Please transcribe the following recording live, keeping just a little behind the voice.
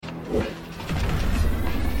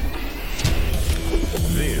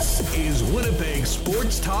This is Winnipeg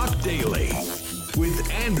Sports Talk Daily with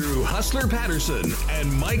Andrew Hustler Patterson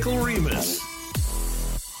and Michael Remus.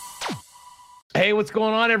 Hey, what's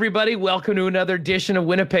going on, everybody? Welcome to another edition of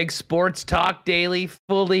Winnipeg Sports Talk Daily,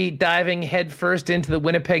 fully diving headfirst into the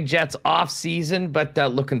Winnipeg Jets off-season, but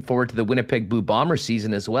looking forward to the Winnipeg Blue Bomber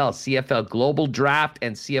season as well. CFL Global Draft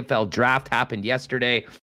and CFL Draft happened yesterday.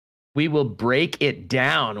 We will break it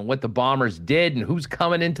down on what the Bombers did and who's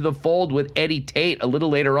coming into the fold with Tait a little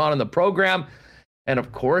later on in the program. And,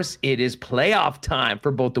 of course, it is playoff time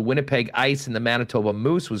for both the Winnipeg Ice and the Manitoba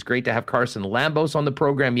Moose. It was great to have Carson Lambos on the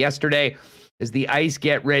program yesterday as the Ice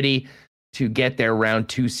get ready to get their round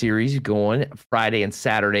 2 series going Friday and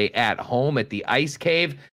Saturday at home at the Ice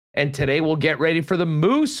Cave. And today we'll get ready for the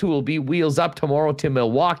Moose, who will be wheels up tomorrow to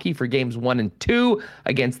Milwaukee for games 1 and 2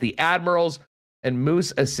 against the Admirals. And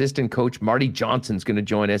Moose assistant coach Marty Johnston is going to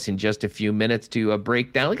join us in just a few minutes to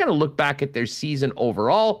break down. We're going to look back at their season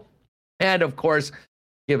overall and, of course,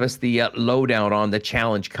 give us the lowdown on the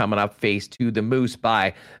challenge coming up, phase 2, the Moose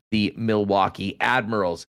by the Milwaukee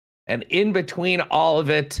Admirals. And in between all of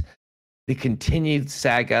it, the continued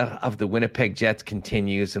saga of the Winnipeg Jets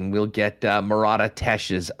continues, and we'll get Murat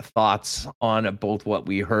Tesh's thoughts on both what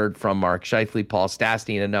we heard from Mark Scheifele, Paul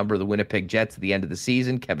Stastny, and a number of the Winnipeg Jets at the end of the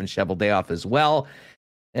season, Kevin Cheveldayoff as well,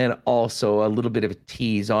 and also a little bit of a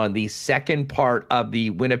tease on the second part of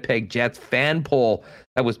the Winnipeg Jets fan poll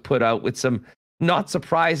that was put out with some not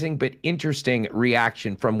surprising, but interesting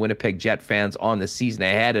reaction from Winnipeg Jet fans on the season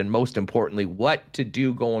ahead, and most importantly, what to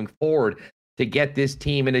do going forward to get this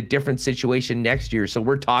team in a different situation next year. So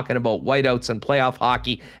we're talking about whiteouts and playoff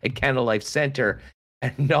hockey at Canada Life Center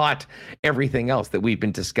and not everything else that we've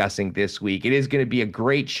been discussing this week. It is going to be a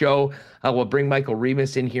great show. We'll bring Michael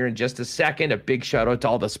Remus in here in just a second. A big shout out to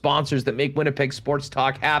all the sponsors that make Winnipeg Sports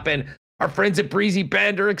Talk happen. Our friends at Breezy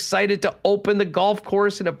Bend are excited to open the golf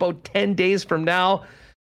course in about 10 days from now.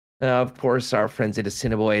 Of course, our friends at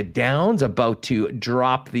Assiniboia Downs about to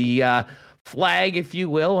drop the flag, if you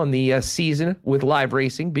will, on the season with live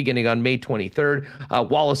racing beginning on May 23rd.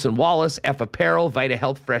 Wallace & Wallace, F Apparel, Vita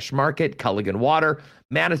Health Fresh Market, Culligan Water,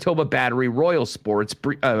 Manitoba Battery, Royal Sports,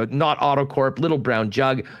 Not AutoCorp, Little Brown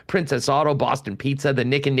Jug, Princess Auto, Boston Pizza, the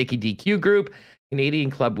Nick and Nicky DQ Group, Canadian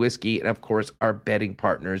Club Whiskey, and of course, our betting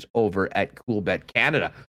partners over at CoolBet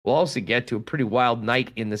Canada. We'll also get to a pretty wild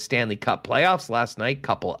night in the Stanley Cup playoffs last night.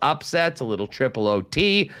 Couple upsets, a little triple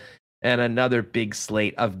OT, and another big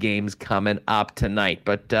slate of games coming up tonight.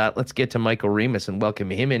 But let's get to Michael Remus and welcome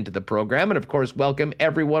him into the program. And of course, welcome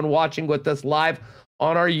everyone watching with us live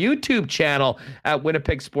on our YouTube channel at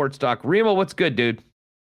Winnipeg Sports Talk. Remo, what's good, dude?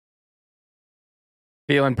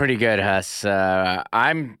 Feeling pretty good, Huss.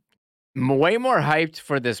 I'm way more hyped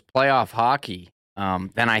for this playoff hockey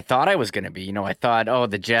than I thought I was going to be. You know, I thought,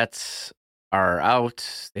 the Jets are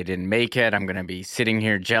out. They didn't make it. I'm going to be sitting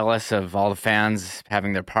here jealous of all the fans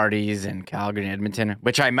having their parties in Calgary and Edmonton,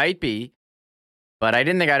 which I might be, but I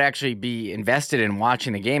didn't think I'd actually be invested in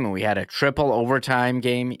watching the game. And we had a triple overtime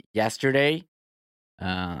game yesterday.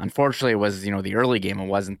 Unfortunately, it was, the early game. It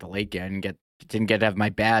wasn't the late game. I didn't get to have my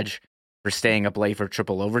badge for staying up late for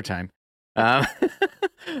triple overtime. And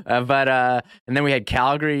then we had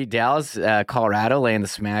Calgary, Dallas, Colorado laying the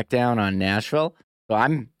smackdown on Nashville. So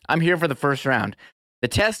I'm here for the first round. The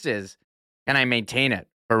test is, can I maintain it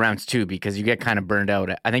for rounds 2? Because you get kind of burned out.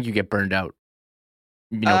 I think you get burned out,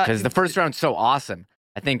 because the first round's so awesome.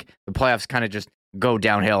 I think the playoffs kind of just go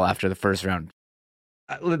downhill after the first round.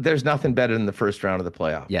 There's nothing better than the first round of the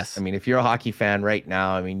playoffs. Yes. I mean, if you're a hockey fan right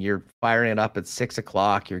now, you're firing it up at 6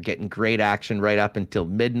 o'clock. You're getting great action right up until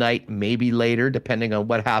midnight, maybe later, depending on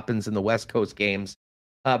what happens in the West Coast games.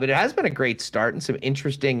 But it has been a great start and some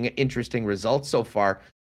interesting results so far.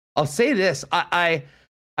 I'll say this.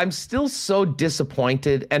 I'm still so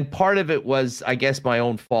disappointed. And part of it was, I guess, my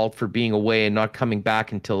own fault for being away and not coming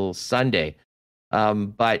back until Sunday.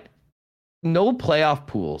 But no playoff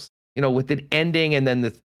pools. With it ending and then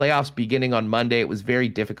the playoffs beginning on Monday, it was very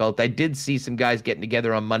difficult. I did see some guys getting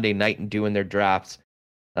together on Monday night and doing their drafts.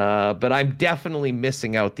 But I'm definitely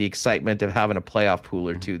missing out the excitement of having a playoff pool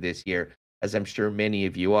or two this year, as I'm sure many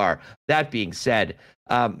of you are. That being said,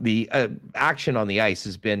 the action on the ice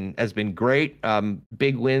has been great.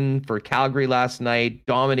 Big win for Calgary last night,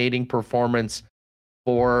 dominating performance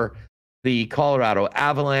for the Colorado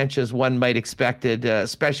Avalanche, as one might expected,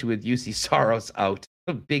 especially with UC Saros out.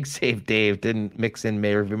 Big save, Dave. Didn't mix in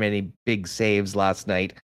very many big saves last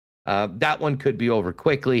night. That one could be over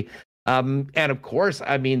quickly. And of course,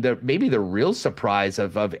 maybe the real surprise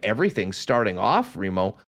of everything starting off,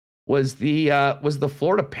 Remo, was the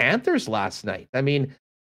Florida Panthers last night.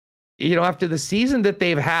 after the season that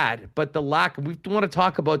they've had, but the lack, we want to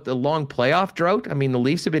talk about the long playoff drought. I mean, the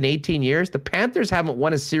Leafs have been 18 years. The Panthers haven't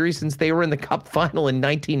won a series since they were in the Cup final in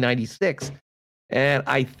 1996. And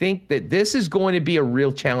I think that this is going to be a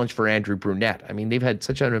real challenge for Andrew Brunette. I mean, they've had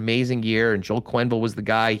such an amazing year, and Joel Quenneville was the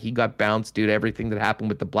guy. He got bounced due to everything that happened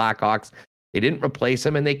with the Blackhawks. They didn't replace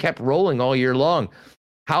him, and they kept rolling all year long.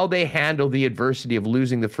 How they handle the adversity of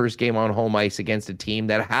losing the first game on home ice against a team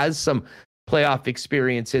that has some playoff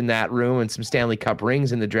experience in that room and some Stanley Cup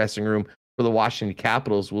rings in the dressing room for the Washington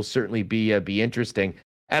Capitals will certainly be interesting.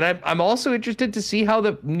 And I'm also interested to see how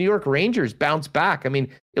the New York Rangers bounce back. I mean,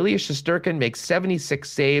 Ilya Shesterkin makes 76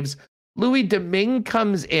 saves. Louis Domingue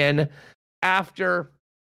comes in after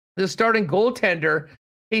the starting goaltender,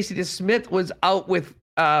 Casey DeSmith, was out with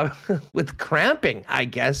cramping, I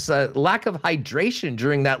guess, lack of hydration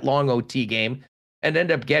during that long OT game, and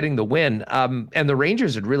end up getting the win. And the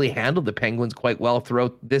Rangers had really handled the Penguins quite well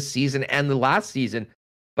throughout this season and the last season,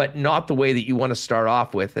 but not the way that you want to start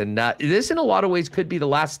off with. And this, in a lot of ways, could be the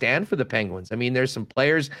last stand for the Penguins. I mean, there's some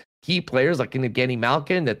players, key players like Evgeny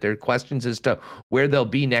Malkin, that there are questions as to where they'll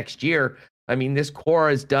be next year. I mean, this core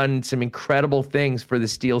has done some incredible things for the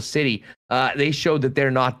Steel City. They showed that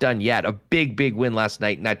they're not done yet. A big, big win last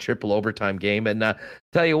night in that triple overtime game. And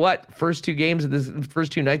tell you what, first two nights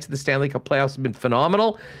of the Stanley Cup playoffs have been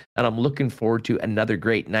phenomenal. And I'm looking forward to another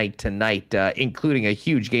great night tonight, including a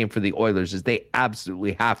huge game for the Oilers, as they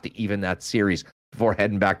absolutely have to even that series before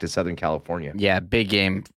heading back to Southern California. Yeah, big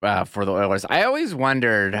game for the Oilers. I always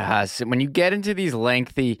wondered, when you get into these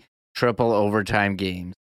lengthy triple overtime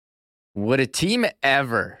games, would a team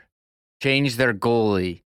ever change their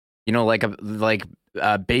goalie? You know, like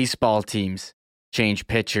baseball teams change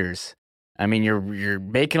pitchers. I mean, you're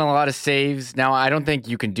making a lot of saves now. I don't think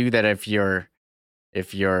you can do that if you're got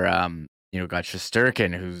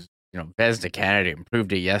Shesterkin, who's Vezina candidate, and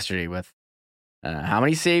proved it yesterday with how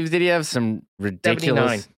many saves did he have? Some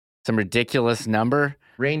ridiculous 79. Number.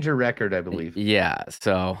 Ranger record, I believe. Yeah.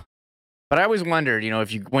 So. But I always wondered,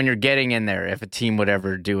 when you're getting in there, if a team would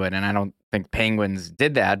ever do it. And I don't think Penguins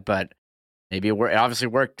did that, but maybe it obviously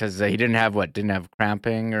worked because he didn't have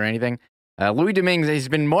cramping or anything. Louis Domingue, he's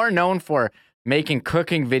been more known for making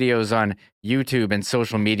cooking videos on YouTube and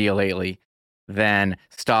social media lately than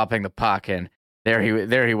stopping the puck. And there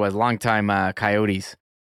he was, longtime Coyotes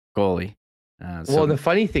goalie. Well, the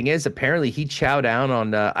funny thing is, apparently he chowed down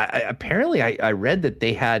on. I read that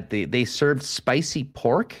they served spicy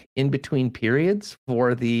pork in between periods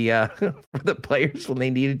for the for the players when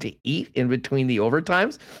they needed to eat in between the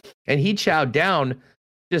overtimes, and he chowed down,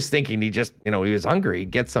 just thinking he was hungry,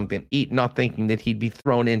 he'd get something to eat, not thinking that he'd be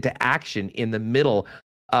thrown into action in the middle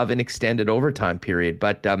of an extended overtime period.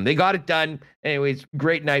 But they got it done. Anyways,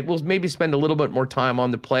 great night. We'll maybe spend a little bit more time on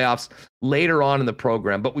the playoffs later on in the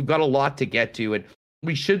program, but we've got a lot to get to, and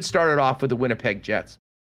we should start it off with the Winnipeg Jets.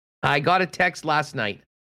 I got a text last night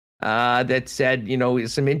that said,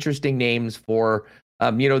 some interesting names for,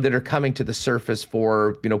 that are coming to the surface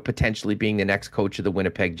for, potentially being the next coach of the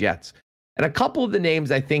Winnipeg Jets. And a couple of the names,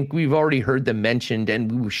 I think we've already heard them mentioned,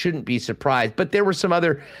 and we shouldn't be surprised. But there were some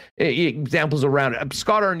other examples around it.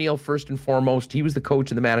 Scott Arniel, first and foremost, he was the coach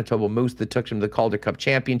of the Manitoba Moose that took him to the Calder Cup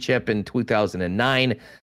Championship in 2009.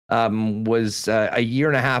 Was a year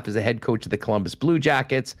and a half as a head coach of the Columbus Blue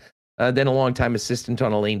Jackets, then a longtime assistant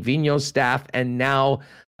on Alain Vigneault's staff, and now,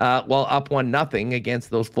 up 1-0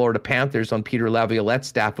 against those Florida Panthers on Peter Laviolette's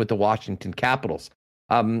staff with the Washington Capitals.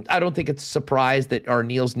 I don't think it's a surprise that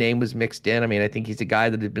Arniel's name was mixed in. I mean, I think he's a guy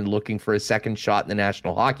that had been looking for a second shot in the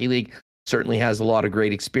National Hockey League, certainly has a lot of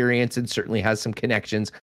great experience, and certainly has some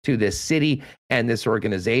connections to this city and this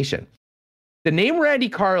organization. The name Randy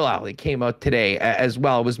Carlyle, that came out today as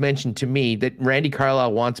well, was mentioned to me that Randy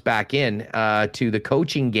Carlyle wants back in to the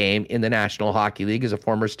coaching game in the National Hockey League as a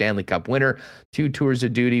former Stanley Cup winner, 2 tours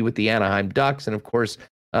of duty with the Anaheim Ducks, and of course,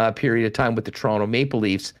 a period of time with the Toronto Maple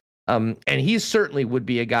Leafs. And he certainly would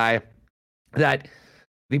be a guy that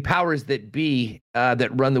the powers that be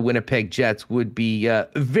that run the Winnipeg Jets would be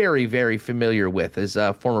very, very familiar with as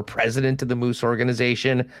a former president of the Moose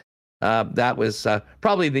organization. That was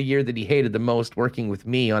probably the year that he hated the most, working with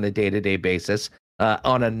me on a day-to-day basis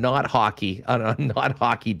on not hockey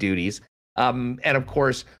duties. And of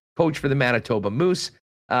course, coach for the Manitoba Moose.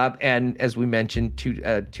 And as we mentioned,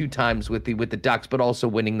 two times with the Ducks, but also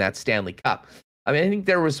winning that Stanley Cup. I mean, I think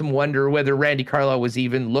there was some wonder whether Randy Carlyle was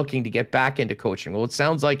even looking to get back into coaching. Well, it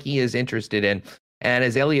sounds like he is interested in. And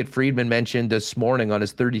as Elliot Friedman mentioned this morning on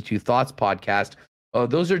his 32 Thoughts podcast,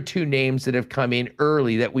 those are 2 names that have come in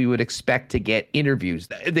early that we would expect to get interviews.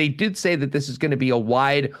 They did say that this is going to be a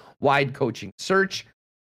wide coaching search.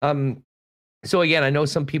 So again, I know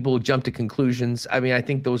some people will jump to conclusions. I mean, I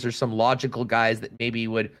think those are some logical guys that maybe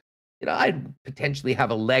would, I'd potentially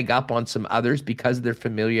have a leg up on some others because of their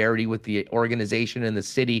familiarity with the organization and the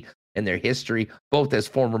city and their history, both as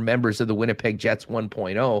former members of the Winnipeg Jets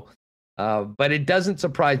 1.0. But it doesn't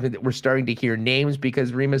surprise me that we're starting to hear names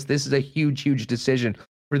because, Remus, this is a huge, huge decision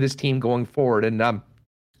for this team going forward. And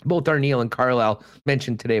both Arniel and Carlisle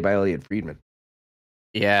mentioned today by Elliotte Friedman.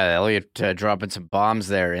 Yeah, Elliotte dropping some bombs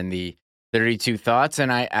there in the 32 thoughts.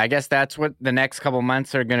 And I guess that's what the next couple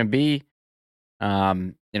months are going to be.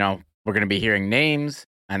 We're going to be hearing names.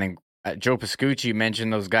 I think Joe Pascucci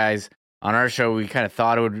mentioned those guys on our show. We kind of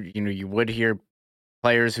thought it would, you would hear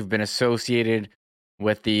players who've been associated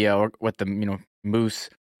with the Moose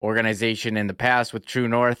organization in the past with True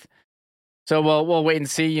North. So we'll wait and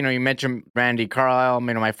see. You mentioned Randy Carlisle.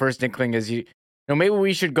 My first inkling is maybe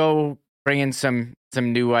we should go bring in some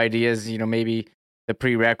new ideas. Maybe the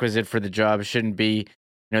prerequisite for the job shouldn't be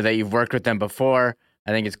that you've worked with them before.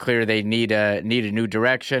 I think it's clear they need a new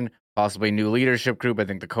direction, possibly a new leadership group. I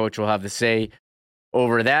think the coach will have the say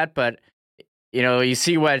over that. But you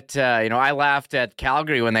see what I laughed at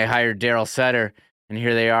Calgary when they hired Daryl Sutter, and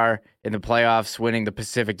here they are in the playoffs winning the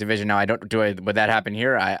Pacific Division. Now, would that happen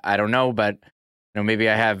here? I don't know, but maybe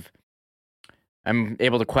I'm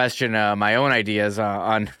able to question my own ideas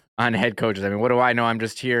on head coaches. I mean, what do I know? I'm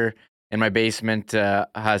just here in my basement,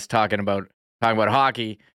 us talking about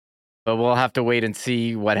hockey. But we'll have to wait and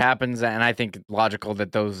see what happens. And I think it's logical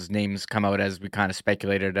that those names come out as we kind of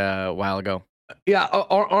speculated a while ago. Yeah,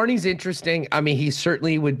 Arnie's interesting. I mean, he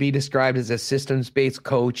certainly would be described as a systems-based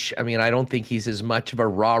coach. I mean, I don't think he's as much of a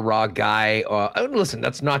raw guy. Listen,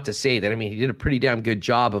 that's not to say that. I mean, he did a pretty damn good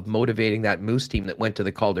job of motivating that Moose team that went to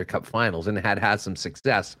the Calder Cup finals and had some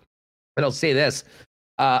success. But I'll say this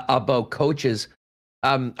about coaches.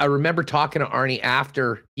 I remember talking to Arnie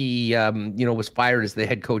after he, was fired as the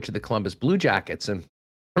head coach of the Columbus Blue Jackets, or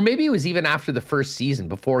maybe it was even after the first season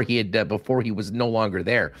before he was no longer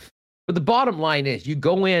there. But the bottom line is, you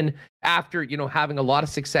go in after having a lot of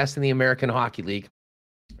success in the American Hockey League,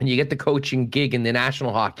 and you get the coaching gig in the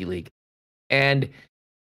National Hockey League, and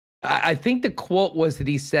I think the quote was that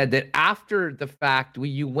he said that after the fact, when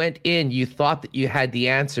you went in, you thought that you had the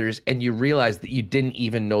answers, and you realized that you didn't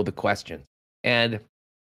even know the questions. And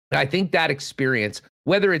I think that experience,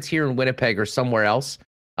 whether it's here in Winnipeg or somewhere else,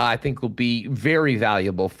 I think will be very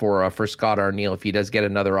valuable for Scott Arniel if he does get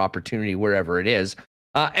another opportunity wherever it is.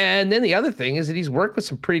 And then the other thing is that he's worked with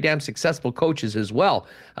some pretty damn successful coaches as well,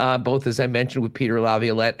 both, as I mentioned, with Peter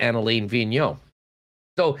Laviolette and Alain Vigneault.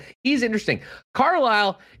 So he's interesting.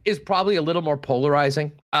 Carlisle is probably a little more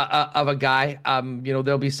polarizing of a guy.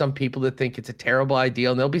 There'll be some people that think it's a terrible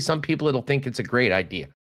idea, and there'll be some people that'll think it's a great idea.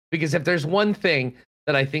 Because if there's one thing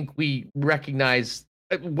that I think we recognize,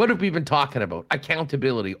 what have we been talking about?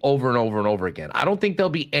 Accountability over and over and over again. I don't think there'll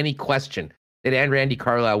be any question that Randy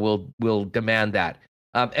Carlisle will demand that.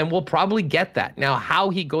 And we'll probably get that. Now, how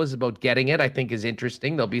he goes about getting it, I think, is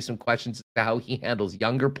interesting. There'll be some questions as to how he handles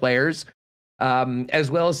younger players,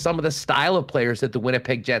 as well as some of the style of players that the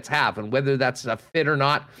Winnipeg Jets have. And whether that's a fit or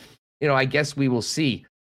not, I guess we will see.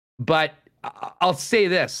 But I'll say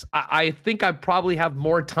this. I think I probably have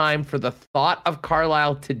more time for the thought of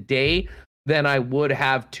Carlisle today than I would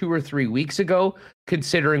have 2 or 3 weeks ago,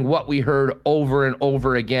 considering what we heard over and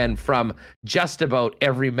over again from just about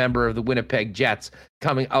every member of the Winnipeg Jets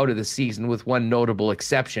coming out of the season, with one notable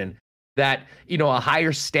exception, that, a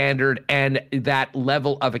higher standard and that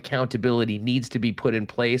level of accountability needs to be put in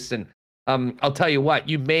place. And I'll tell you what,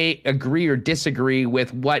 you may agree or disagree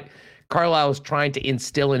with what Carlisle is trying to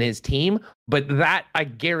instill in his team, but that, I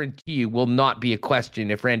guarantee you, will not be a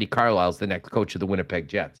question if Randy Carlisle is the next coach of the Winnipeg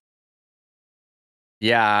Jets.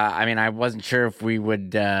 Yeah, I mean, I wasn't sure if we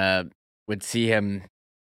would see him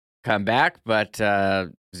come back, but as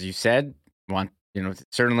you said,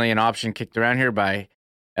 certainly an option kicked around here by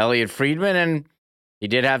Elliotte Friedman, and he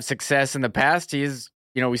did have success in the past. He's,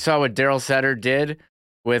 we saw what Daryl Sutter did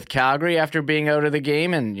with Calgary after being out of the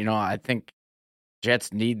game, and I think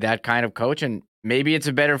Jets need that kind of coach, and maybe it's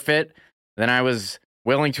a better fit than I was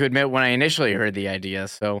willing to admit when I initially heard the idea.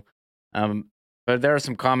 So, but there are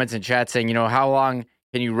some comments in chat saying, how long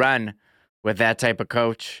can you run with that type of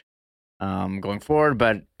coach going forward?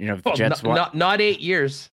 But the Jets want not 8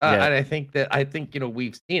 years, and I think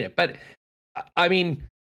we've seen it. But I mean,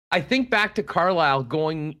 I think back to Carlisle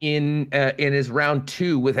going in his round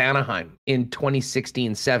 2 with Anaheim in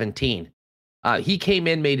 2016-17. He came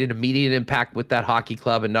in, made an immediate impact with that hockey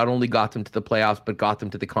club, and not only got them to the playoffs, but got them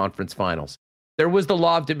to the conference finals. There was the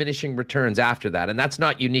law of diminishing returns after that, and that's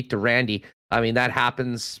not unique to Randy. I mean, that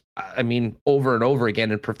happens, over and over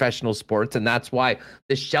again in professional sports. And that's why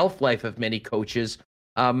the shelf life of many coaches,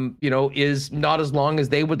 is not as long as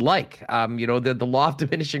they would like. The law of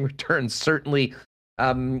diminishing returns certainly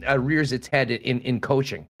rears its head in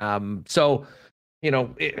coaching.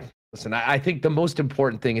 Listen, I think the most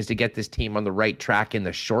important thing is to get this team on the right track in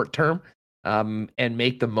the short term, and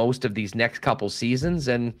make the most of these next couple seasons.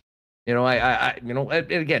 And,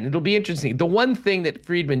 again, it'll be interesting. The one thing that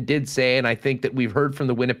Friedman did say, and I think that we've heard from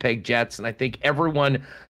the Winnipeg Jets, and I think everyone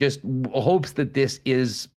just hopes that this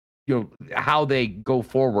is, how they go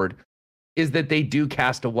forward, is that they do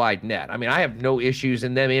cast a wide net. I mean, I have no issues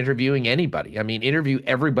in them interviewing anybody. I mean, interview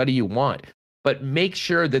everybody you want, but make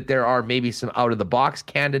sure that there are maybe some out-of-the-box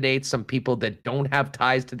candidates, some people that don't have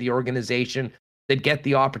ties to the organization that get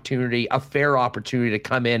the opportunity, a fair opportunity to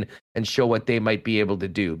come in and show what they might be able to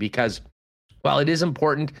do. Because while it is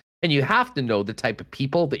important, and you have to know the type of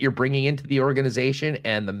people that you're bringing into the organization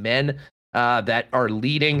and the men that are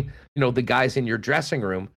leading, the guys in your dressing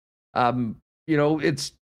room,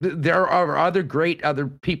 there are other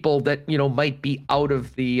people that, might be out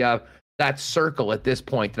of the that circle at this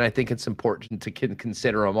point. And I think it's important to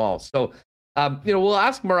consider them all. So, we'll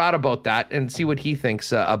ask Murat about that and see what he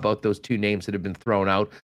thinks about those two names that have been thrown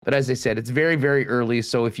out. But as I said, it's very, very early.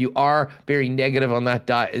 So if you are very negative on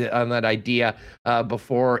that idea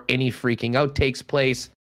before any freaking out takes place,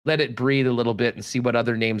 let it breathe a little bit and see what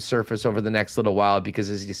other names surface over the next little while. Because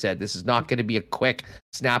as you said, this is not going to be a quick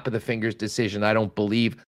snap of the fingers decision. I don't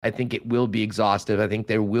believe. I think it will be exhaustive. I think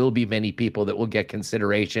there will be many people that will get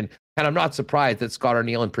consideration. And I'm not surprised that Scott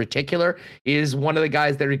Arniel in particular is one of the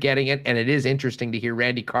guys that are getting it. And it is interesting to hear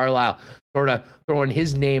Randy Carlyle sort of throwing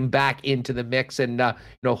his name back into the mix and,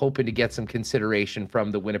 hoping to get some consideration from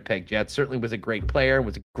the Winnipeg Jets. Certainly was a great player,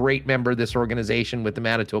 was a great member of this organization with the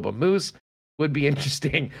Manitoba Moose. Would be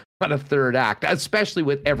interesting on a third act, especially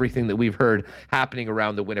with everything that we've heard happening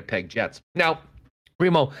around the Winnipeg Jets. Now,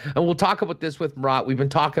 Remo, and we'll talk about this with Murat. We've been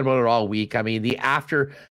talking about it all week. I mean, the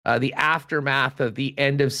aftermath of the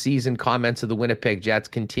end of season comments of the Winnipeg Jets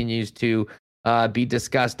continues to be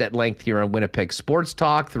discussed at length here on Winnipeg Sports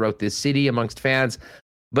Talk throughout this city amongst fans.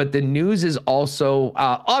 But the news is also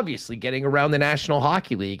obviously getting around the National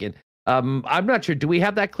Hockey League. And I'm not sure. Do we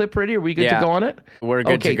have that clip ready? Are we good to go on it? We're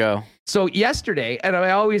good to go. So yesterday, and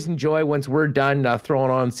I always enjoy once we're done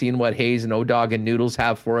throwing on, seeing what Hayes and O-Dog and Noodles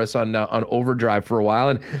have for us on Overdrive for a while.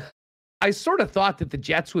 And I sort of thought that the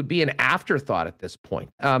Jets would be an afterthought at this point.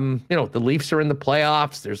 The Leafs are in the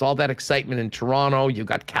playoffs. There's all that excitement in Toronto. You've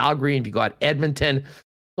got Calgary and you've got Edmonton.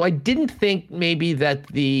 So I didn't think maybe that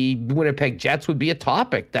the Winnipeg Jets would be a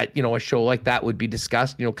topic that, a show like that would be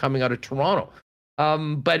discussed, coming out of Toronto.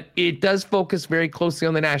 But it does focus very closely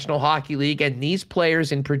on the National Hockey League, and these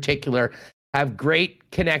players in particular have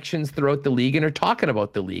great connections throughout the league and are talking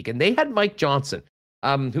about the league. And they had Mike Johnston,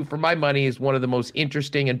 who for my money is one of the most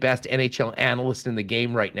interesting and best NHL analysts in the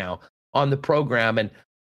game right now, on the program. And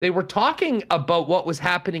they were talking about what was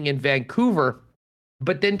happening in Vancouver,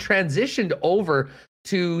 but then transitioned over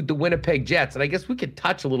to the Winnipeg Jets. And I guess we could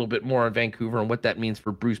touch a little bit more on Vancouver and what that means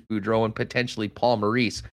for Bruce Boudreau and potentially Paul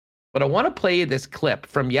Maurice. But I want to play you this clip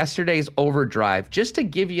from yesterday's Overdrive just to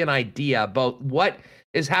give you an idea about what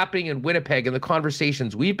is happening in Winnipeg and the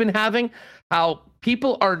conversations we've been having, how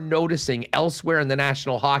people are noticing elsewhere in the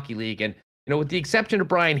National Hockey League. And, with the exception of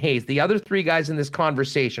Brian Hayes, the other three guys in this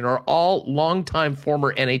conversation are all longtime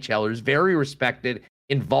former NHLers, very respected,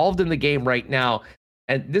 involved in the game right now.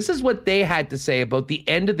 And this is what they had to say about the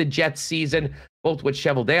end of the Jets season, both what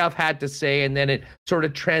Cheveldayoff had to say, and then it sort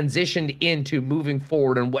of transitioned into moving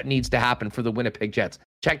forward and what needs to happen for the Winnipeg Jets.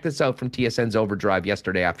 Check this out from TSN's Overdrive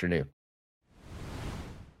yesterday afternoon.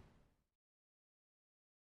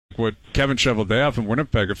 What Kevin Cheveldayoff in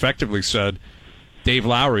Winnipeg effectively said, Dave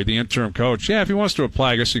Lowry, the interim coach, if he wants to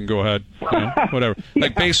apply, I guess he can go ahead. Whatever.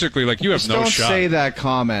 Basically, you have no shot. Don't say that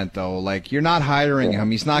comment, though. You're not hiring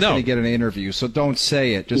him. He's not going to get an interview, so don't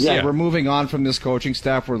say it. Just say, we're moving on from this coaching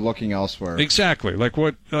staff. We're looking elsewhere. Exactly. I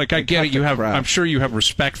get it. I'm sure you have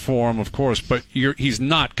respect for him, of course, but he's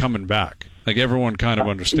not coming back. Everyone kind of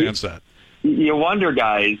understands that. You wonder,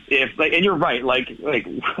 guys, if and you're right.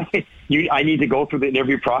 I need to go through the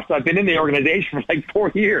interview process. I've been in the organization for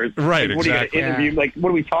 4 years. Right. What exactly. Are you gonna interview? What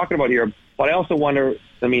are we talking about here? But I also wonder.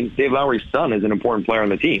 Dave Lowry's son is an important player on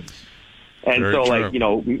the team, and Very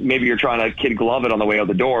true. Maybe you're trying to kid glove it on the way out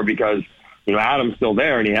the door because Adam's still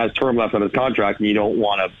there and he has term left on his contract, and you don't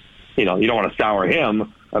want to sour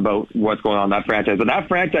him about what's going on in that franchise. But that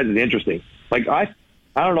franchise is interesting.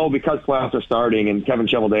 I don't know, because playoffs are starting and Kevin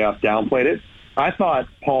Cheveldayoff downplayed it. I thought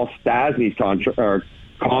Paul Stastny's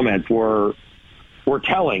comments were were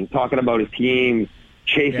telling, talking about his team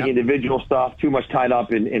chasing individual stuff, too much tied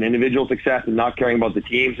up in individual success and not caring about the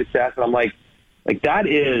team success. And I'm like that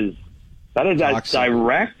is as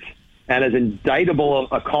direct and as indictable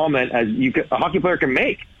a comment as a hockey player can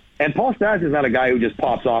make. And Paul Stas is not a guy who just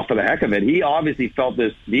pops off for the heck of it. He obviously felt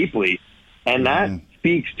this deeply, and that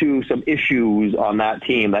speaks to some issues on that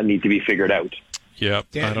team that need to be figured out. Yep,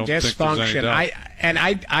 I don't think there's any doubt.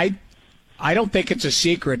 I don't think it's a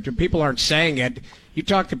secret. People aren't saying it. You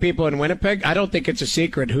talk to people in Winnipeg, I don't think it's a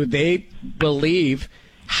secret who they believe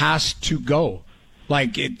has to go.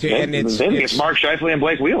 Like it's Mark Scheifele and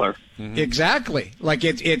Blake Wheeler. Mm-hmm. Exactly. Like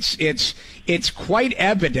it's quite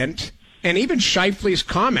evident, and even Scheifele's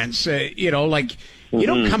comments. You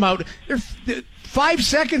don't come out. 5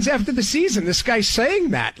 seconds after the season, this guy's saying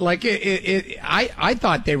that. Like I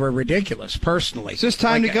thought they were ridiculous personally. It's just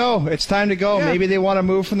time to go. It's time to go. Yeah. Maybe they want to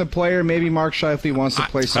move from the player. Maybe Mark Scheifele wants to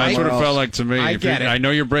play somewhere else. That's what it felt like to me. I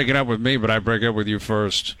know you're breaking up with me, but I break up with you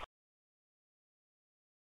first.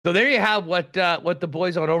 So there you have what the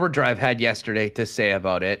boys on Overdrive had yesterday to say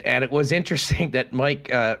about it, and it was interesting that Mike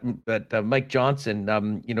Johnston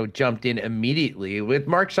jumped in immediately with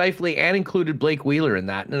Mark Scheifele and included Blake Wheeler in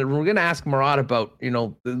that. And we're going to ask Murat about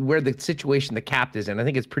where the situation the captain is in. I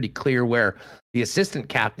think it's pretty clear where the assistant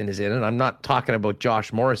captain is in, and I'm not talking about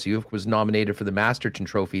Josh Morrissey, who was nominated for the Masterton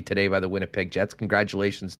Trophy today by the Winnipeg Jets.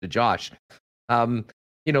 Congratulations to Josh.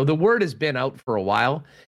 The word has been out for a while,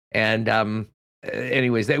 and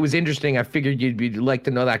anyways, that was interesting. I figured you'd like to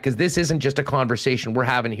know that because this isn't just a conversation we're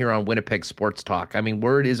having here on Winnipeg Sports Talk. I mean,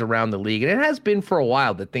 word is around the league, and it has been for a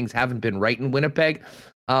while that things haven't been right in Winnipeg.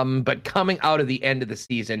 But coming out of the end of the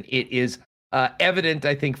season, it is evident,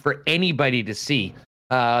 I think, for anybody to see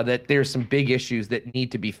that there's some big issues that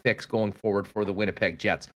need to be fixed going forward for the Winnipeg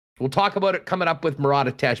Jets. We'll talk about it coming up with Murat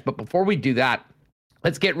Atesh, but before we do that,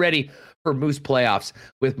 let's get ready for Moose Playoffs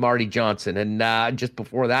with Marty Johnston. And just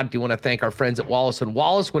before that, I do want to thank our friends at Wallace &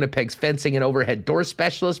 Wallace, Winnipeg's fencing and overhead door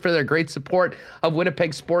specialists, for their great support of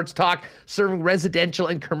Winnipeg Sports Talk, serving residential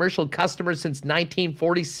and commercial customers since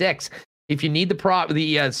 1946. If you need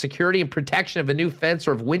the security and protection of a new fence,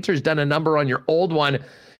 or if winter's done a number on your old one,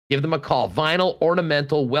 give them a call. Vinyl,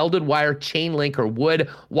 ornamental, welded wire, chain link, or wood,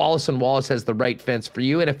 Wallace & Wallace has the right fence for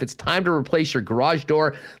you. And if it's time to replace your garage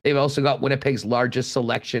door, they've also got Winnipeg's largest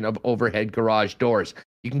selection of overhead garage doors.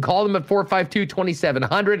 You can call them at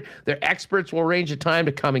 452-2700. Their experts will arrange a time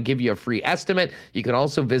to come and give you a free estimate. You can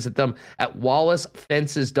also visit them at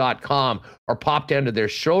wallacefences.com or pop down to their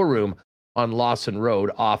showroom on Lawson Road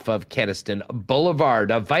off of Kenaston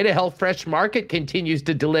Boulevard. Vita Health Fresh Market continues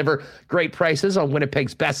to deliver great prices on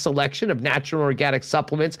Winnipeg's best selection of natural and organic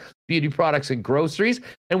supplements, beauty products, and groceries.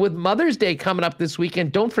 And with Mother's Day coming up this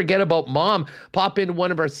weekend, don't forget about Mom. Pop into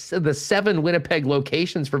one of the 7 Winnipeg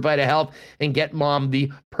locations for Vita Health and get Mom the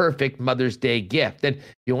perfect Mother's Day gift. And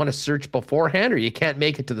if you want to search beforehand or you can't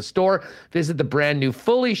make it to the store, visit the brand new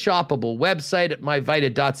fully shoppable website at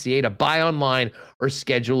myvita.ca to buy online or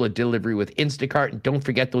schedule a delivery with Instacart. And don't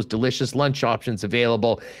forget those delicious lunch options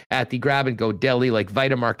available at the grab-and-go deli like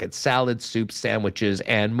Vita Market salads, soups, sandwiches,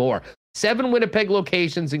 and more. 7 Winnipeg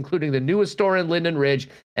locations, including the newest store in Linden Ridge,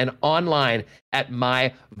 and online at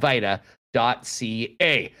myvita.ca.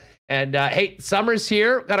 And hey, summer's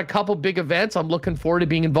here. Got a couple big events. I'm looking forward to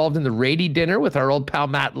being involved in the Rady dinner with our old pal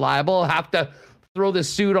Matt Leibel. I'll have to throw the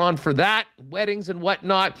suit on for that. Weddings and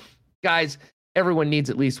whatnot. Guys, everyone needs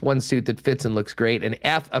at least one suit that fits and looks great, and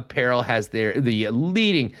F Apparel has the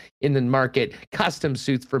leading in the market custom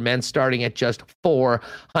suits for men starting at just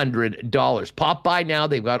 $400. Pop by now.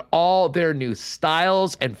 They've got all their new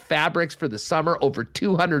styles and fabrics for the summer, over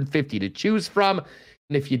 250 to choose from.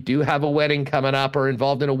 And if you do have a wedding coming up or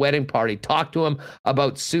involved in a wedding party, talk to them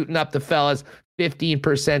about suiting up the fellas.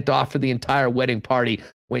 15% off for the entire wedding party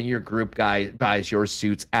when your group guy buys your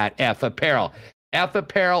suits at F Apparel. F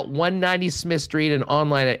Apparel, 190 Smith Street, and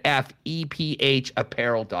online at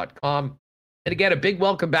fepapparel.com. And again, a big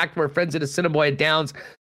welcome back to our friends at Assiniboia Downs.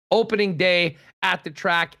 Opening day at the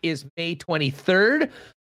track is May 23rd.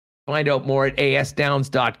 Find out more at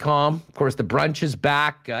asdowns.com. Of course, the brunch is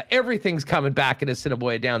back. Everything's coming back at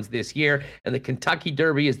Assiniboia Downs this year. And the Kentucky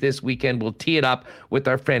Derby is this weekend. We'll tee it up with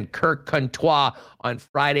our friend Kirk Contois on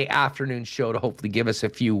Friday afternoon show to hopefully give us a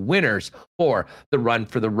few winners for the Run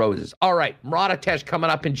for the Roses. All right, Murat Atesh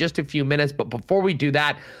coming up in just a few minutes. But before we do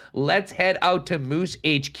that, let's head out to Moose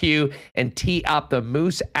HQ and tee up the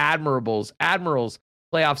Moose Admirals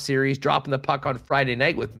playoff series, dropping the puck on Friday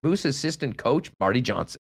night with Moose assistant coach Marty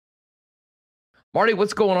Johnston. Marty,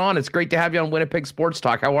 what's going on? It's great to have you on Winnipeg Sports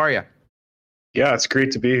Talk. How are you? Yeah, it's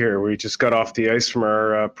great to be here. We just got off the ice from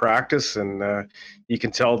our practice, and you can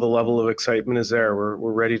tell the level of excitement is there. We're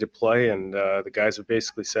ready to play, and the guys have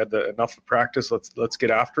basically said that enough of practice. Let's get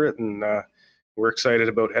after it, and we're excited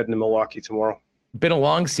about heading to Milwaukee tomorrow. Been a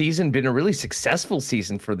long season, been a really successful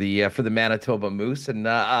season for the Manitoba Moose, and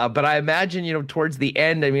but I imagine towards the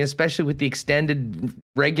end, I mean, especially with the extended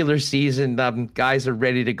regular season, guys are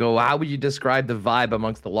ready to go. How would you describe the vibe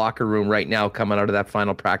amongst the locker room right now, coming out of that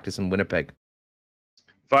final practice in Winnipeg?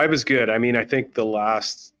 Vibe is good. I mean, I think the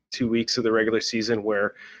last 2 weeks of the regular season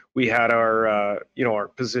where we had our our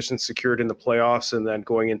position secured in the playoffs, and then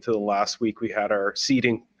going into the last week we had our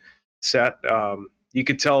seeding set. You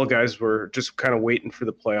could tell guys were just kind of waiting for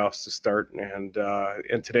the playoffs to start, and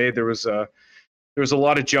today there was a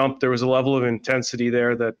lot of jump. There was a level of intensity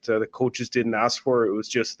there that the coaches didn't ask for. It was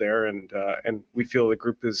just there, and we feel the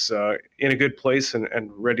group is in a good place and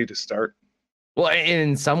ready to start. Well,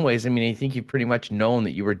 in some ways, I mean, I think you've pretty much known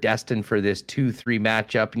that you were destined for this 2-3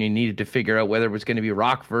 matchup, and you needed to figure out whether it was going to be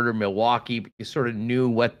Rockford or Milwaukee. But you sort of knew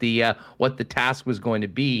what the task was going to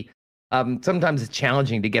be. Sometimes it's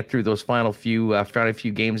challenging to get through those final few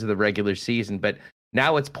games of the regular season, but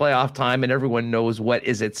now it's playoff time, and everyone knows what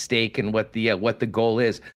is at stake and what the goal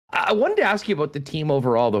is. I wanted to ask you about the team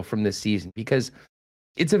overall, though, from this season, because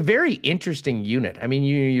it's a very interesting unit. I mean,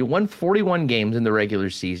 you won 41 games in the regular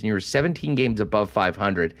season. You were 17 games above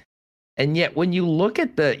 500. And yet when you look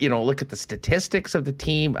at the statistics of the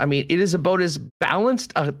team, I mean, it is about as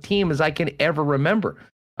balanced a team as I can ever remember.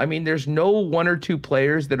 I mean, there's no one or two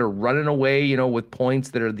players that are running away, with points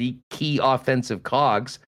that are the key offensive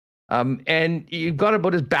cogs. And you've got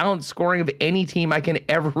about as balanced scoring of any team I can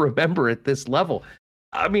ever remember at this level.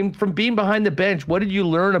 I mean, from being behind the bench, what did you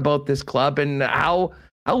learn about this club, and how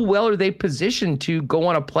well are they positioned to go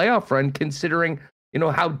on a playoff run, considering,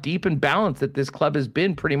 how deep and balanced that this club has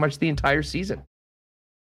been pretty much the entire season?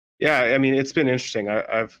 Yeah, I mean, it's been interesting.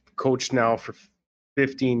 I've coached now for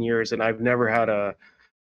 15 years, and I've never had a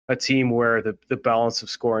team where the balance of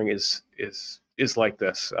scoring is like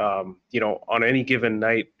this. On any given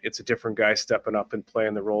night, it's a different guy stepping up and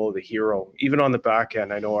playing the role of the hero. Even on the back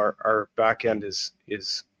end, I know our back end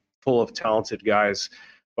is full of talented guys,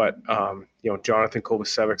 but Jonathan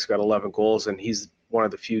Kovacevic's got 11 goals, and he's one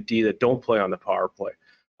of the few D that don't play on the power play.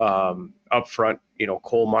 Up front,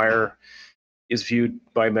 Cole Meyer is viewed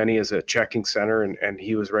by many as a checking center, and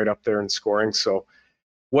he was right up there in scoring. So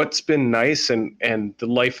what's been nice and the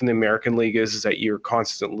life in the American League is that you're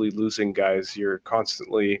constantly losing guys. You're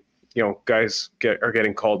constantly, guys are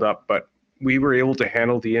getting called up, but we were able to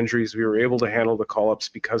handle the injuries. We were able to handle the call-ups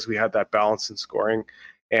because we had that balance in scoring,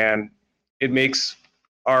 and it makes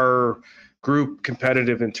our group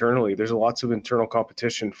competitive internally. There's lots of internal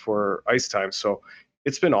competition for ice time. So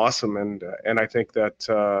it's been awesome. And I think that,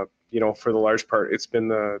 for the large part, it's been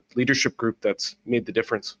the leadership group that's made the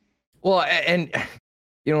difference. Well, and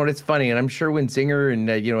what, it's funny, and I'm sure when Zinger and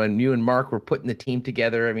and you and Mark were putting the team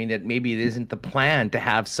together, I mean, maybe it isn't the plan to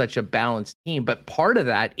have such a balanced team, but part of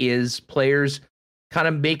that is players kind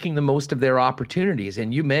of making the most of their opportunities.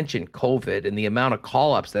 And you mentioned COVID and the amount of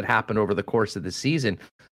call-ups that happened over the course of the season.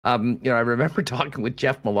 I remember talking with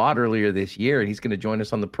Jeff Murat earlier this year, and he's going to join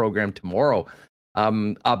us on the program tomorrow,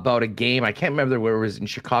 about a game. I can't remember where it was, in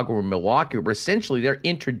Chicago or Milwaukee, where essentially they're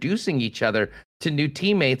introducing each other to new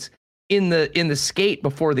teammates in the skate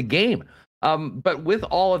before the game. But with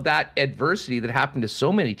all of that adversity that happened to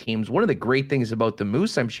so many teams, one of the great things about the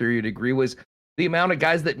Moose, I'm sure you'd agree, was the amount of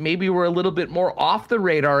guys that maybe were a little bit more off the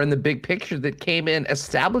radar in the big picture that came in,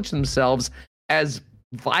 established themselves as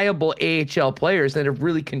viable AHL players that have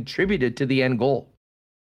really contributed to the end goal.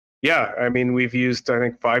 Yeah, I mean, we've used, I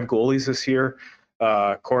think, 5 goalies this year.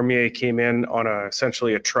 Cormier came in on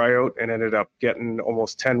essentially a tryout and ended up getting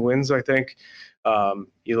almost 10 wins, I think.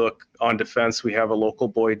 You look on defense, we have a local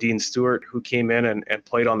boy, Dean Stewart, who came in and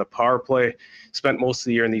played on the power play, spent most of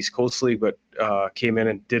the year in the East Coast League, but came in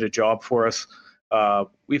and did a job for us.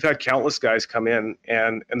 We've had countless guys come in,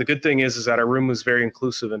 and the good thing is that our room was very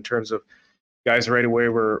inclusive in terms of guys right away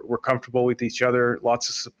were comfortable with each other, lots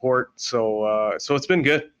of support. So it's been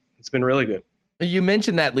good. It's been really good. You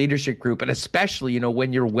mentioned that leadership group, and especially,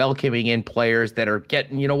 when you're welcoming in players that are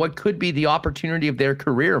getting, what could be the opportunity of their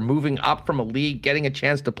career, moving up from a league, getting a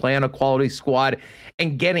chance to play on a quality squad,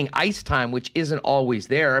 and getting ice time, which isn't always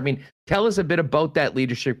there. I mean, tell us a bit about that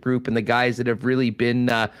leadership group and the guys that have really been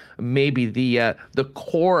maybe the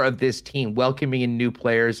core of this team, welcoming in new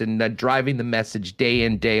players and driving the message day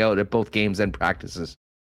in, day out at both games and practices.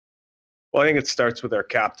 Well, I think it starts with our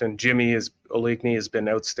captain. Jimmy Olegney has been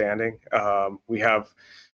outstanding. We have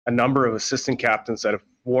a number of assistant captains that have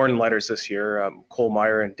worn letters this year, Cole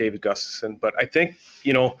Meyer and David Gustafson. But I think,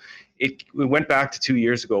 we went back to 2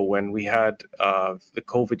 years ago when we had the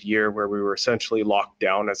COVID year where we were essentially locked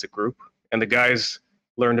down as a group, and the guys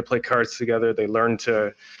learned to play cards together. They learned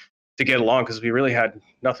to get along because we really had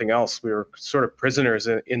nothing else. We were sort of prisoners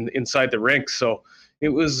inside the rink. So it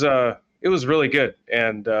was really good.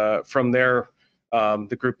 And from there,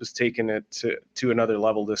 the group has taken it to another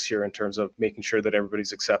level this year in terms of making sure that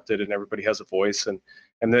everybody's accepted and everybody has a voice. And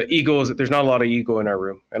the ego there's not a lot of ego in our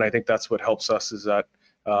room. And I think that's what helps us is that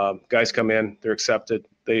guys come in, they're accepted,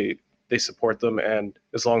 they support them. And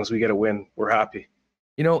as long as we get a win, we're happy.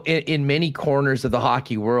 In many corners of the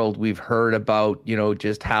hockey world, we've heard about,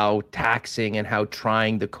 just how taxing and how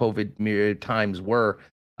trying the COVID times were.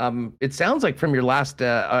 It sounds like from your last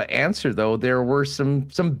answer, though, there were some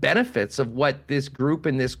benefits of what this group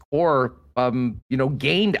and this core,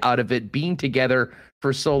 gained out of it being together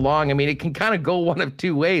for so long. I mean, it can kind of go one of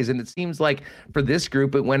two ways. And it seems like for this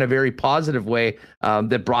group, it went a very positive way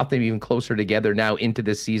that brought them even closer together now into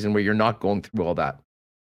this season where you're not going through all that.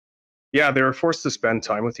 Yeah, they were forced to spend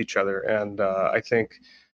time with each other. And I think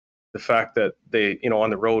the fact that they, on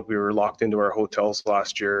the road, we were locked into our hotels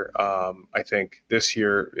last year. I think this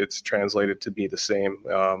year it's translated to be the same.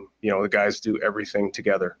 The guys do everything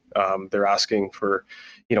together. They're asking for,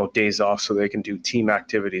 days off so they can do team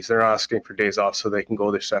activities. They're asking for days off so they can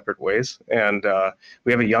go their separate ways. And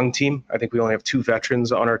we have a young team. I think we only have 2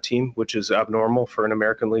 veterans on our team, which is abnormal for an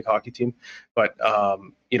American League hockey team. But,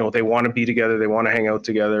 they want to be together. They want to hang out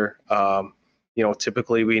together.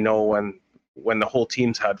 Typically we know when the whole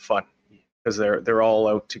team's had fun because they're all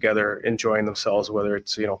out together enjoying themselves, whether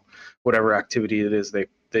it's, whatever activity it is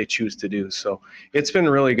they choose to do. So it's been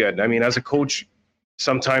really good. I mean, as a coach,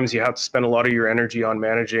 sometimes you have to spend a lot of your energy on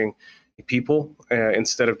managing people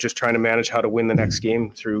instead of just trying to manage how to win the next game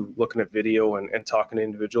through looking at video and talking to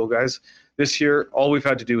individual guys. This year, all we've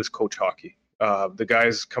had to do is coach hockey. The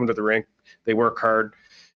guys come to the rink, they work hard.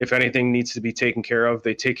 If anything needs to be taken care of,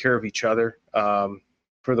 they take care of each other.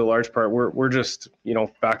 For the large part, we're just,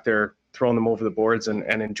 back there throwing them over the boards and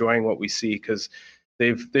enjoying what we see because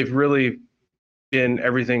they've really been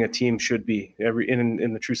everything a team should be.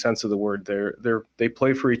 In the true sense of the word, they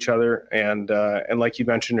play for each other and like you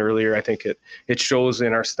mentioned earlier, I think it shows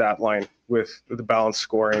in our stat line with the balanced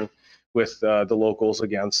scoring, with the low goals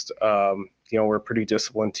against. We're a pretty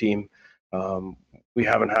disciplined team. We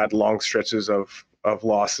haven't had long stretches of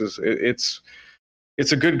losses.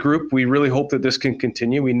 It's a good group. We really hope that this can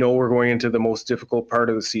continue. We know we're going into the most difficult part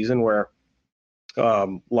of the season where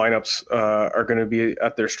lineups are going to be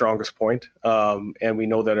at their strongest point. And we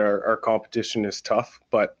know that our competition is tough,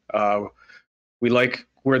 but we like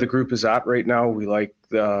where the group is at right now. We like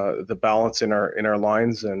the balance in our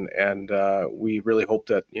lines and we really hope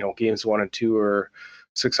that, games 1 and 2 are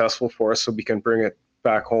successful for us so we can bring it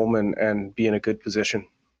back home and be in a good position.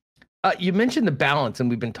 You mentioned the balance, and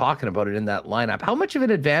we've been talking about it in that lineup. How much of an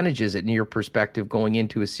advantage is it in your perspective going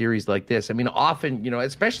into a series like this? I mean, often,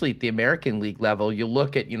 especially at the American League level, you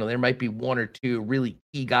look at, there might be 1 or 2 really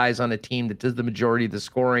key guys on a team that does the majority of the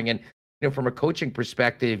scoring. And, from a coaching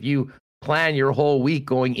perspective, you plan your whole week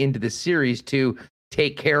going into the series to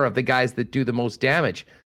take care of the guys that do the most damage.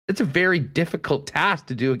 It's a very difficult task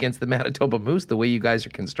to do against the Manitoba Moose, the way you guys are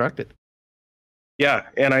constructed. Yeah,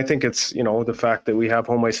 and I think it's, the fact that we have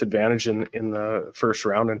home ice advantage in the first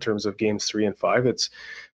round in terms of games 3 and 5. It's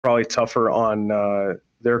probably tougher on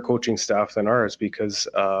their coaching staff than ours because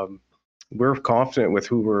we're confident with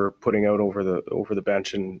who we're putting out over the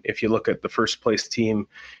bench. And if you look at the first place team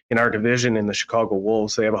in our division in the Chicago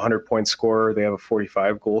Wolves, they have a 100-point scorer. They have a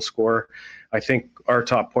 45-goal scorer. I think our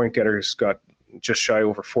top point getter's got just shy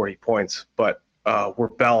over 40 points, but we're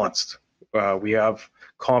balanced. We have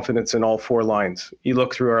confidence in all 4 lines. You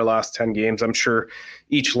look through our last 10 games, I'm sure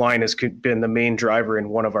each line has been the main driver in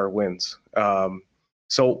one of our wins.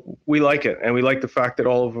 So we like it. And we like the fact that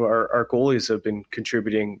all of our goalies have been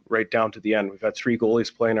contributing right down to the end. We've had 3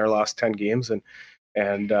 goalies play in our last 10 games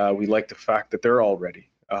and we like the fact that they're all ready.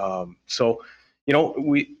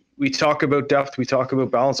 We talk about depth, we talk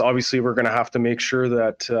about balance. Obviously, we're going to have to make sure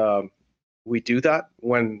that we do that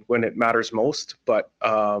when it matters most. But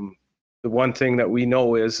the one thing that we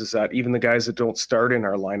know is that even the guys that don't start in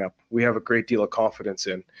our lineup, we have a great deal of confidence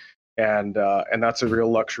in. And that's a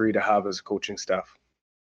real luxury to have as a coaching staff.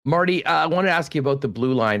 Marty, I want to ask you about the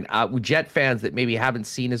blue line. Jet fans that maybe haven't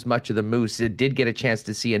seen as much of the Moose did get a chance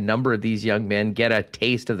to see a number of these young men get a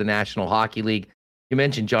taste of the National Hockey League. You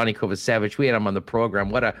mentioned Johnny Kovacevic. We had him on the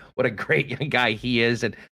program. What a great young guy he is.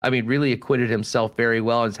 And I mean, really acquitted himself very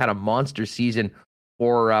well and has had a monster season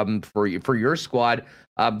for your squad.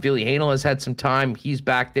 Billy Hanel has had some time. He's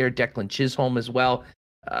back there. Declan Chisholm as well.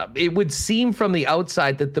 It would seem from the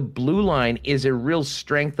outside that the blue line is a real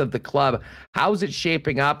strength of the club. How's it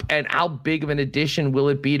shaping up, and how big of an addition will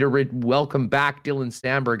it be to welcome back Dylan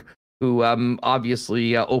Sandberg, who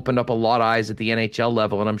obviously opened up a lot of eyes at the NHL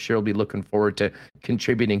level, and I'm sure he'll be looking forward to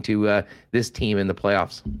contributing to this team in the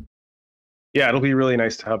playoffs. Yeah, it'll be really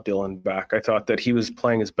nice to have Dylan back. I thought that he was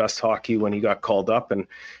playing his best hockey when he got called up, and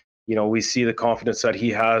we see the confidence that he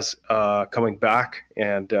has coming back,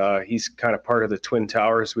 and he's kind of part of the Twin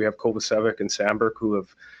Towers. We have Kovacevic and Sandberg, who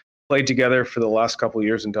have played together for the last couple of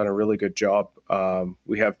years and done a really good job.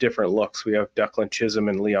 We have different looks. We have Declan Chisholm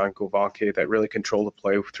and Leon Govanke that really control the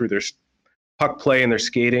play through their puck play and their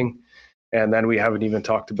skating. And then we haven't even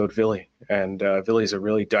talked about Villy. And Villy's a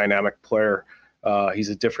really dynamic player. He's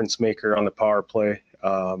a difference maker on the power play.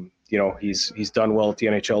 He's done well at the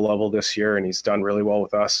NHL level this year, and he's done really well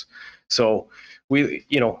with us. So we'd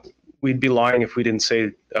be lying if we didn't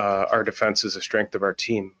say our defense is a strength of our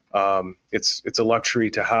team. It's a luxury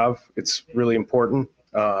to have. It's really important.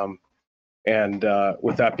 And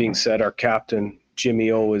with that being said, our captain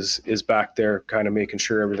Jimmy O is back there, kind of making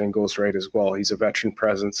sure everything goes right as well. He's a veteran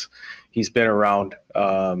presence. He's been around.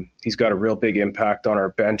 He's got a real big impact on our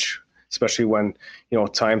bench, especially when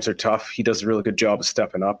times are tough. He does a really good job of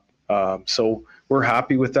stepping up. So we're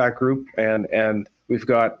happy with that group, and we've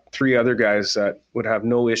got 3 other guys that would have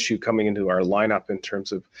no issue coming into our lineup in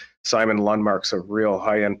terms of Simon Lundmark's a real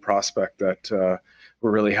high-end prospect that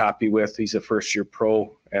we're really happy with. He's a first-year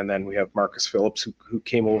pro, and then we have Marcus Phillips who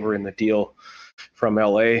came over in the deal from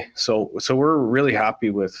LA. So we're really happy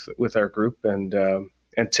with our group, and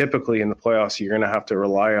typically in the playoffs you're going to have to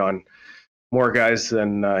rely on more guys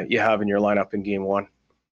than you have in your lineup in game 1.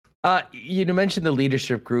 You mentioned the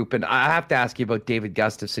leadership group, and I have to ask you about David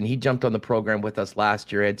Gustafson. He jumped on the program with us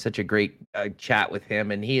last year. I had such a great chat with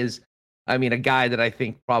him, and he is, a guy that I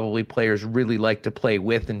think probably players really like to play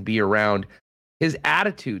with and be around. His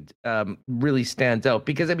attitude really stands out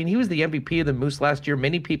because, he was the MVP of the Moose last year.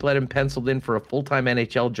 Many people had him penciled in for a full-time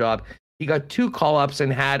NHL job. He got 2 call-ups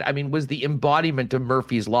and was the embodiment of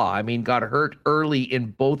Murphy's Law. Got hurt early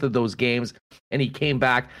in both of those games, and he came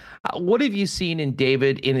back. What have you seen in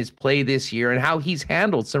David in his play this year, and how he's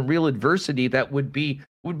handled some real adversity that would be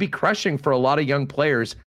crushing for a lot of young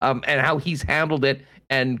players, and how he's handled it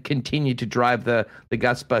and continued to drive the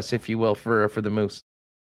Gus bus, if you will, for the Moose?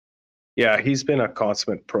 Yeah, he's been a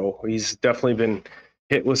consummate pro. He's definitely been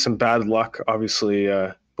hit with some bad luck. Obviously,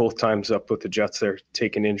 both times up with the Jets, they're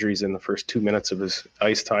taking injuries in the first 2 minutes of his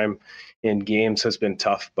ice time in games has been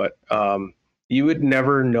tough. But you would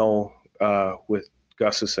never know with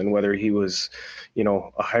Gustafson whether he was,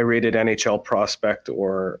 a high-rated NHL prospect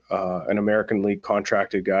or an American League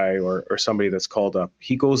contracted guy or somebody that's called up.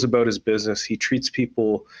 He goes about his business. He treats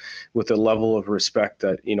people with a level of respect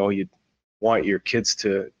that you'd want your kids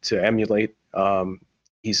to emulate.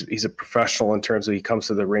 He's a professional in terms of he comes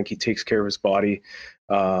to the rink, he takes care of his body,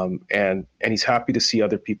 and he's happy to see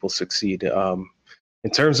other people succeed.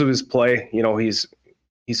 In terms of his play,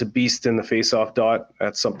 he's a beast in the face-off dot.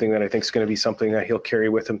 That's something that I think is going to be something that he'll carry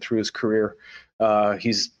with him through his career.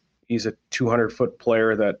 He's a 200-foot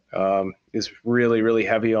player that is really, really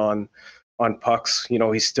heavy on pucks.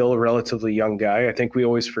 He's still a relatively young guy. I think we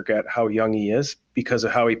always forget how young he is because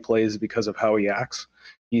of how he plays, because of how he acts.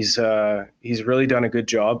 He's really done a good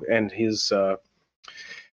job, and his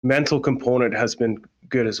mental component has been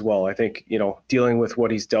good as well. I think, dealing with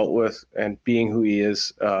what he's dealt with and being who he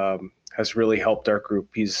is has really helped our group.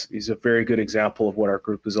 He's a very good example of what our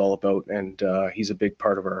group is all about, and he's a big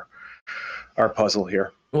part of our puzzle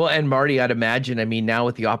here. Well, and Marty, I'd imagine, now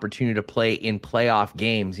with the opportunity to play in playoff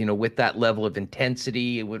games, with that level of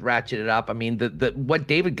intensity, it would ratchet it up. What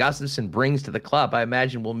David Gustafson brings to the club, I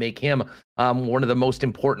imagine, will make him one of the most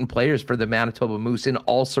important players for the Manitoba Moose in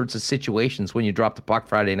all sorts of situations when you drop the puck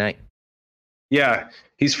Friday night. Yeah,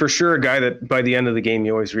 he's for sure a guy that by the end of the game,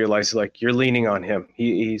 you always realize you're leaning on him.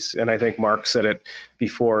 He's, and I think Mark said it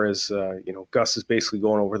before, is, Gus is basically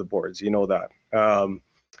going over the boards, that.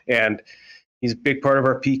 And he's a big part of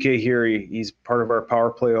our PK here. He's part of our power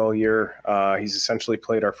play all year. He's essentially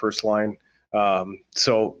played our first line.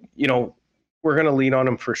 So, we're going to lean on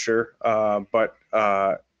him for sure. But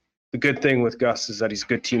the good thing with Gus is that he's a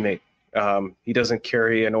good teammate. He doesn't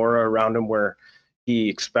carry an aura around him where he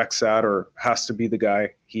expects that or has to be the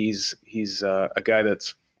guy. He's a guy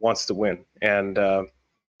that wants to win. And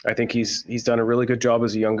I think he's done a really good job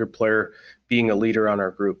as a younger player being a leader on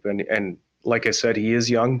our group. And like I said, he is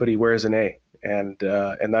young, but he wears an A. And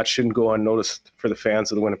that shouldn't go unnoticed for the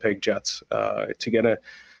fans of the Winnipeg Jets. To get a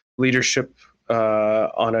leadership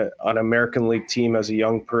on an American League team as a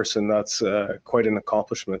young person, that's quite an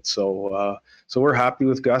accomplishment. So we're happy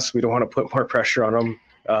with Gus. We don't want to put more pressure on him,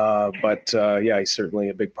 but yeah, he's certainly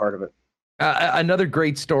a big part of it. Another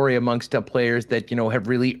great story amongst players that have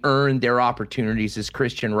really earned their opportunities is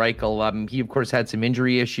Christian Reichel. He of course had some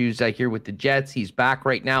injury issues here with the Jets. He's back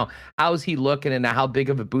right now. How's he looking, and how big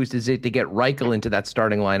of a boost is it to get Reichel into that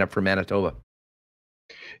starting lineup for Manitoba?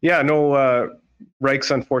 Yeah, no, Reichs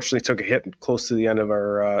unfortunately took a hit close to the end of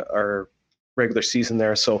our regular season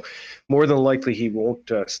there, so more than likely he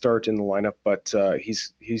won't start in the lineup, but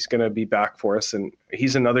he's going to be back for us, and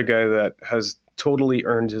he's another guy that has totally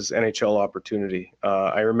earned his NHL opportunity.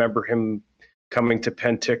 I remember him coming to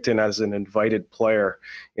Penticton as an invited player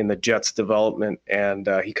in the Jets development, and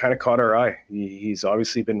he kind of caught our eye. He's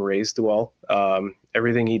obviously been raised well.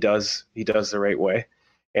 Everything he does the right way.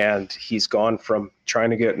 And he's gone from trying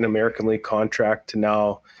to get an American League contract to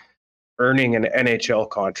now earning an NHL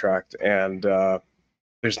contract. And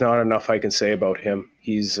there's not enough I can say about him.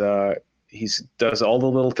 He's does all the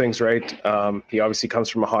little things right. He obviously comes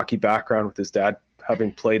from a hockey background with his dad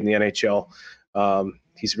having played in the NHL.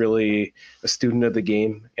 He's really a student of the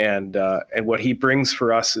game, and what he brings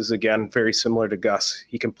for us is, again, very similar to Gus.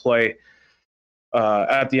 He can play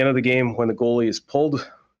at the end of the game when the goalie is pulled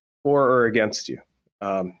for or against you.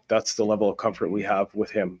 That's the level of comfort we have with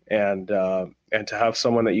him, and to have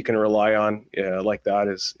someone that you can rely on like that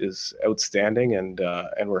is outstanding, and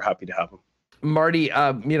we're happy to have him. Marty,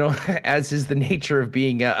 as is the nature of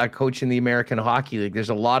being a coach in the American Hockey League,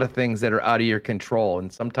 there's a lot of things that are out of your control.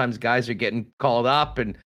 And sometimes guys are getting called up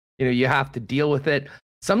and, you have to deal with it.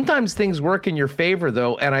 Sometimes things work in your favor,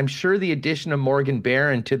 though. And I'm sure the addition of Morgan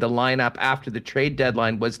Barron to the lineup after the trade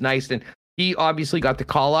deadline was nice. And he obviously got the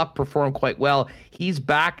call up, performed quite well. He's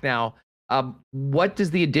back now. What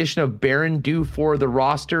does the addition of Barron do for the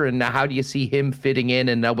roster, and how do you see him fitting in,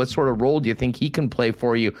 and what sort of role do you think he can play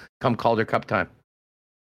for you come Calder Cup time?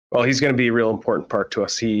 Well, he's going to be a real important part to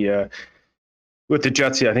us. He, with the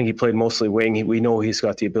Jets, I think he played mostly wing. We know he's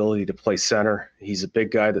got the ability to play center. He's a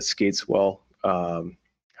big guy that skates well,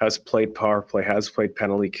 has played power play, has played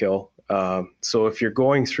penalty kill. So if you're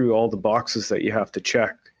going through all the boxes that you have to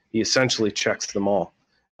check, he essentially checks them all.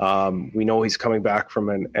 We know he's coming back from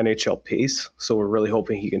an NHL pace, so we're really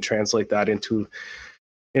hoping he can translate that into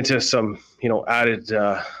some added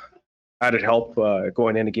help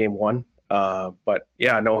going into game one. But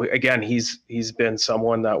yeah, no, again, he's been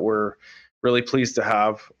someone that we're really pleased to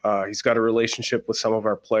have. He's got a relationship with some of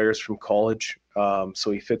our players from college,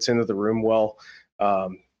 so he fits into the room well.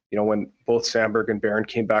 When both Sandberg and Barron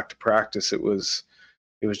came back to practice, it was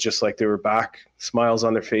just like they were back, smiles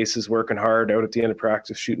on their faces, working hard out at the end of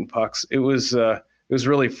practice, shooting pucks. It was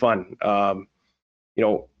really fun.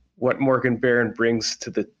 What Morgan Barron brings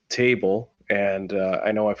to the table, and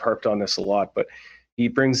I know I've harped on this a lot, but he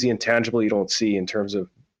brings the intangible you don't see in terms of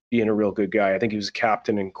being a real good guy. I think he was a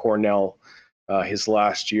captain in Cornell his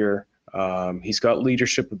last year. He's got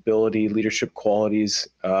leadership ability, leadership qualities,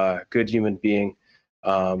 good human being.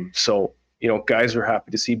 So guys are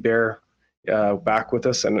happy to see Bear back with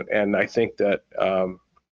us, and I think that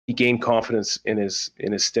he gained confidence in his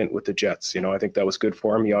stint with the Jets. I think that was good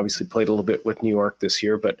for him. He obviously played a little bit with New York this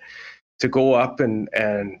year, but to go up and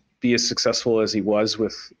be as successful as he was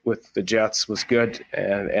with the Jets was good,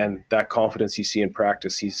 and that confidence you see in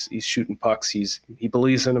practice. He's shooting pucks. He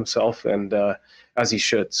believes in himself, and as he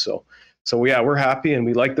should. So yeah, we're happy, and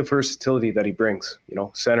we like the versatility that he brings.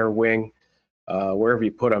 Center, wing. Wherever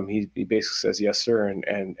you put him, he basically says yes, sir,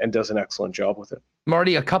 and does an excellent job with it.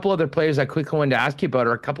 Marty, a couple other players I quickly wanted to ask you about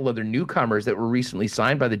are a couple other newcomers that were recently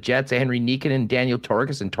signed by the Jets, Henry Niikanen and Daniel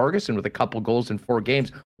Torgerson with a couple goals in 4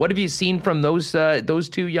 games. What have you seen from those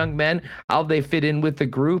two young men? How they fit in with the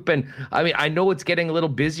group? And I know it's getting a little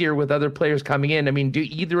busier with other players coming in. Do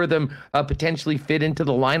either of them potentially fit into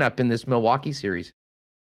the lineup in this Milwaukee series?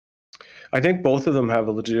 I think both of them have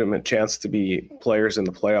a legitimate chance to be players in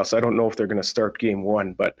the playoffs. I don't know if they're going to start game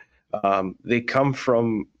one, but they come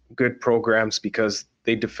from good programs because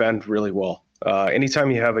they defend really well.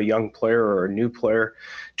 Anytime you have a young player or a new player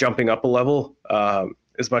jumping up a level,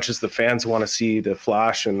 as much as the fans want to see the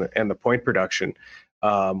flash and the point production,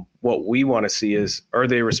 what we want to see is, are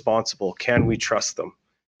they responsible? Can we trust them?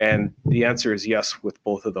 And the answer is yes with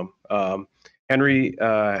both of them. Henry,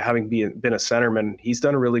 having been a centerman, he's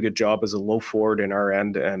done a really good job as a low forward in our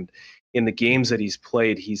end, and in the games that he's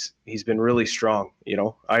played, he's been really strong.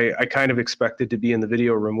 I kind of expected to be in the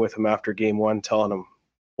video room with him after game one, telling him,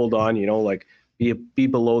 hold on, be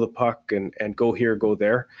below the puck and go here, go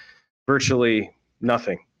there. Virtually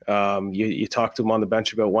nothing. You talk to them on the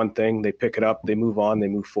bench about one thing, they pick it up, they move on, they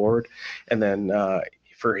move forward. And then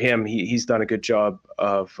for him, he's done a good job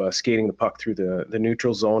of skating the puck through the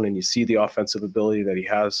neutral zone, and you see the offensive ability that he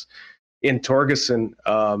has. In Torgerson,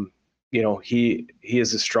 he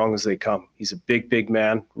is as strong as they come. He's a big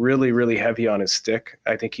man, really, really heavy on his stick.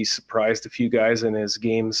 I think he surprised a few guys in his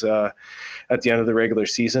games at the end of the regular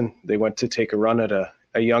season. They went to take a run at a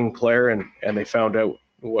young player, and they found out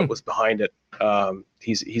what was behind it.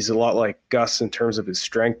 He's a lot like Gus in terms of his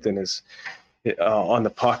strength and his on the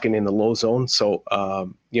puck and in the low zone. So,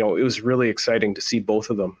 it was really exciting to see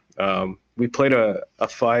both of them. We played a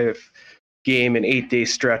 5-game and 8-day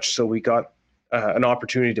stretch, so we got an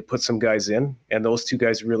opportunity to put some guys in, and those two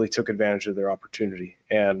guys really took advantage of their opportunity.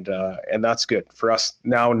 And that's good for us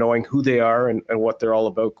now. Knowing who they are and what they're all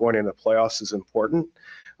about going into the playoffs is important.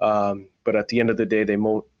 But at the end of the day, they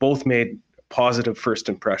both made positive first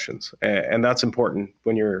impressions, and that's important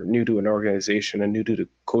when you're new to an organization and new to the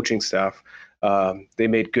coaching staff. They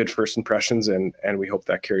made good first impressions, and we hope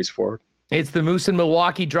that carries forward. It's the Moose in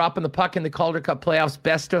Milwaukee dropping the puck in the Calder Cup playoffs,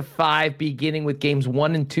 best of 5, beginning with games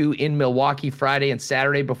 1 and 2 in Milwaukee Friday and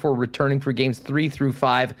Saturday before returning for games 3 through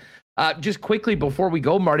 5. Just quickly before we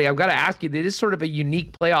go, Marty, I've got to ask you, it is sort of a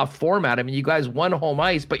unique playoff format. I mean, you guys won home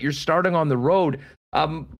ice, but you're starting on the road.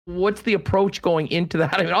 What's the approach going into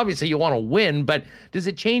that? I mean, obviously you want to win, but does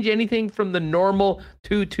it change anything from the normal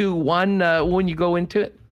 2-2-1 when you go into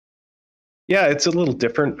it? Yeah, it's a little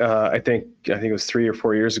different. I think it was 3 or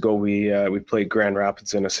 4 years ago we played Grand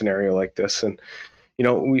Rapids in a scenario like this, and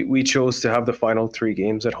we chose to have the final 3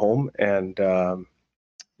 games at home, and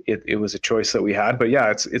it was a choice that we had. But yeah,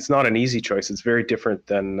 it's not an easy choice. It's very different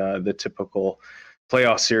than the typical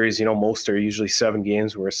playoff series. Most are usually 7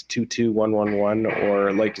 games where it's 2-2, 1-1-1,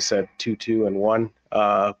 or like you said, 2-2 and 1.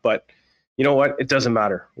 But you know what? It doesn't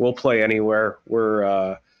matter. We'll play anywhere.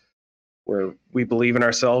 We believe in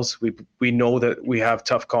ourselves. We know that we have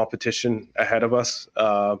tough competition ahead of us,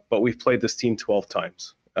 but we've played this team 12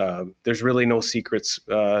 times. There's really no secrets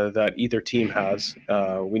that either team has.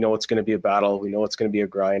 We know it's going to be a battle. We know it's going to be a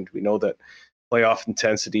grind. We know that playoff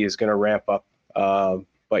intensity is going to ramp up.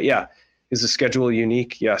 But yeah, is the schedule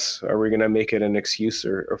unique? Yes. Are we going to make it an excuse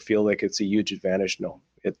or feel like it's a huge advantage? No.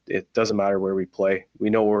 It doesn't matter where we play. We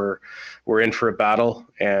know we're in for a battle,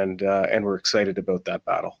 and we're excited about that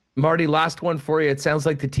battle. Marty, last one for you. It sounds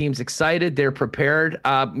like the team's excited. They're prepared.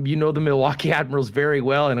 You know the Milwaukee Admirals very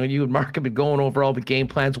well. I know you and Mark have been going over all the game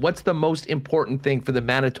plans. What's the most important thing for the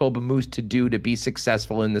Manitoba Moose to do to be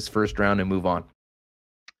successful in this first round and move on?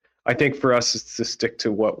 I think for us, it's to stick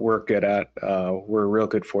to what we're good at. We're a real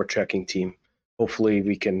good forechecking team. Hopefully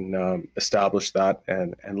we can establish that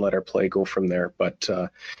and let our play go from there. But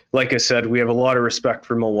like I said, we have a lot of respect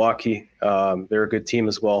for Milwaukee. They're a good team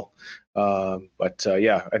as well. But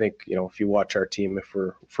I think, if you watch our team, if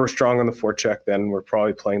we're strong on the forecheck, then we're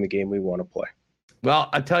probably playing the game we want to play. Well,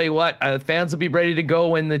 I'll tell you what, fans will be ready to go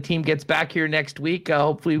when the team gets back here next week.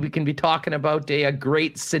 Hopefully we can be talking about a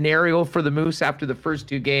great scenario for the Moose after the first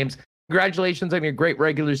 2 games. Congratulations on your great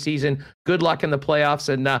regular season. Good luck in the playoffs,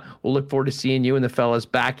 and we'll look forward to seeing you and the fellas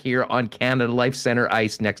back here on Canada Life Center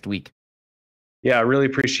ice next week. Yeah, I really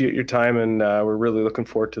appreciate your time, and we're really looking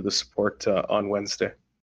forward to the support on Wednesday.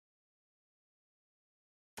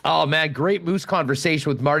 Oh, man, great Moose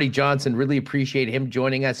conversation with Marty Johnston. Really appreciate him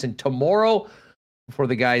joining us. And tomorrow, before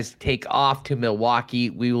the guys take off to Milwaukee,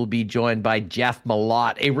 we will be joined by Jeff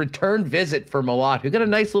Murat, a return visit for Murat, who got a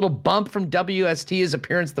nice little bump from WST, his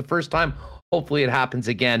appearance the first time. Hopefully it happens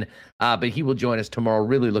again, but he will join us tomorrow.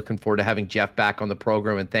 Really looking forward to having Jeff back on the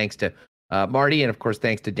program, and thanks to Marty, and of course,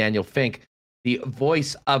 thanks to Daniel Fink, the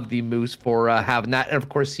voice of the Moose, for having that. And of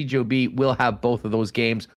course, CJOB will have both of those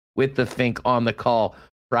games with the Fink on the call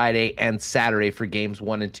Friday and Saturday for games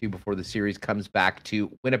 1 and 2 before the series comes back to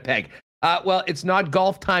Winnipeg. Well, it's not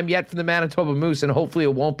golf time yet for the Manitoba Moose, and hopefully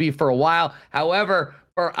it won't be for a while. However,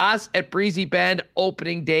 for us at Breezy Bend,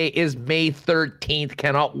 opening day is May 13th.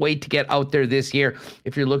 Cannot wait to get out there this year.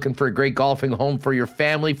 If you're looking for a great golfing home for your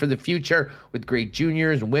family for the future, with great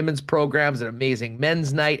juniors and women's programs, an amazing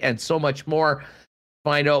men's night, and so much more,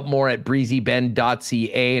 find out more at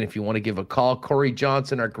breezybend.ca. And if you want to give a call, Corey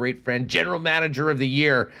Johnson, our great friend, General Manager of the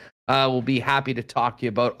Year, will be happy to talk to you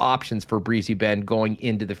about options for Breezy Bend going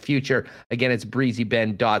into the future. Again, it's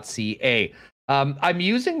breezybend.ca. I'm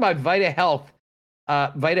using my Vita Health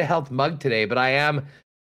mug today, but I am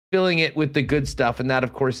filling it with the good stuff, and that,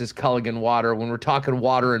 of course, is Culligan Water. When we're talking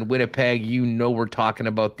water in Winnipeg, we're talking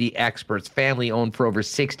about the experts, family-owned for over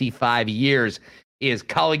 65 years is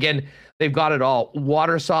Culligan. They've got it all.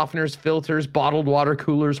 Water softeners, filters, bottled water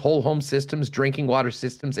coolers, whole home systems, drinking water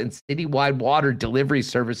systems, and citywide water delivery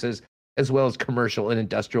services, as well as commercial and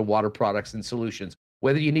industrial water products and solutions.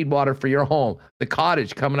 Whether you need water for your home, the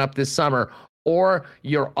cottage coming up this summer, or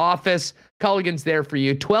your office, Culligan's there for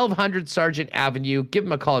you. 1200 Sargent Avenue. Give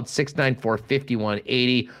them a call at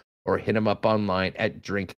 694-5180 or hit them up online at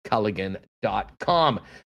drinkculligan.com.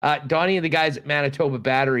 Donnie and the guys at Manitoba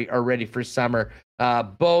Battery are ready for summer.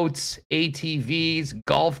 Boats, ATVs,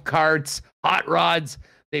 golf carts, hot rods,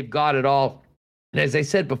 they've got it all. And as I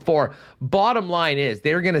said before, bottom line is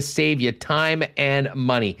they're going to save you time and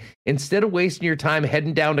money. Instead of wasting your time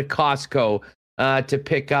heading down to Costco to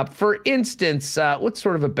pick up, for instance, what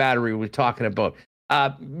sort of a battery are we talking about?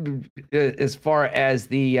 As far as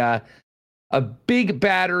a big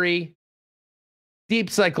battery, deep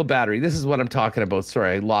cycle battery. This is what I'm talking about.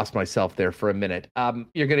 Sorry, I lost myself there for a minute.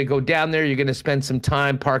 You're going to go down there. You're going to spend some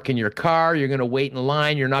time parking your car. You're going to wait in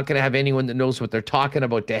line. You're not going to have anyone that knows what they're talking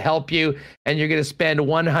about to help you. And you're going to spend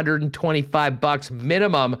 $125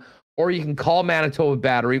 minimum, or you can call Manitoba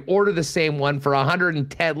Battery, order the same one for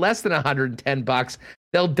less than $110.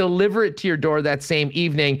 They'll deliver it to your door that same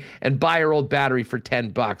evening and buy your old battery for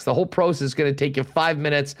 $10. The whole process is going to take you 5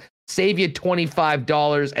 minutes. Save you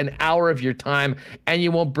 $25, an hour of your time, and you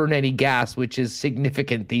won't burn any gas, which is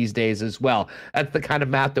significant these days as well. That's the kind of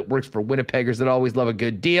math that works for Winnipeggers that always love a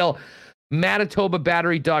good deal.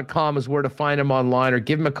 ManitobaBattery.com is where to find them online, or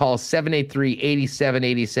give them a call,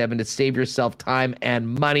 783-8787, to save yourself time and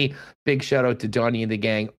money. Big shout out to Donnie and the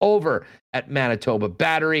gang over at Manitoba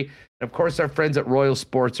Battery. And of course, our friends at Royal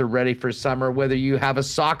Sports are ready for summer. Whether you have a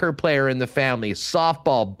soccer player in the family,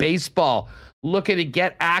 softball, baseball, looking to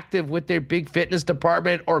get active with their big fitness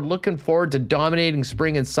department, or looking forward to dominating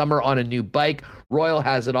spring and summer on a new bike, Royal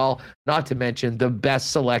has it all, not to mention the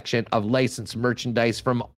best selection of licensed merchandise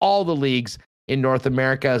from all the leagues in North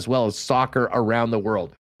America, as well as soccer around the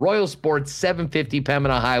world. Royal Sports, 750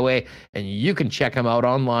 Pembina Highway, and you can check them out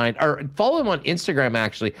online, or follow them on Instagram,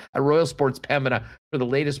 actually, at Royal Sports Pembina for the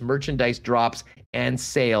latest merchandise drops and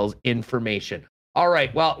sales information. All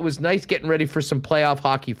right, well, it was nice getting ready for some playoff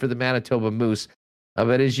hockey for the Manitoba Moose.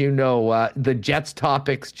 But as you know, the Jets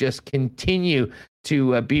topics just continue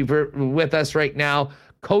to be with us right now.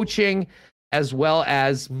 Coaching, as well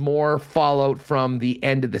as more fallout from the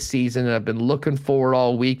end of the season. And I've been looking forward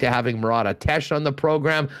all week to having Murat on the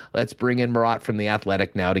program. Let's bring in Murat from The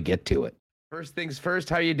Athletic now to get to it. First things first,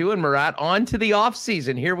 how you doing, Murat? On to the off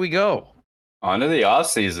season. Here we go. On to the off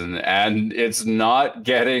season, and it's not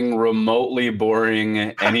getting remotely boring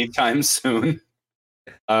anytime soon.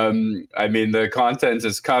 I mean, the content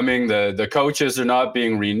is coming. The coaches are not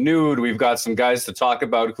being renewed. We've got some guys to talk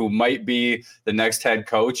about who might be the next head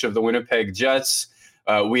coach of the Winnipeg Jets.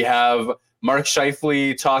 We have Mark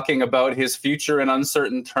Scheifele talking about his future in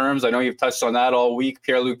uncertain terms. I know you've touched on that all week.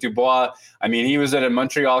 Pierre-Luc Dubois, I mean, he was at a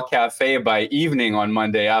Montreal cafe by evening on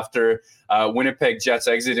Monday after Winnipeg Jets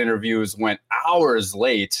exit interviews went hours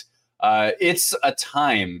late. It's a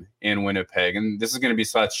time in Winnipeg, and this is going to be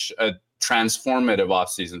such a transformative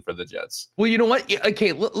offseason for the Jets. Well, you know what?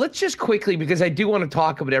 Okay, let's just quickly, because I do want to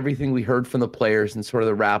talk about everything we heard from the players and sort of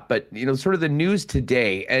the wrap, but, sort of the news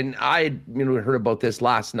today, and I heard about this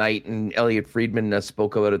last night, and Elliot Friedman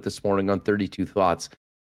spoke about it this morning on 32 Thoughts,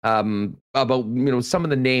 about, some of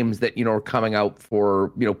the names that, are coming out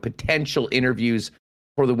for, potential interviews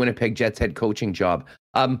for the Winnipeg Jets head coaching job.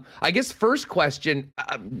 I guess first question,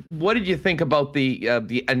 what did you think about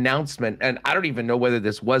the announcement? And I don't even know whether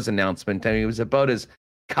this was announcement. I mean, it was about as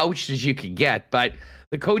couched as you could get, but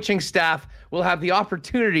the coaching staff will have the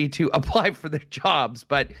opportunity to apply for their jobs,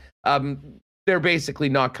 but they're basically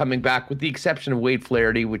not coming back, with the exception of Wade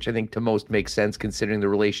Flaherty, which I think to most makes sense considering the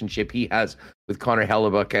relationship he has with Connor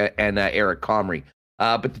Hellebuck and Eric Comrie.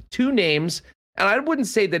 But the two names, and I wouldn't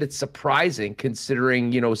say that it's surprising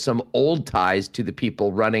considering, some old ties to the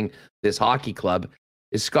people running this hockey club,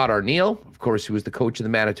 is Scott Arniel, of course, who was the coach of the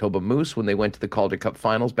Manitoba Moose when they went to the Calder Cup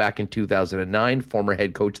finals back in 2009, former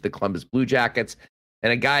head coach of the Columbus Blue Jackets,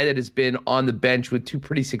 and a guy that has been on the bench with two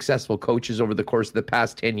pretty successful coaches over the course of the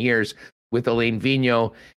past 10 years with Alain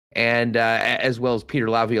Vigneault and as well as Peter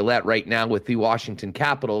Laviolette right now with the Washington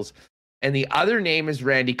Capitals. And the other name is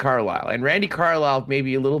Randy Carlyle. And Randy Carlyle may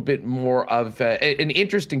be a little bit more of an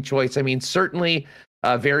interesting choice. I mean, certainly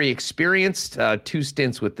very experienced, 2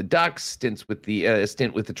 stints with the Ducks, stint with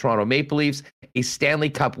the Toronto Maple Leafs, a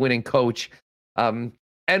Stanley Cup winning coach,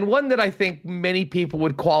 and one that I think many people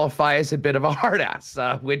would qualify as a bit of a hard ass,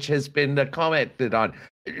 which has been commented on.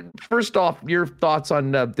 First off, your thoughts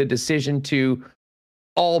on the decision to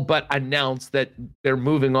all but announced that they're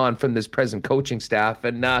moving on from this present coaching staff.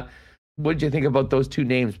 And what did you think about those two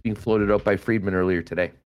names being floated out by Friedman earlier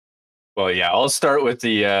today? Well, yeah, I'll start with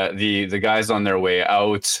the guys on their way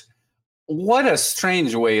out. What a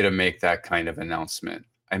strange way to make that kind of announcement.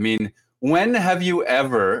 I mean, when have you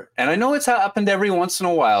ever, and I know it's happened every once in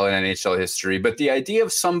a while in NHL history, but the idea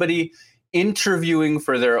of somebody interviewing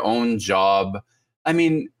for their own job, I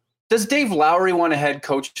mean, does Dave Lowry want to head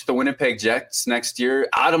coach the Winnipeg Jets next year?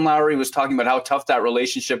 Adam Lowry was talking about how tough that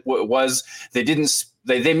relationship was. They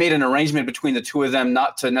made an arrangement between the two of them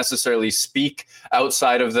not to necessarily speak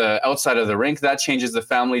outside of the rink. That changes the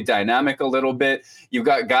family dynamic a little bit. You've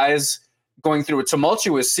got guys going through a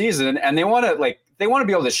tumultuous season, and they want to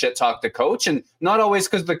be able to shit talk the coach, and not always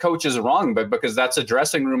because the coach is wrong, but because that's a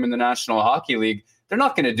dressing room in the National Hockey League. They're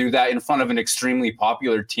not going to do that in front of an extremely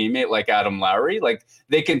popular teammate like Adam Lowry. Like,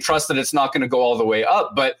 they can trust that it's not going to go all the way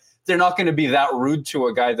up, but they're not going to be that rude to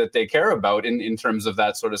a guy that they care about in terms of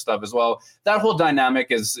that sort of stuff as well. That whole dynamic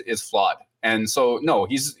is flawed. And so, no,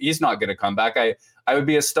 he's not going to come back. I would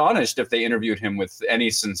be astonished if they interviewed him with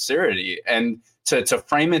any sincerity. And to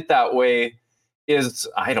frame it that way is,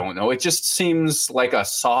 I don't know, it just seems like a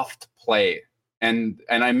soft play. And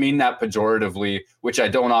I mean that pejoratively, which I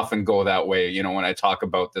don't often go that way, when I talk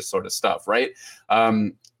about this sort of stuff, right?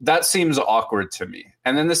 That seems awkward to me.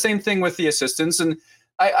 And then the same thing with the assistants. And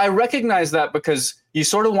I recognize that because you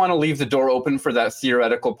sort of want to leave the door open for that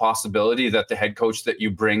theoretical possibility that the head coach that you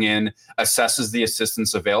bring in assesses the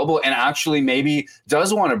assistants available and actually maybe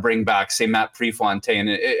does want to bring back, say, Matt Prefontaine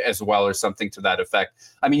as well, or something to that effect.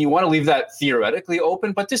 I mean, you want to leave that theoretically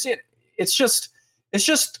open, but it's just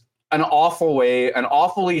an awful way, an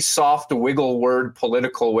awfully soft wiggle word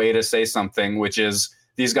political way to say something, which is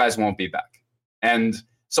these guys won't be back. And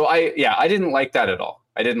so I didn't like that at all.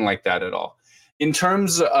 In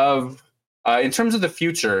terms of the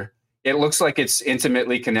future, it looks like it's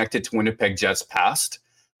intimately connected to Winnipeg Jets past.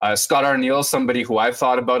 Scott Arniel, somebody who I've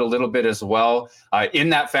thought about a little bit as well. In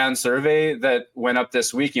that fan survey that went up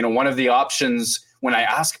this week, one of the options when I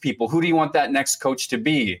ask people, who do you want that next coach to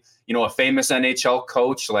be? A famous NHL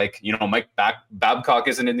coach like, Mike Babcock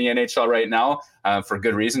isn't in the NHL right now for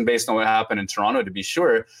good reason, based on what happened in Toronto, to be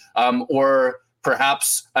sure. Or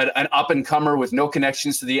perhaps an up-and-comer with no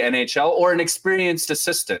connections to the NHL, or an experienced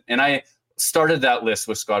assistant. And I started that list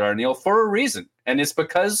with Scott Arniel for a reason. And it's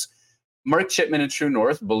because Mark Chipman and True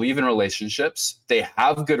North believe in relationships. They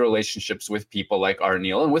have good relationships with people like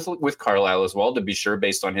Arniel and with Carlisle as well, to be sure,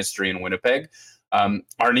 based on history in Winnipeg.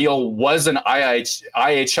 Arniel was an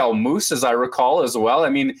IHL Moose, as I recall, as well. I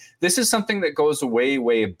mean, this is something that goes way,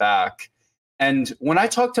 way back. And when I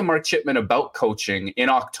talked to Mark Chipman about coaching in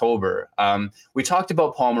October, we talked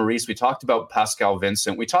about Paul Maurice, we talked about Pascal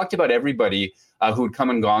Vincent, we talked about everybody who'd come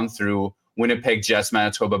and gone through Winnipeg Jets,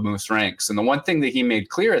 Manitoba Moose ranks. And the one thing that he made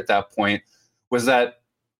clear at that point was that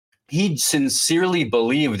he sincerely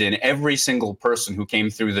believed in every single person who came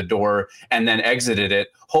through the door and then exited it,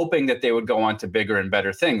 hoping that they would go on to bigger and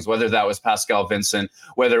better things, whether that was Pascal Vincent,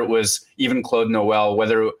 whether it was even Claude Noel,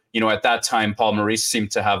 whether, at that time, Paul Maurice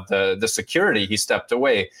seemed to have the security, he stepped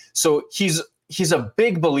away. So he's a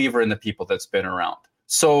big believer in the people that's been around.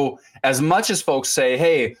 So as much as folks say,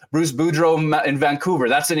 hey, Bruce Boudreau in Vancouver,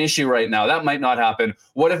 that's an issue right now. That might not happen.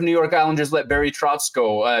 What if New York Islanders let Barry Trotz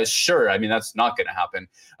go? Sure. I mean, that's not going to happen.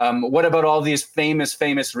 What about all these famous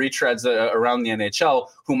retreads around the NHL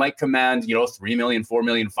who might command, $3 million, $4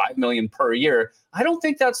 million, $5 million per year? I don't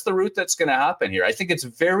think that's the route that's going to happen here. I think it's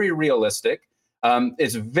very realistic.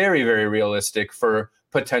 It's very, very realistic for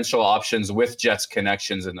potential options with Jets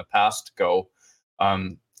connections in the past go.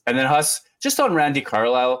 And then Huss, just on Randy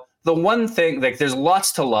Carlisle, the one thing, there's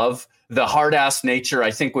lots to love. The hard-ass nature, I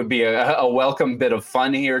think, would be a welcome bit of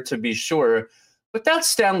fun here, to be sure. But that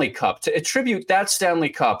Stanley Cup, to attribute that Stanley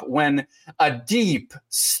Cup when a deep,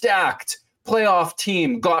 stacked playoff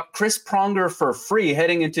team got Chris Pronger for free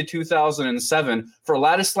heading into 2007 for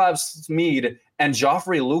Ladislav Smid and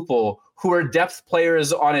Joffrey Lupul, who are depth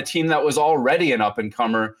players on a team that was already an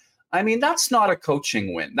up-and-comer, I mean, that's not a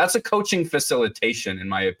coaching win. That's a coaching facilitation, in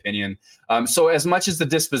my opinion. So as much as the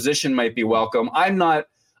disposition might be welcome, I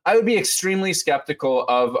would be extremely skeptical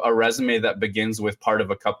of a resume that begins with part of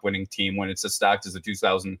a cup-winning team when it's as stacked as the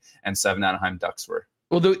 2007 Anaheim Ducks were.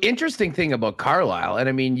 Well, the interesting thing about Carlisle,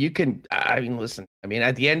 and listen,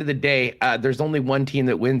 at the end of the day, there's only one team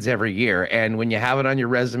that wins every year. And when you have it on your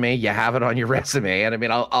resume, you have it on your resume.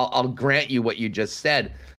 And I'll grant you what you just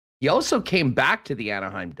said. He also came back to the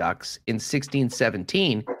Anaheim Ducks in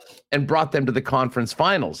 16-17 and brought them to the conference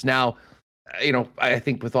finals. Now, I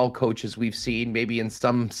think with all coaches we've seen, maybe in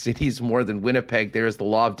some cities more than Winnipeg, there's the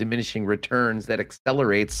law of diminishing returns that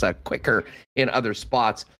accelerates quicker in other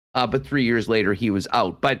spots. But 3 years later, he was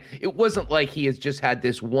out. But it wasn't like he has just had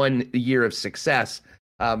this 1 year of success.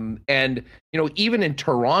 And even in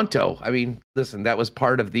Toronto, I mean, listen, that was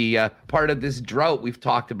part of this drought we've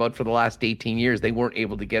talked about for the last 18 years. They weren't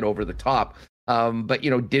able to get over the top, but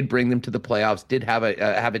did bring them to the playoffs. Did have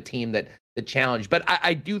a team that challenged. But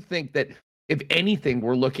I do think that if anything,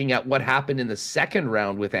 we're looking at what happened in the second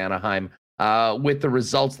round with Anaheim, with the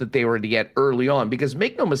results that they were to get early on. Because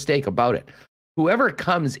make no mistake about it, whoever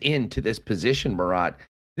comes into this position, Murat,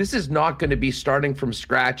 this is not going to be starting from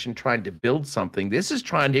scratch and trying to build something. This is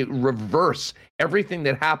trying to reverse everything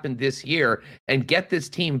that happened this year and get this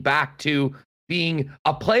team back to being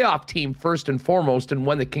a playoff team first and foremost, and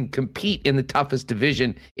one that can compete in the toughest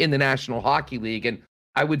division in the National Hockey League. And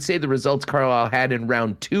I would say the results Carlisle had in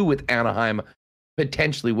round 2 with Anaheim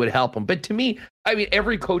potentially would help them. But to me, I mean,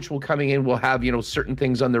 every coach coming in will have, certain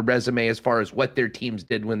things on their resume as far as what their teams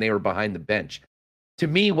did when they were behind the bench. To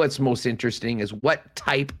me, what's most interesting is what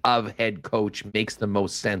type of head coach makes the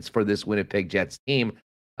most sense for this Winnipeg Jets team.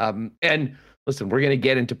 And listen, we're going to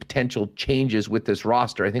get into potential changes with this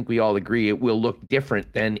roster. I think we all agree it will look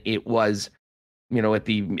different than it was, at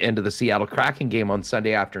the end of the Seattle Kraken game on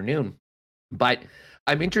Sunday afternoon. But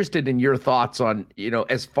I'm interested in your thoughts on,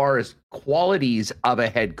 as far as qualities of a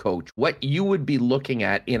head coach, what you would be looking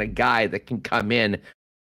at in a guy that can come in,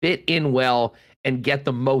 fit in well, and get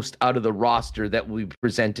the most out of the roster that will be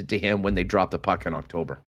presented to him when they drop the puck in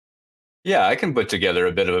October. Yeah, I can put together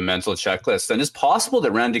a bit of a mental checklist, and it's possible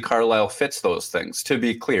that Randy Carlisle fits those things, to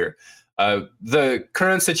be clear. The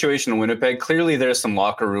current situation in Winnipeg, clearly there's some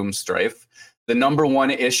locker room strife. The number one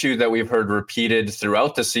issue that we've heard repeated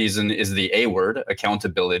throughout the season is the A word,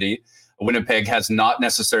 accountability. Winnipeg has not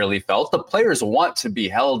necessarily felt. The players want to be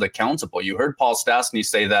held accountable. You heard Paul Stastny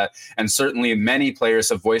say that, and certainly many players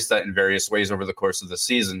have voiced that in various ways over the course of the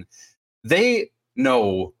season. They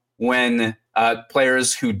know when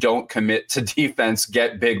players who don't commit to defense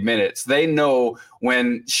get big minutes. They know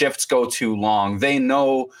when shifts go too long. They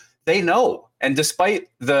know. And despite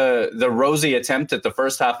the rosy attempt at the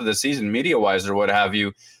first half of the season, media-wise or what have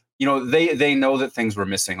you, they know that things were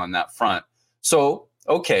missing on that front. So,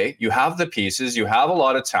 okay, you have the pieces, you have a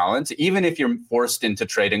lot of talent, even if you're forced into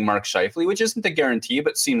trading Mark Scheifele, which isn't a guarantee,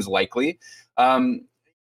 but seems likely.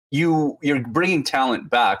 You're bringing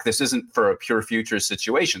talent back. This isn't for a pure future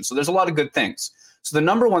situation. So there's a lot of good things. So the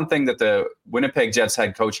number one thing that the Winnipeg Jets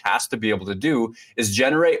head coach has to be able to do is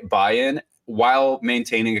generate buy-in while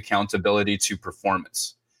maintaining accountability to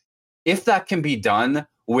performance. If that can be done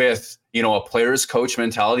with, a player's coach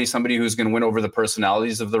mentality, somebody who's going to win over the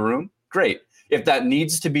personalities of the room, great. If that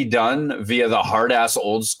needs to be done via the hard-ass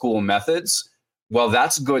old school methods, well,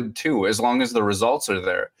 that's good too, as long as the results are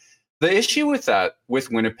there. The issue with that,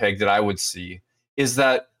 with Winnipeg, that I would see is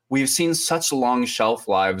that we've seen such long shelf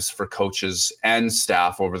lives for coaches and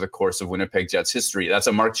staff over the course of Winnipeg Jets history. That's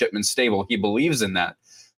a Mark Chipman stable. He believes in that.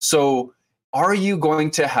 So are you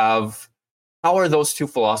going to have, how are those two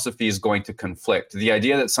philosophies going to conflict? The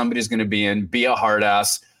idea that somebody's going to be a hard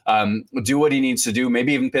ass, do what he needs to do,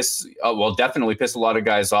 maybe even definitely piss a lot of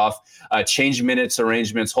guys off, change minutes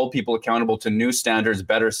arrangements, hold people accountable to new standards,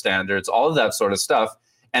 better standards, all of that sort of stuff,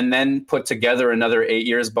 and then put together another 8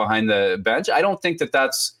 years behind the bench. I don't think that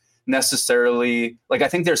that's necessarily, I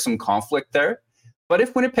think there's some conflict there. But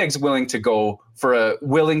if Winnipeg's willing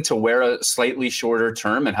to wear a slightly shorter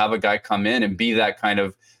term and have a guy come in and be that kind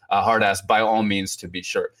of hard ass, by all means, to be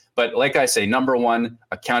sure. But like I say, number one,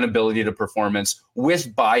 accountability to performance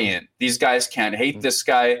with buy-in. These guys can't hate this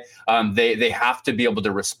guy. They have to be able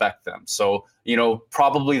to respect them. So,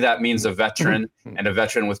 probably that means a veteran, and a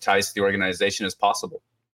veteran with ties to the organization is possible.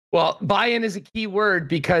 Well, buy-in is a key word,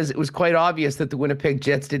 because it was quite obvious that the Winnipeg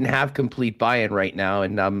Jets didn't have complete buy-in right now.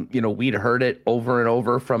 And, we'd heard it over and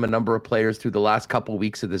over from a number of players through the last couple of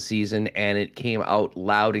weeks of the season, and it came out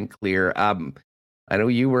loud and clear. I know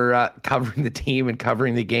you were covering the team and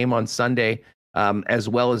covering the game on Sunday, as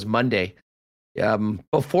well as Monday.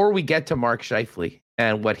 Before we get to Mark Scheifele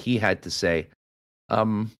and what he had to say,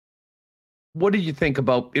 what did you think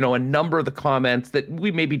about, a number of the comments that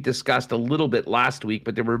we maybe discussed a little bit last week,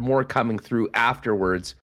 but there were more coming through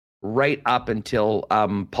afterwards, right up until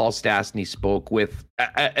Paul Stastny spoke with,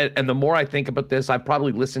 and the more I think about this, I've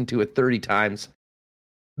probably listened to it 30 times.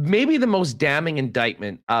 Maybe the most damning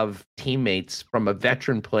indictment of teammates from a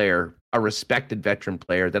veteran player, a respected veteran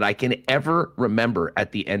player, that I can ever remember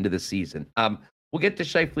at the end of the season. We'll get to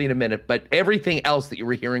Scheifele in a minute, but everything else that you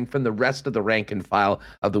were hearing from the rest of the rank and file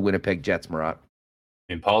of the Winnipeg Jets, Murat.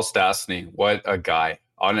 mean, Paul Stastny, what a guy,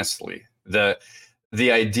 honestly. The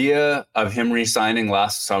idea of him re-signing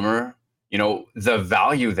last summer, the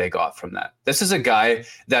value they got from that. This is a guy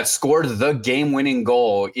that scored the game-winning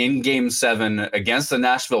goal in Game 7 against the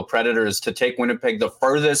Nashville Predators to take Winnipeg the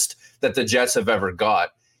furthest that the Jets have ever got.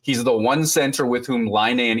 He's the one center with whom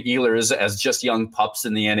Laine and Ehlers, as just young pups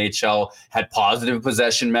in the NHL, had positive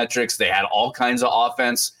possession metrics. They had all kinds of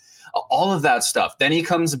offense, all of that stuff. Then he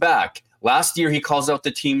comes back. Last year, he calls out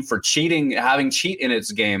the team for cheating, having cheat in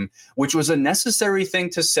its game, which was a necessary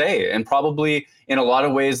thing to say, and probably in a lot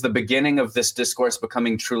of ways the beginning of this discourse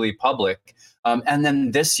becoming truly public. And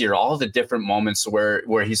then this year, all the different moments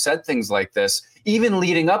where he said things like this, even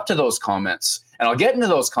leading up to those comments. And I'll get into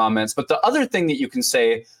those comments. But the other thing that you can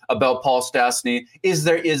say about Paul Stastny is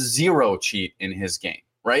there is zero cheat in his game,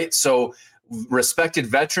 right? So respected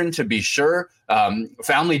veteran, to be sure.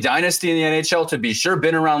 Family dynasty in the NHL, to be sure.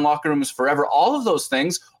 Been around locker rooms forever. All of those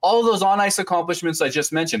things, all of those on-ice accomplishments I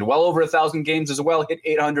just mentioned. Well over 1,000 games as well, hit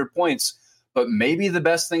 800 points. But maybe the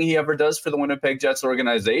best thing he ever does for the Winnipeg Jets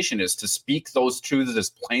organization is to speak those truths as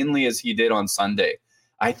plainly as he did on Sunday.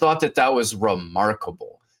 I thought that was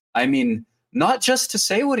remarkable. I mean, not just to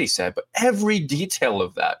say what he said, but every detail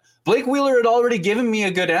of that. Blake Wheeler had already given me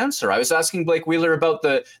a good answer. I was asking Blake Wheeler about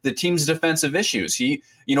the team's defensive issues.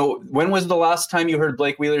 When was the last time you heard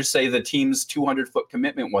Blake Wheeler say the team's 200-foot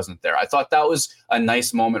commitment wasn't there? I thought that was a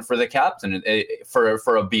nice moment for the captain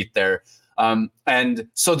for a beat there. And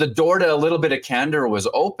so the door to a little bit of candor was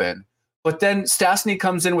open. But then Stastny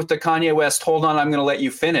comes in with the Kanye West, hold on, I'm going to let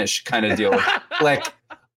you finish kind of deal. Like,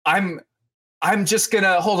 I'm just going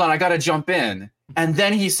to, hold on, I got to jump in. And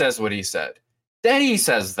then he says what he said. Then he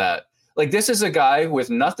says that. Like, this is a guy with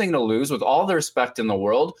nothing to lose, with all the respect in the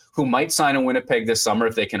world, who might sign in Winnipeg this summer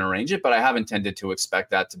if they can arrange it, but I haven't tended to expect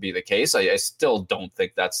that to be the case. I still don't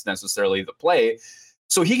think that's necessarily the play.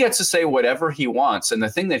 So he gets to say whatever he wants. And the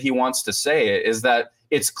thing that he wants to say is that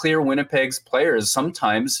it's clear Winnipeg's players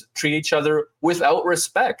sometimes treat each other without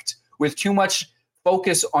respect, with too much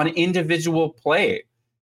focus on individual play.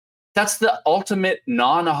 That's the ultimate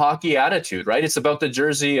non-hockey attitude, right? It's about the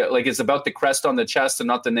jersey, like it's about the crest on the chest and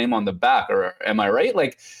not the name on the back, or am I right?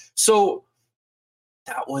 Like, so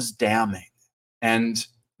that was damning. And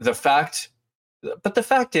the fact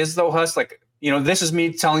is though, Huss, like, this is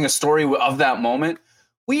me telling a story of that moment.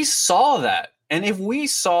 We saw that. And if we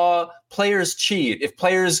saw players cheat, if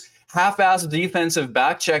players half-assed defensive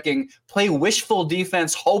back-checking, play wishful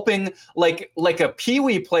defense, hoping like a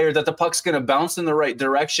peewee player that the puck's going to bounce in the right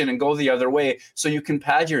direction and go the other way so you can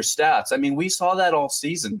pad your stats. I mean, we saw that all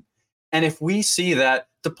season. And if we see that,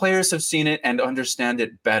 the players have seen it and understand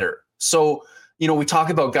it better. So, we talk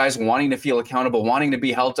about guys wanting to feel accountable, wanting to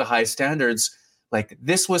be held to high standards. Like,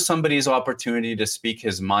 this was somebody's opportunity to speak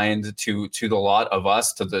his mind to the lot of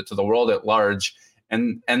us, to the world at large.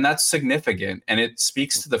 And that's significant. And it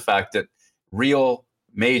speaks to the fact that real,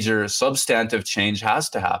 major, substantive change has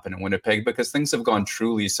to happen in Winnipeg because things have gone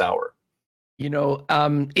truly sour.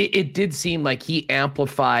 It did seem like he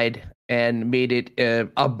amplified and made it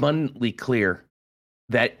abundantly clear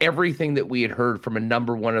that everything that we had heard from a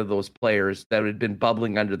number one of those players that had been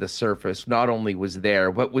bubbling under the surface not only was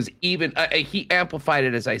there, but was even, he amplified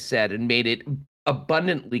it, as I said, and made it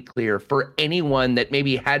abundantly clear for anyone that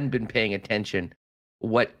maybe hadn't been paying attention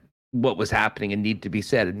what was happening and need to be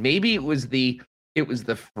said. And maybe it was the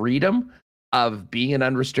freedom of being an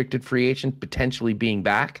unrestricted free agent, potentially being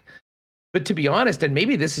back. But to be honest, and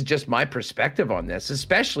maybe this is just my perspective on this,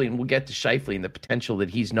 especially, and we'll get to Scheifele and the potential that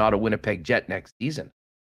he's not a Winnipeg Jet next season.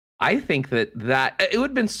 I think that it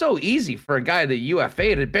would have been so easy for a guy at the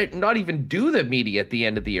UFA to not even do the media at the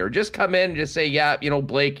end of the year. Just come in and just say, yeah,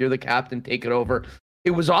 Blake, you're the captain, take it over.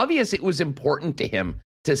 It was obvious it was important to him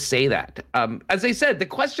to say that. As I said, the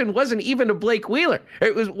question wasn't even to Blake Wheeler.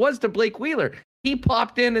 It was to Blake Wheeler. He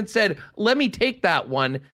popped in and said, let me take that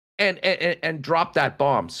one and drop that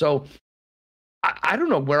bomb. So I don't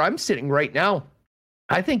know where I'm sitting right now.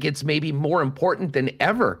 I think it's maybe more important than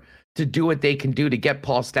ever to do what they can do to get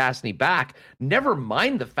Paul Stastny back. Never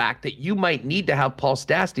mind the fact that you might need to have Paul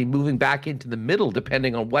Stastny moving back into the middle,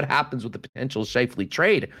 depending on what happens with the potential Scheifele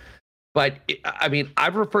trade. But, I mean,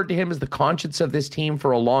 I've referred to him as the conscience of this team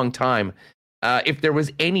for a long time. If there was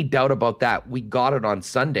any doubt about that, we got it on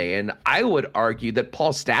Sunday. And I would argue that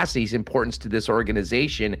Paul Stastny's importance to this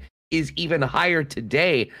organization is even higher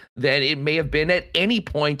today than it may have been at any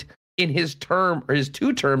point in his term or his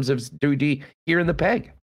 2 terms of duty here in the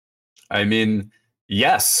Peg. I mean,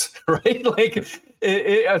 yes, right? Like,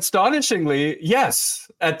 Astonishingly, yes,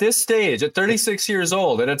 at this stage, at 36 years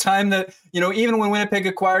old, at a time that, even when Winnipeg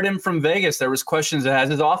acquired him from Vegas, there was questions that has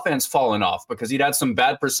his offense fallen off because he'd had some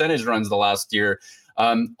bad percentage runs the last year.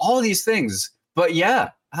 All of these things. But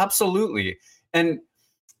yeah, absolutely. And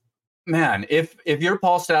man, if you're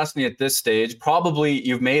Paul Stastny at this stage, probably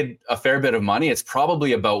you've made a fair bit of money. It's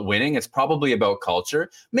probably about winning. It's probably about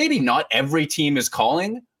culture. Maybe not every team is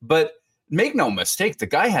calling, but make no mistake, the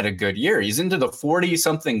guy had a good year. He's into the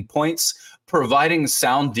 40-something points, providing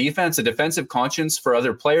sound defense, a defensive conscience for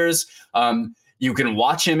other players. You can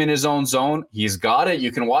watch him in his own zone. He's got it.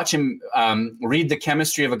 You can watch him read the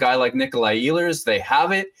chemistry of a guy like Nikolai Ehlers. They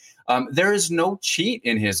have it. There is no cheat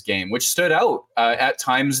in his game, which stood out at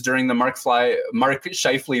times during the Mark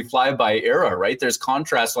Scheifele flyby era, right? There's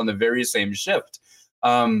contrast on the very same shift.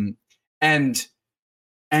 And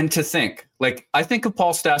to think, like, I think of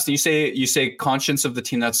Paul Stastny, you say conscience of the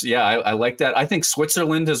team. I like that. I think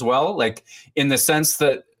Switzerland as well, like in the sense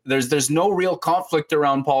that there's no real conflict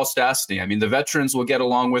around Paul Stastny. I mean, the veterans will get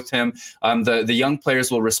along with him. The young players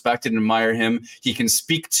will respect and admire him. He can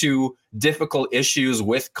speak to difficult issues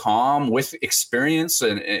with calm, with experience,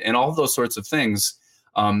 and all of those sorts of things.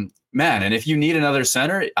 Man, and if you need another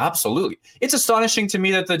center, absolutely. It's astonishing to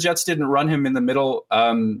me that the Jets didn't run him in the middle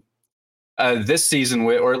this season,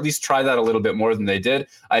 or at least try that a little bit more than they did.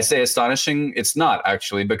 I say astonishing. It's not,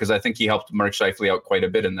 actually, because I think he helped Mark Scheifele out quite a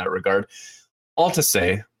bit in that regard. All to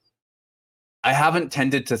say, I haven't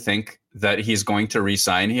tended to think that he's going to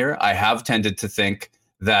re-sign here. I have tended to think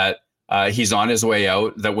that he's on his way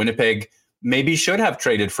out, that Winnipeg maybe should have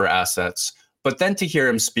traded for assets. But then to hear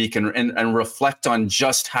him speak and reflect on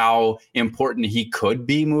just how important he could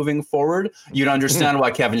be moving forward, you'd understand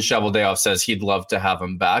why Kevin Cheveldayoff says he'd love to have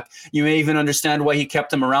him back. You may even understand why he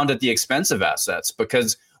kept him around at the expense of assets,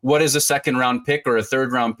 because what is a second-round pick or a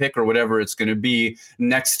third-round pick or whatever it's going to be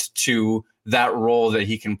next to that role that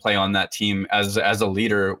he can play on that team as a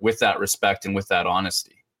leader with that respect and with that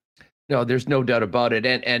honesty? No, there's no doubt about it.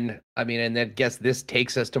 And I mean, and I guess this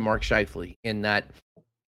takes us to Mark Scheifele in that,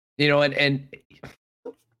 and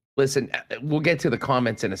listen, we'll get to the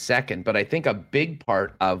comments in a second, but I think a big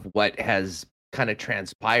part of what has kind of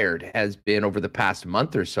transpired has been over the past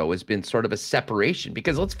month or so has been sort of a separation,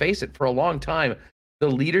 because let's face it, for a long time, the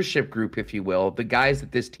leadership group, if you will, the guys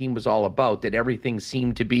that this team was all about, that everything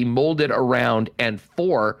seemed to be molded around and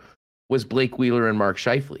for, was Blake Wheeler and Mark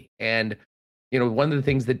Scheifele. And one of the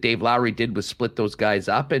things that Dave Lowry did was split those guys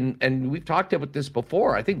up. And we've talked about this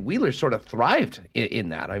before. I think Wheeler sort of thrived in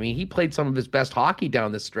that. I mean, he played some of his best hockey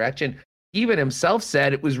down the stretch. And even himself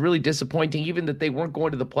said it was really disappointing, even that they weren't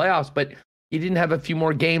going to the playoffs, but he didn't have a few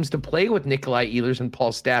more games to play with Nikolai Ehlers and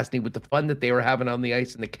Paul Stastny, with the fun that they were having on the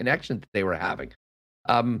ice and the connection that they were having.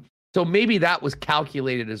 So maybe that was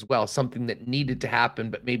calculated as well, something that needed to happen,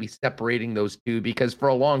 but maybe separating those two, because for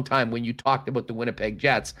a long time, when you talked about the Winnipeg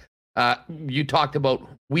Jets, you talked about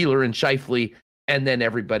Wheeler and Scheifele and then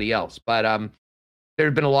everybody else. But there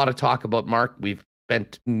had been a lot of talk about Mark. We've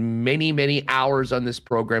spent many, many hours on this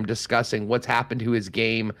program discussing what's happened to his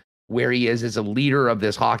game, where he is as a leader of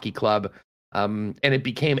this hockey club. And it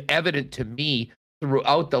became evident to me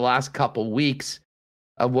throughout the last couple weeks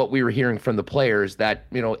of what we were hearing from the players, that,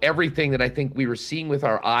 everything that I think we were seeing with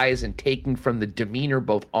our eyes and taking from the demeanor,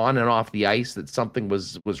 both on and off the ice, that something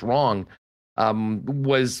was wrong,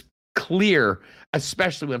 was clear,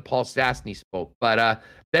 especially when Paul Stastny spoke. But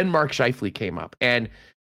then Mark Scheifele came up, and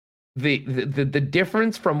the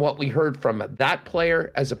difference from what we heard from that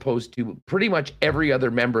player as opposed to pretty much every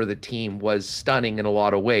other member of the team was stunning in a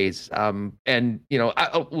lot of ways.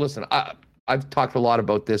 Listen, I've talked a lot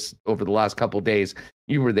about this over the last couple of days.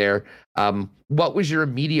 You were there. What was your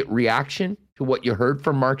immediate reaction to what you heard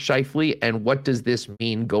from Mark Scheifele, and what does this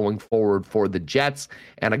mean going forward for the Jets,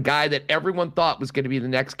 and a guy that everyone thought was going to be the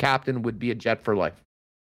next captain, would be a Jet for life?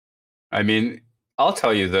 I mean, I'll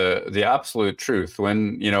tell you the absolute truth.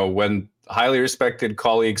 When highly respected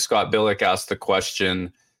colleague Scott Billick asked the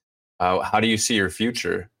question, how do you see your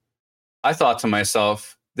future? I thought to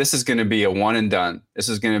myself, this is going to be a one and done. This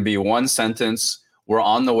is going to be one sentence. We're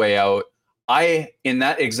on the way out. In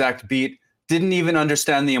that exact beat, didn't even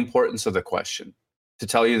understand the importance of the question, to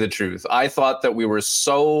tell you the truth. I thought that we were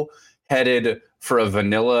so headed for a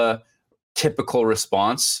vanilla, typical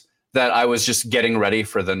response that I was just getting ready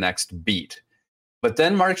for the next beat. But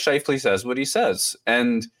then Mark Scheifele says what he says,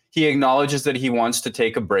 and he acknowledges that he wants to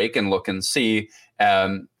take a break and look and see.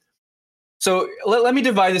 So let me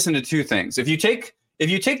divide this into two things. If you take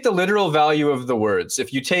the literal value of the words,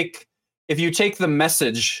 if you take the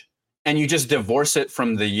message and you just divorce it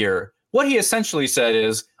from the year, what he essentially said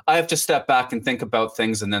is, I have to step back and think about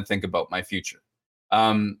things and then think about my future.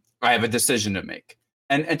 I have a decision to make.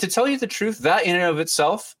 And to tell you the truth, that in and of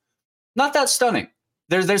itself, not that stunning.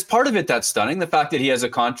 There's part of it that's stunning, the fact that he has a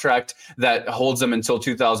contract that holds him until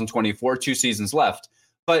 2024, 2 seasons left.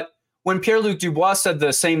 But when Pierre-Luc Dubois said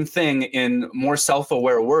the same thing in more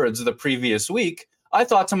self-aware words the previous week, I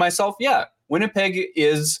thought to myself, yeah, Winnipeg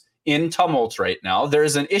is in tumult right now.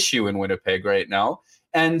 There's an issue in Winnipeg right now.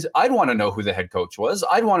 And I'd want to know who the head coach was.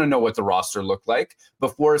 I'd want to know what the roster looked like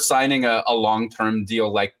before signing a long-term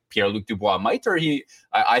deal like Pierre-Luc Dubois might. Or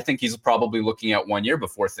I think he's probably looking at 1 year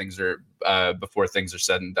before things are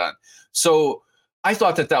said and done. So I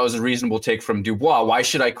thought that was a reasonable take from Dubois. Why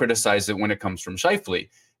should I criticize it when it comes from Scheifele?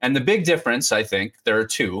 And the big difference, I think, there are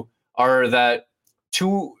two, are that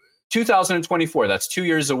 2024, that's 2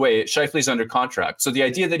 years away, Scheifele's under contract. So the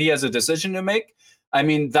idea that he has a decision to make, I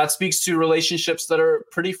mean, that speaks to relationships that are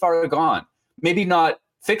pretty far gone. Maybe not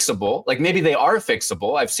fixable. Like maybe they are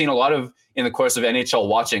fixable. I've seen a lot of, in the course of NHL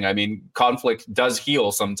watching, I mean, conflict does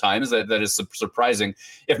heal sometimes. That is surprising.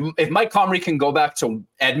 If Mike Comrie can go back to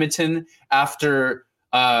Edmonton after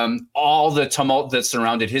all the tumult that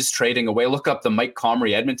surrounded his trading away, look up the Mike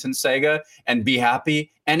Comrie Edmonton saga and be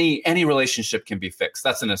happy, any relationship can be fixed.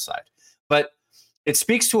 That's an aside. But it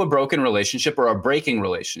speaks to a broken relationship or a breaking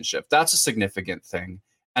relationship. That's a significant thing.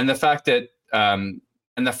 And the fact that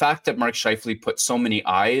Mark Scheifele put so many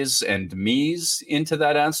I's and me's into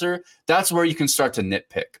that answer, that's where you can start to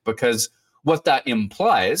nitpick, because what that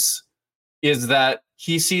implies is that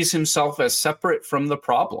he sees himself as separate from the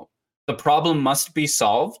problem. The problem must be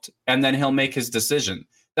solved, and then he'll make his decision.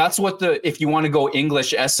 That's what if you want to go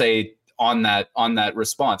English essay on that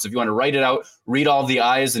response, if you want to write it out, read all the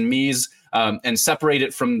I's and me's, and separate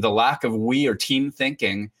it from the lack of we or team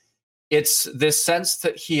thinking, it's this sense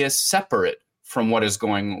that he is separate from what is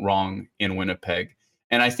going wrong in Winnipeg.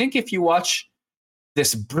 And I think if you watch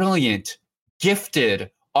this brilliant, gifted,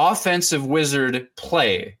 offensive wizard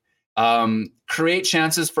play, create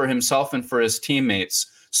chances for himself and for his teammates,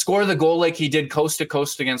 score the goal like he did coast to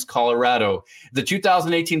coast against Colorado, the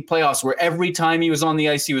 2018 playoffs where every time he was on the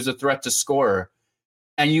ice, he was a threat to score,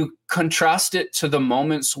 and you contrast it to the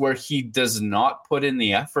moments where he does not put in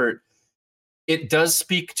the effort, it does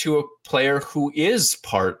speak to a player who is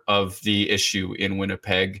part of the issue in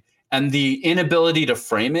Winnipeg, and the inability to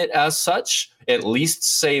frame it as such, at least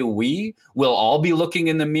say we will all be looking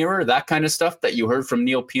in the mirror, that kind of stuff that you heard from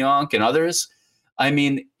Neil Pionk and others. I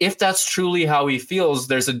mean, if that's truly how he feels,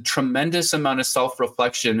 there's a tremendous amount of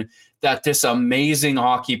self-reflection that this amazing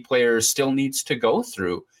hockey player still needs to go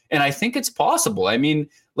through. And I think it's possible. I mean,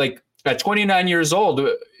 like at 29 years old,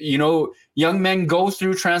 you know, young men go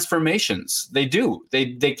through transformations. They do.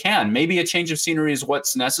 They can. Maybe a change of scenery is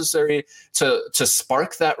what's necessary to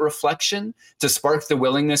spark that reflection, to spark the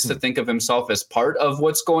willingness to think of himself as part of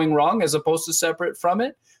what's going wrong as opposed to separate from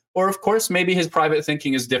it. Or, of course, maybe his private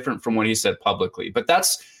thinking is different from what he said publicly. But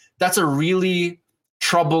that's a really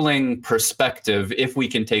troubling perspective if we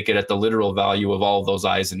can take it at the literal value of all of those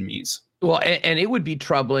I's and me's. Well, and it would be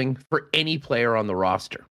troubling for any player on the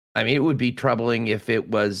roster. I mean, it would be troubling if it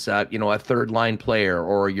was, a third-line player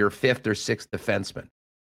or your fifth or sixth defenseman.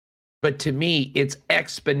 But to me, it's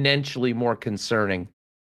exponentially more concerning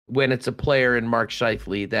when it's a player in Mark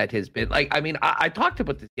Scheifele that has been, I talked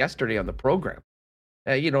about this yesterday on the program.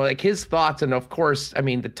 His thoughts, and of course, I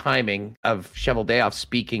mean, the timing of Cheveldayoff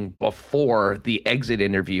speaking before the exit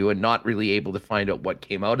interview and not really able to find out what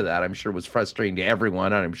came out of that, I'm sure was frustrating to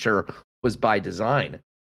everyone, and I'm sure was by design.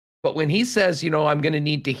 But when he says, I'm going to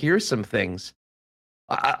need to hear some things,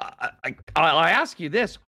 I ask you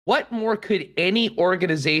this: what more could any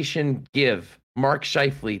organization give Mark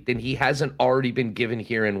Scheifele than he hasn't already been given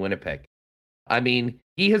here in Winnipeg? I mean,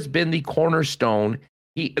 he has been the cornerstone.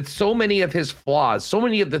 So many of his flaws, so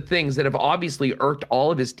many of the things that have obviously irked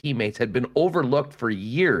all of his teammates had been overlooked for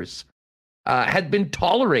years, had been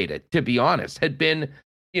tolerated, to be honest, had been,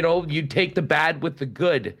 you'd take the bad with the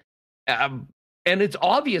good. And it's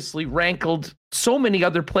obviously rankled so many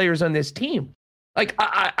other players on this team. Like,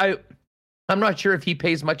 I'm not sure if he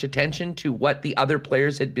pays much attention to what the other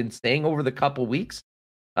players had been saying over the couple weeks.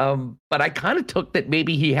 But I kind of took that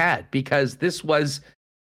maybe he had, because this was,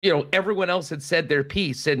 everyone else had said their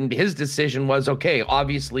piece, and his decision was, okay,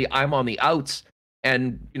 obviously I'm on the outs.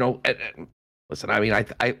 And, listen, I mean,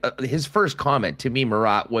 his first comment to me,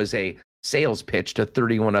 Murat, was a sales pitch to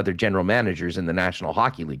 31 other general managers in the National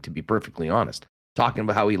Hockey League, to be perfectly honest. Talking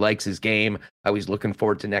about how he likes his game, how he's looking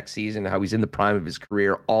forward to next season, how he's in the prime of his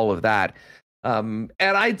career, all of that. And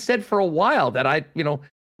I'd said for a while that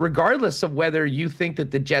regardless of whether you think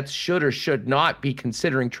that the Jets should or should not be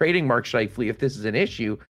considering trading Mark Scheifele if this is an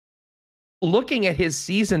issue, looking at his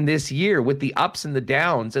season this year with the ups and the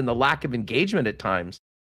downs and the lack of engagement at times,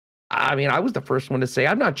 I mean, I was the first one to say,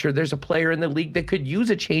 I'm not sure there's a player in the league that could use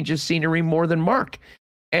a change of scenery more than Mark.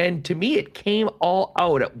 And to me, it came all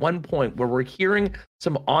out at one point where we're hearing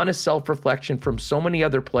some honest self-reflection from so many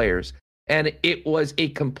other players. And it was a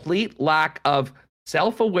complete lack of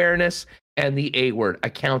self-awareness and the A word,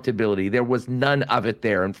 accountability. There was none of it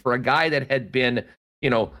there. And for a guy that had been,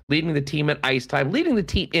 leading the team at ice time, leading the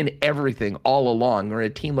team in everything all along, or a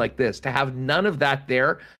team like this, to have none of that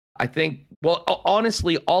there, I think, well,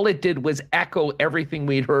 honestly, all it did was echo everything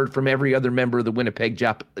we'd heard from every other member of the Winnipeg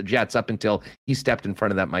Jets up until he stepped in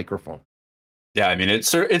front of that microphone. Yeah, I mean, it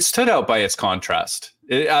stood out by its contrast.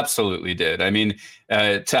 It absolutely did. I mean,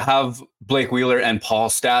 to have Blake Wheeler and Paul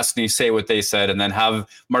Stastny say what they said, and then have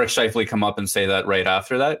Mark Scheifele come up and say that right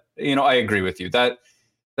after that, I agree with you.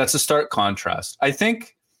 That's a stark contrast. I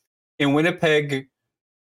think in Winnipeg,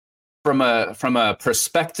 from a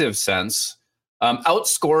perspective sense,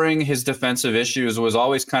 outscoring his defensive issues was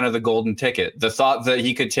always kind of the golden ticket. The thought that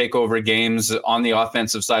he could take over games on the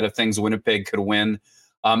offensive side of things, Winnipeg could win.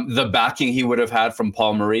 The backing he would have had from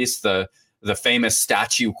Paul Maurice, the famous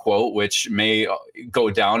statue quote, which may go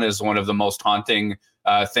down as one of the most haunting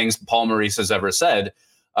things Paul Maurice has ever said.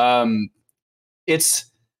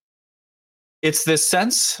 It's this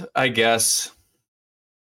sense, I guess,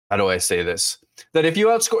 how do I say this? That if you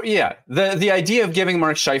outscore, the idea of giving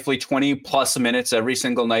Mark Scheifele 20 plus minutes every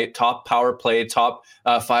single night, top power play, top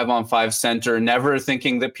 5-on-5 center, never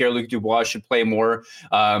thinking that Pierre-Luc Dubois should play more,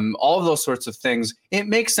 all of those sorts of things, it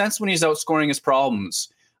makes sense when he's outscoring his problems.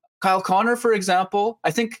 Kyle Connor, for example,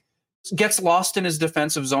 I think gets lost in his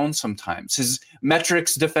defensive zone sometimes. His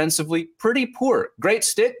metrics defensively, pretty poor. Great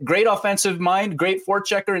stick, great offensive mind, great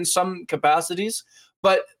forechecker in some capacities,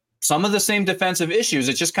 but some of the same defensive issues.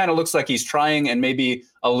 It just kind of looks like he's trying and maybe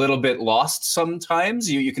a little bit lost sometimes.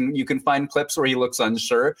 You can find clips where he looks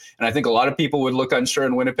unsure, and I think a lot of people would look unsure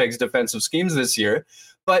in Winnipeg's defensive schemes this year.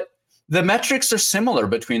 But the metrics are similar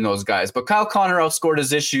between those guys. But Kyle Connor outscored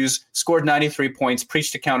his issues, scored 93 points,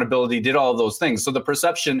 preached accountability, did all of those things. So the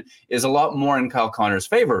perception is a lot more in Kyle Connor's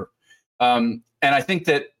favor. And I think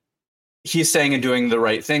that he's saying and doing the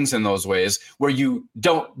right things in those ways where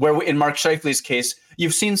in Mark Scheifele's case,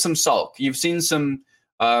 you've seen some sulk, you've seen some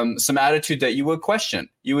attitude that you would question,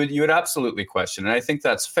 you would absolutely question. And I think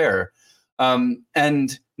that's fair.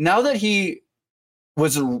 And now that he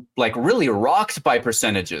was like really rocked by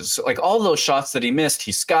percentages, like all those shots that he missed,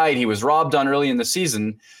 he skied, he was robbed on early in the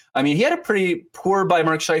season. I mean, he had a pretty poor by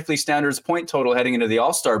Mark Scheifele standards point total heading into the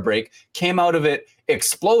All-Star break, came out of it,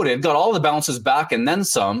 exploded, got all the bounces back and then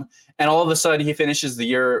some. And all of a sudden, he finishes the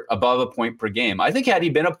year above a point per game. I think had he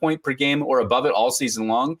been a point per game or above it all season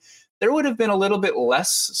long, there would have been a little bit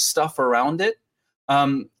less stuff around it.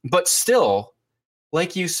 But still,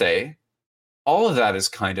 like you say, all of that is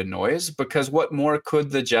kind of noise because what more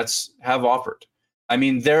could the Jets have offered? I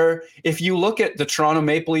mean, if you look at the Toronto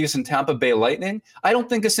Maple Leafs and Tampa Bay Lightning, I don't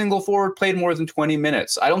think a single forward played more than 20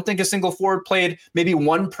 minutes. I don't think a single forward played, maybe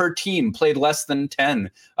one per team played less than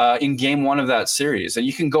 10 in game one of that series. And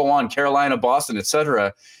you can go on, Carolina, Boston,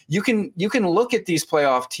 etc. You can look at these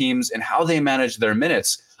playoff teams and how they manage their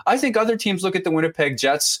minutes. I think other teams look at the Winnipeg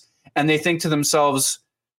Jets and they think to themselves,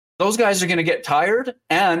 those guys are going to get tired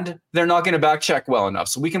and they're not going to back check well enough.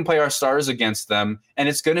 So we can play our stars against them and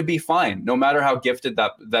it's going to be fine, no matter how gifted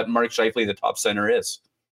that Mark Scheifele, the top center, is.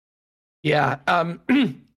 Yeah.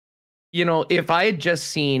 If I had just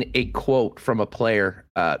seen a quote from a player,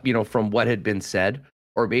 from what had been said,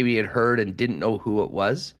 or maybe had heard and didn't know who it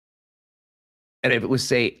was. And if it was,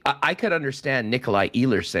 say, I could understand Nikolai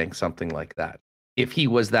Ehlers saying something like that. If he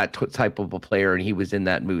was that type of a player and he was in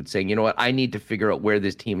that mood saying, you know what, I need to figure out where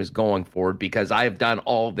this team is going forward because I have done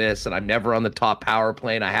all this and I'm never on the top power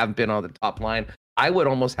play and I haven't been on the top line, I would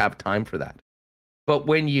almost have time for that. But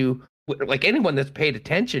when like anyone that's paid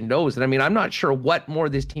attention knows that, I mean, I'm not sure what more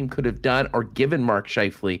this team could have done or given Mark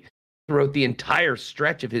Scheifele throughout the entire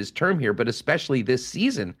stretch of his term here, but especially this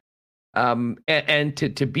season. And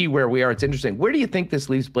to be where we are, it's interesting. Where do you think this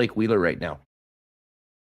leaves Blake Wheeler right now?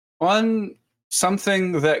 On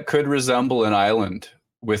something that could resemble an island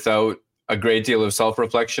without a great deal of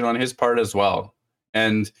self-reflection on his part as well.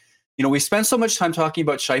 And, we spend so much time talking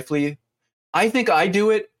about Scheifele. I think I do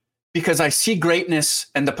it because I see greatness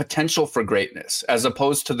and the potential for greatness as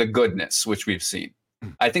opposed to the goodness, which we've seen.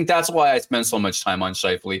 I think that's why I spend so much time on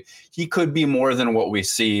Scheifele. He could be more than what we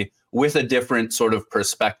see with a different sort of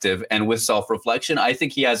perspective and with self-reflection. I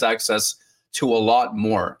think he has access to a lot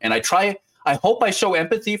more. And I hope I show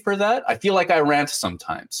empathy for that. I feel like I rant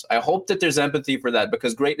sometimes. I hope that there's empathy for that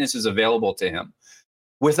because greatness is available to him.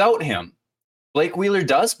 Without him, Blake Wheeler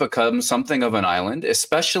does become something of an island,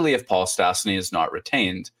 especially if Paul Stastny is not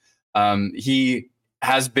retained. He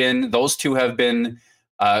has been; those two have been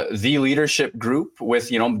the leadership group with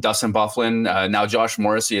Dustin Byfuglien, now Josh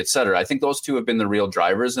Morrissey, et cetera. I think those two have been the real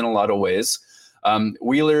drivers in a lot of ways.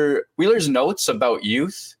 Wheeler's notes about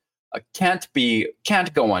youth can't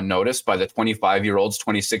go unnoticed by the 25-year-olds,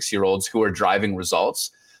 26-year-olds who are driving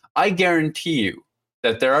results. I guarantee you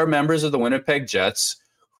that there are members of the Winnipeg Jets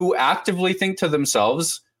who actively think to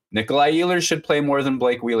themselves, Nikolai Ehlers should play more than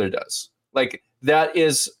Blake Wheeler does. Like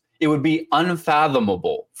it would be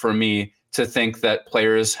unfathomable for me to think that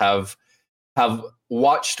players have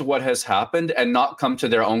watched what has happened and not come to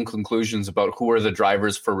their own conclusions about who are the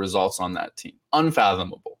drivers for results on that team.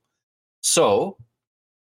 Unfathomable. So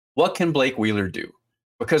what can Blake Wheeler do?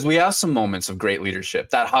 Because we have some moments of great leadership.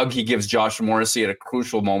 That hug he gives Josh Morrissey at a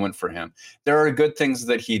crucial moment for him. There are good things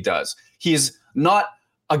that he does. He's not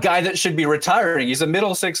a guy that should be retiring. He's a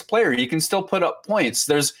middle six player. He can still put up points.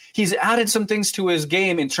 He's added some things to his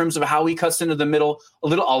game in terms of how he cuts into the middle a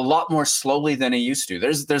lot more slowly than he used to.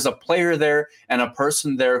 There's a player there and a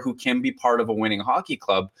person there who can be part of a winning hockey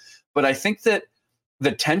club. But I think that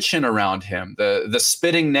the tension around him, the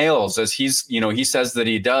spitting nails, as he says that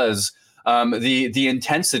he does, the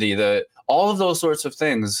intensity, all of those sorts of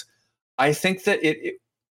things, I think that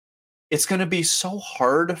it's going to be so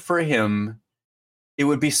hard for him. It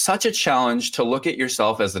would be such a challenge to look at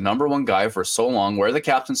yourself as the number one guy for so long, wear the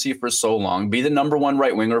captaincy for so long, be the number one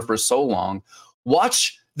right winger for so long,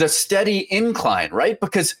 watch the steady incline, right?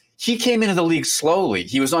 Because he came into the league slowly.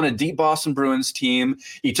 He was on a deep Boston Bruins team.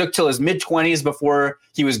 He took till his mid-20s before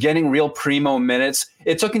he was getting real primo minutes.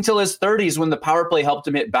 It took until his 30s when the power play helped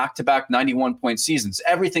him hit back-to-back 91-point seasons.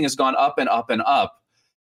 Everything has gone up and up and up.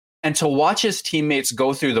 And to watch his teammates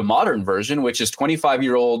go through the modern version, which is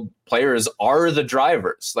 25-year-old players are the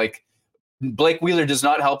drivers. Like Blake Wheeler does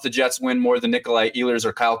not help the Jets win more than Nikolai Ehlers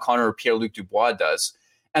or Kyle Connor or Pierre-Luc Dubois does.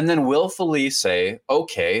 And then willfully say,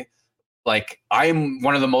 okay, like I'm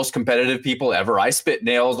one of the most competitive people ever. I spit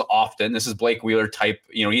nails often. This is Blake Wheeler type.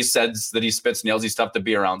 He says that he spits nails. He's tough to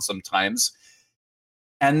be around sometimes.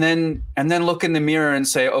 And then look in the mirror and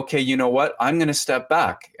say, okay, you know what? I'm going to step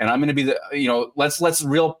back and I'm going to be let's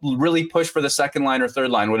really push for the second line or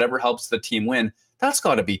third line, whatever helps the team win. That's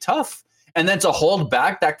got to be tough. And then to hold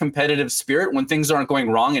back that competitive spirit when things aren't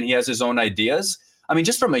going wrong and he has his own ideas. I mean,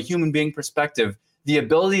 just from a human being perspective, the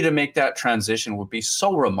ability to make that transition would be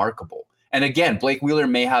so remarkable. And again, Blake Wheeler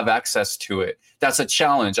may have access to it. That's a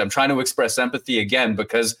challenge. I'm trying to express empathy again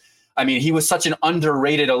because, I mean, he was such an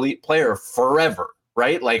underrated elite player forever.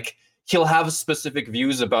 Right? Like he'll have specific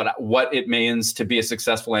views about what it means to be a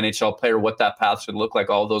successful NHL player, what that path should look like,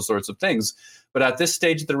 all those sorts of things. But at this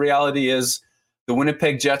stage, the reality is the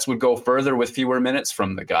Winnipeg Jets would go further with fewer minutes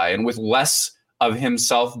from the guy and with less of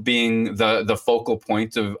himself being the focal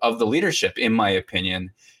point of the leadership, in my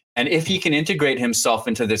opinion. And if he can integrate himself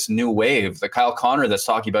into this new wave, the Kyle Connor that's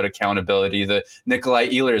talking about accountability, the Nikolai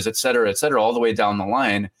Ehlers, et cetera, all the way down the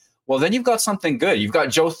line, well, then you've got something good. You've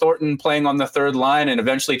got Joe Thornton playing on the third line and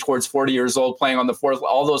eventually towards 40 years old playing on the fourth,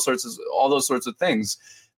 all those sorts of things.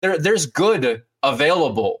 There's good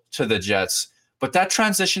available to the Jets, but that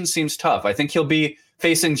transition seems tough. I think he'll be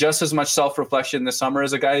facing just as much self-reflection this summer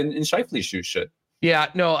as a guy in Scheifele's shoes should.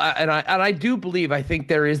 Yeah, no, I do believe, I think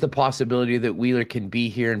there is the possibility that Wheeler can be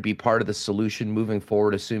here and be part of the solution moving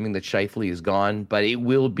forward, assuming that Scheifele is gone. But it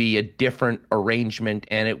will be a different arrangement,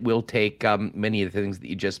 and it will take many of the things that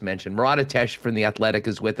you just mentioned. Murat from The Athletic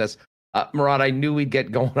is with us. Murat, I knew we'd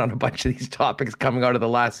get going on a bunch of these topics coming out of the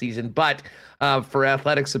last season, but for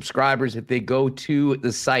Athletic subscribers, if they go to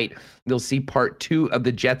the site, they'll see part 2 of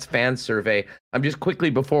the Jets fan survey. Just quickly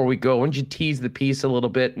before we go, why don't you tease the piece a little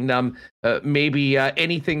bit and maybe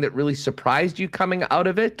anything that really surprised you coming out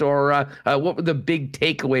of it, or what were the big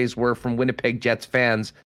takeaways were from Winnipeg Jets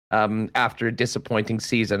fans after a disappointing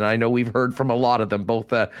season? And I know we've heard from a lot of them,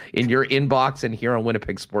 both in your inbox and here on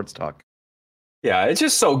Winnipeg Sports Talk. Yeah, it's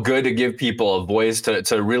just so good to give people a voice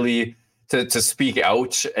to really speak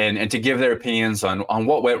out and to give their opinions on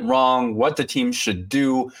what went wrong, what the team should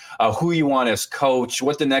do, who you want as coach,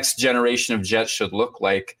 what the next generation of Jets should look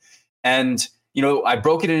like. And, I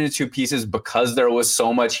broke it into 2 pieces because there was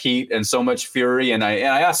so much heat and so much fury. And I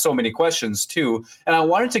asked so many questions too. And I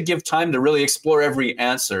wanted to give time to really explore every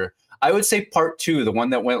answer. I would say part 2, the one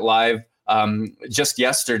that went live just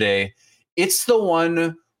yesterday, it's the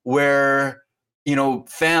one where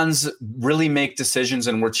fans really make decisions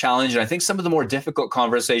and were challenged. And I think some of the more difficult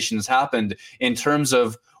conversations happened in terms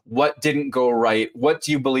of what didn't go right. What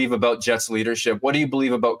do you believe about Jets leadership? What do you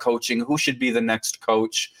believe about coaching? Who should be the next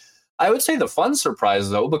coach? I would say the fun surprise,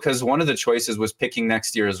 though, because one of the choices was picking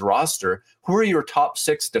next year's roster. Who are your top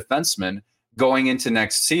 6 defensemen going into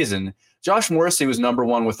next season? Josh Morrissey was number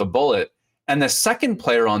 1 with a bullet. And the second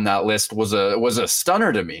player on that list was a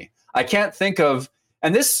stunner to me. I can't think of,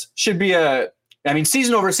 and this should be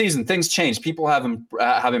season over season, things change. People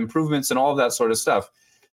have improvements and all of that sort of stuff.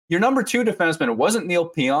 Your number 2 defenseman, it wasn't Neil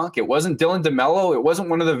Pionk. It wasn't Dylan DeMello. It wasn't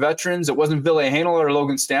one of the veterans. It wasn't Ville Heinola or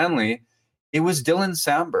Logan Stanley. It was Dylan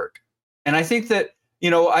Samberg. And I think that,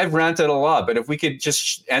 I've ranted a lot, but if we could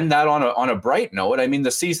just end that on a bright note, I mean,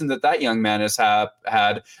 the season that young man has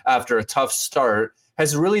had after a tough start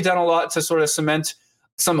has really done a lot to sort of cement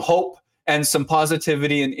some hope and some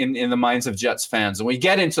positivity in the minds of Jets fans. And we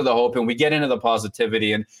get into the hope and we get into the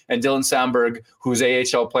positivity, and Dylan Samberg, whose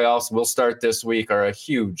AHL playoffs will start this week, are a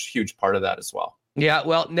huge, huge part of that as well. Yeah,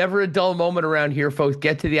 well, never a dull moment around here, folks.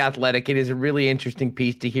 Get to The Athletic. It is a really interesting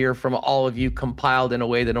piece to hear from all of you, compiled in a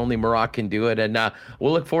way that only Murat can do it. And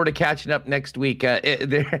we'll look forward to catching up next week.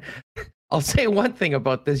 I'll say one thing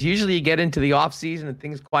about this. Usually you get into the off season and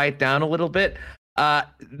things quiet down a little bit.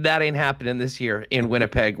 That ain't happening this year in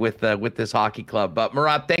Winnipeg with this hockey club. But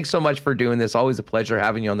Murat, thanks so much for doing this. Always a pleasure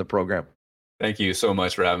having you on the program. Thank you so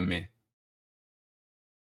much for having me.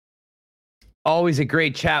 Always a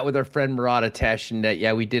great chat with our friend Murat Atesh. And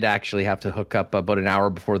we did actually have to hook up about an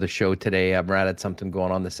hour before the show today. Murat had something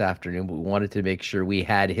going on this afternoon, but we wanted to make sure we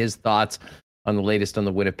had his thoughts on the latest on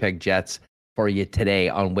the Winnipeg Jets for you today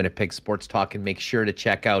on Winnipeg Sports Talk. And make sure to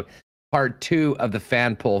check out part 2 of the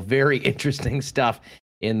fan poll. Very interesting stuff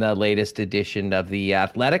in the latest edition of The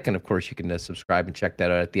Athletic. And of course, you can subscribe and check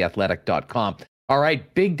that out at theathletic.com. All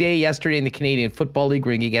right, big day yesterday in the Canadian Football League.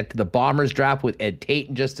 We're going to get to the Bombers draft with Ed Tait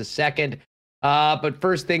in just a second. But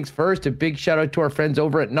first things first, a big shout out to our friends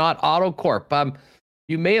over at Knott Auto Corp.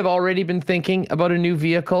 You may have already been thinking about a new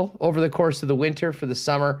vehicle over the course of the winter for the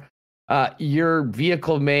summer. Your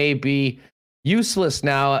vehicle may be useless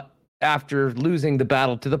now after losing the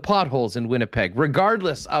battle to the potholes in Winnipeg.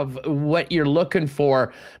 Regardless of what you're looking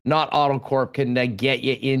for, Knott Auto Corp can get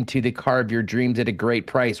you into the car of your dreams at a great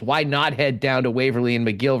price. Why not head down to Waverly and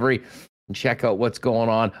McGillivray and check out what's going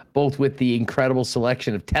on, both with the incredible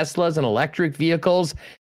selection of Teslas and electric vehicles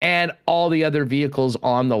and all the other vehicles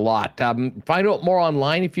on the lot. Find out more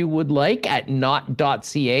online if you would like at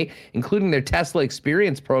knott.ca, including their Tesla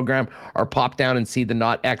Experience program, or pop down and see the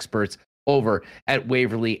Knott experts over at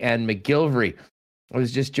Waverly and McGillivray. I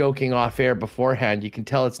was just joking off air beforehand. You can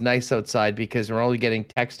tell it's nice outside because we're only getting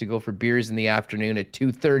texts to go for beers in the afternoon at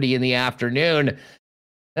 2:30 in the afternoon.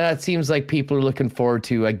 It seems like people are looking forward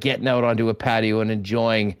to getting out onto a patio and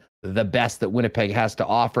enjoying the best that Winnipeg has to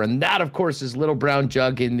offer. And that, of course, is Little Brown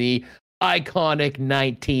Jug in the iconic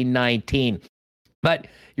 1919. But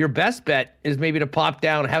your best bet is maybe to pop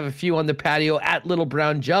down, have a few on the patio at Little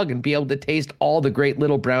Brown Jug and be able to taste all the great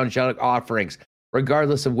Little Brown Jug offerings,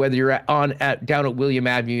 regardless of whether you're down at William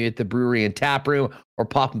Avenue at the brewery and tap room or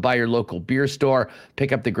popping by your local beer store.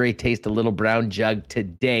 Pick up the great taste of Little Brown Jug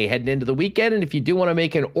today. Heading into the weekend, and if you do want to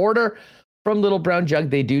make an order from Little Brown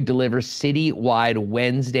Jug, they do deliver citywide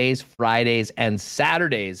Wednesdays, Fridays, and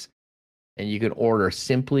Saturdays. And you can order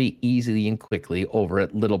simply, easily, and quickly over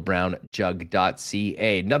at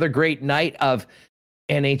littlebrownjug.ca. Another great night of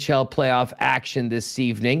NHL playoff action this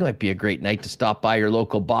evening. Might be a great night to stop by your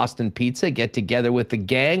local Boston Pizza, get together with the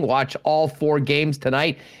gang, watch all 4 games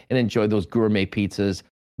tonight, and enjoy those gourmet pizzas,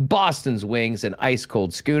 Boston's wings, and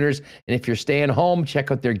ice-cold schooners. And if you're staying home, check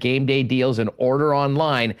out their game day deals and order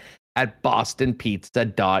online at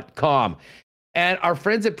bostonpizza.com. And our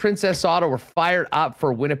friends at Princess Auto were fired up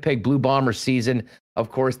for Winnipeg Blue Bomber season. Of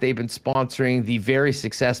course, they've been sponsoring the very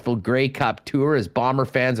successful Grey Cup Tour as Bomber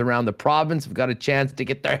fans around the province have got a chance to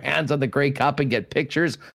get their hands on the Grey Cup and get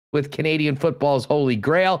pictures with Canadian football's Holy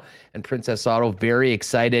Grail. And Princess Auto very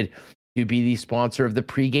excited to be the sponsor of the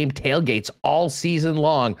pregame tailgates all season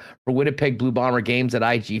long for Winnipeg Blue Bomber games at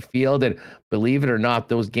IG Field. And believe it or not,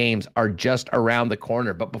 those games are just around the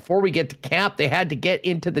corner. But before we get to camp, they had to get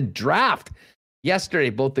into the draft. Yesterday,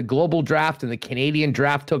 both the global draft and the Canadian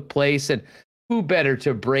draft took place, and who better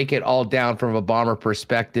to break it all down from a Bomber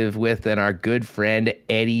perspective with than our good friend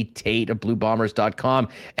Eddie Tait of BlueBombers.com.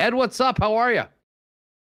 Ed, what's up? How are you?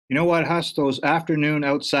 You know what, Huss? Those afternoon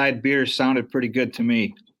outside beers sounded pretty good to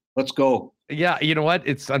me. Let's go. Yeah, you know what?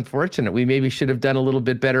 It's unfortunate. We maybe should have done a little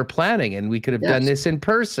bit better planning, and we could have done this in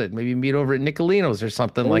person. Maybe meet over at Nicolino's or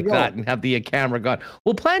something like that and have the camera gone.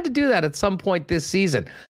 We'll plan to do that at some point this season.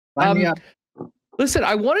 Listen,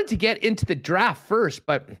 I wanted to get into the draft first,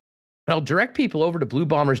 but I'll direct people over to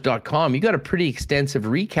BlueBombers.com. You got a pretty extensive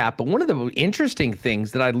recap, but one of the interesting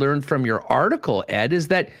things that I learned from your article, Ed, is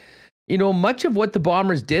that much of what the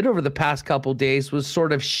Bombers did over the past couple days was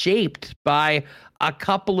sort of shaped by a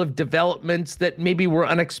couple of developments that maybe were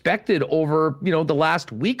unexpected over, the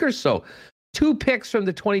last week or so. 2 picks from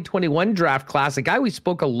the 2021 draft class, a guy we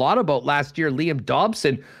spoke a lot about last year, Liam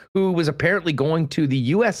Dobson, who was apparently going to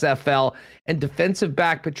the USFL, and defensive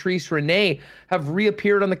back Patrice Rene have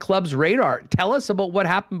reappeared on the club's radar. Tell us about what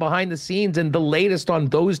happened behind the scenes and the latest on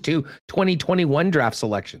those 2 2021 draft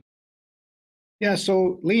selections. Yeah,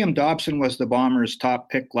 so Liam Dobson was the Bombers' top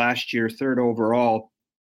pick last year, 3rd overall.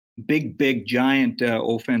 Big, giant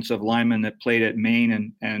offensive lineman that played at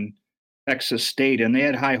Maine and Texas State, and they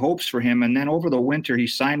had high hopes for him. And then over the winter, he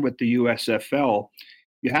signed with the USFL.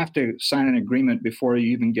 You have to sign an agreement before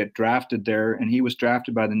you even get drafted there, and he was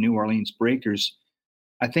drafted by the New Orleans Breakers.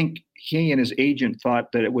 I think he and his agent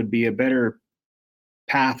thought that it would be a better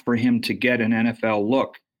path for him to get an NFL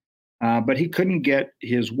look, but he couldn't get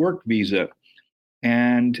his work visa.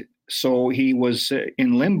 And so he was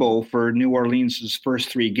in limbo for New Orleans' first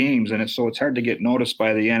 3 games, and so it's hard to get noticed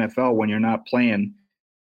by the NFL when you're not playing.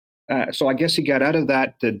 So I guess he got out of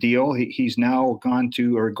that deal. He's now going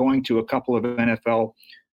to a couple of NFL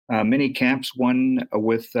mini camps, one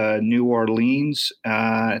with New Orleans,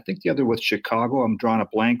 I think the other with Chicago. I'm drawing a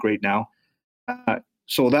blank right now.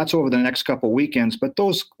 So that's over the next couple of weekends, but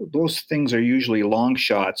those things are usually long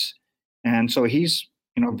shots. And so he's,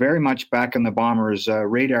 very much back in the Bombers'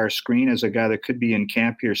 radar screen as a guy that could be in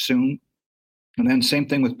camp here soon. And then same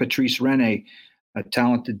thing with Patrice Rene, a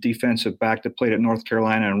talented defensive back that played at North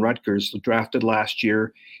Carolina and Rutgers, drafted last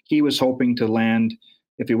year. He was hoping to land,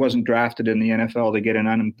 if he wasn't drafted in the NFL, to get an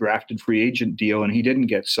undrafted free agent deal, and he didn't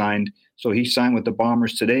get signed. So he signed with the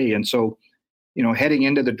Bombers today. And so, heading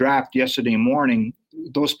into the draft yesterday morning,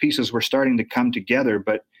 those pieces were starting to come together.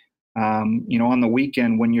 But, on the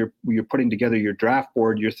weekend, when you're putting together your draft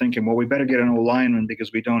board, you're thinking, well, we better get an O-lineman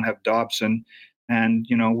because we don't have Dobson. And,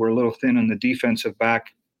 we're a little thin in the defensive back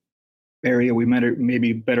area. We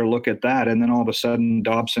maybe better look at that. And then all of a sudden,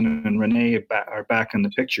 Dobson and Rene are back in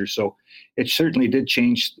the picture. So it certainly did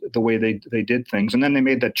change the way they did things. And then they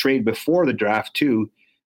made that trade before the draft, too,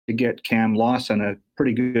 to get Cam Lawson, a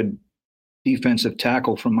pretty good defensive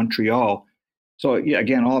tackle from Montreal. So, yeah,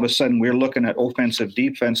 again, all of a sudden, we're looking at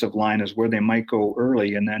defensive line as where they might go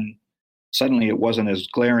early. And then suddenly it wasn't as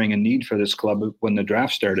glaring a need for this club when the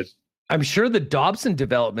draft started. I'm sure the Dobson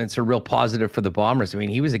developments are real positive for the Bombers. I mean,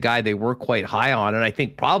 he was a guy they were quite high on, and I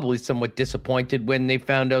think probably somewhat disappointed when they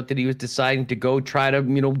found out that he was deciding to go try to,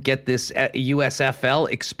 get this USFL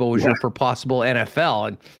exposure for possible NFL.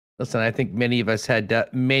 And listen, I think many of us had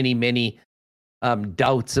many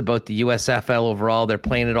doubts about the USFL overall. They're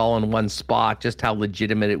playing it all in one spot, just how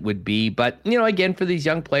legitimate it would be. But, again, for these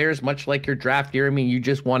young players, much like your draft year, I mean, you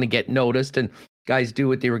just want to get noticed, and guys do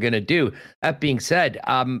what they were going to do. That being said,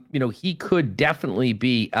 he could definitely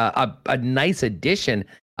be a nice addition,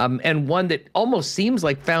 and one that almost seems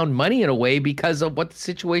like found money in a way because of what the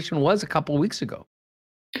situation was a couple of weeks ago.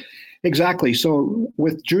 Exactly. So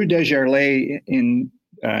with Drew Desjardins in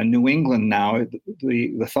New England now,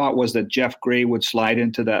 the thought was that Jeff Gray would slide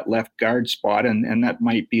into that left guard spot, and that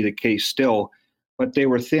might be the case still. But they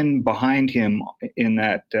were thin behind him in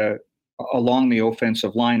that along the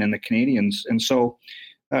offensive line in the Canadians. And so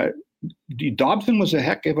Dobson was a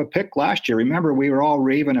heck of a pick last year. Remember, we were all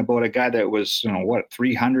raving about a guy that was,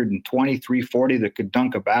 320, 340 that could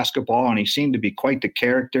dunk a basketball, and he seemed to be quite the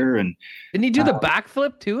character. And didn't he do the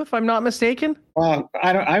backflip too, if I'm not mistaken?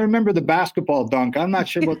 I remember the basketball dunk. I'm not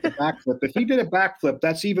sure about the backflip. If he did a backflip,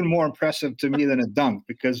 that's even more impressive to me than a dunk,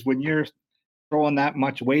 because when you're throwing that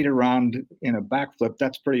much weight around in a backflip,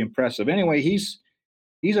 that's pretty impressive. Anyway, he's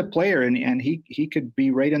a player, and he could be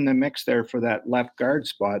right in the mix there for that left guard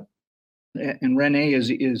spot. And Rene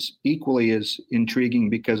is equally as intriguing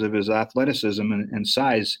because of his athleticism and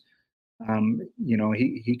size.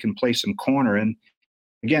 He can play some corner. And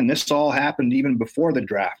again, this all happened even before the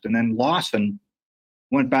draft. And then Lawson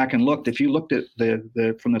went back and looked. If you looked at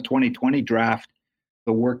the from the 2020 draft,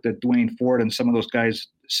 the work that Dwayne Ford and some of those guys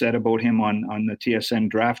said about him on the TSN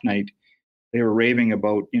draft night, they were raving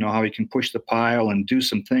about, how he can push the pile and do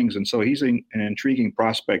some things. And so he's an intriguing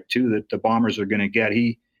prospect too that the Bombers are going to get.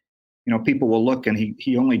 People will look, and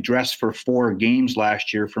he only dressed for 4 games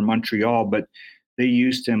last year for Montreal, but they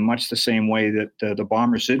used him much the same way that the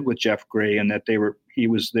Bombers did with Jeff Gray, and that he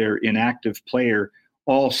was their inactive player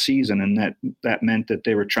all season, and that meant that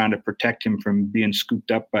they were trying to protect him from being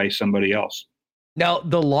scooped up by somebody else. Now,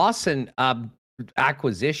 the Lawson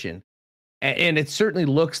acquisition, and it certainly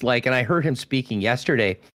looks like, and I heard him speaking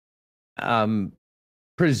yesterday,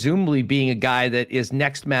 presumably being a guy that is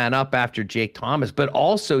next man up after Jake Thomas, but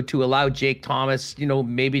also to allow Jake Thomas,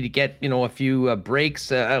 maybe to get, a few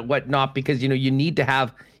breaks, whatnot, because, you need to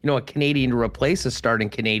have, a Canadian to replace a starting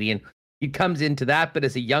Canadian. He comes into that, but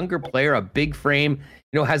as a younger player, a big frame,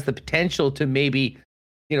 has the potential to maybe,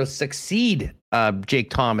 succeed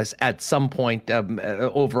Jake Thomas at some point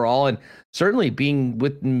overall. And certainly being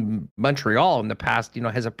with Montreal in the past,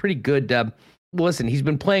 has a pretty good listen, he's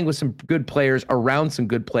been playing with some good players, around some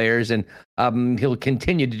good players, and he'll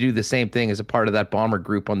continue to do the same thing as a part of that Bomber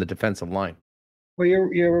group on the defensive line. Well,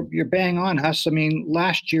 you're bang on, Huss. I mean,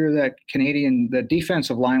 last year the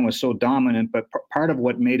defensive line was so dominant, but part of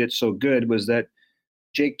what made it so good was that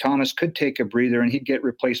Jake Thomas could take a breather and he'd get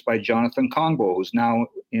replaced by Jonathan Kongbo, who's now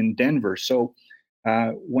in Denver. So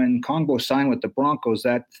when Kongbo signed with the Broncos,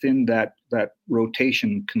 that thinned that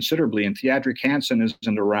rotation considerably. And Theodric Hansen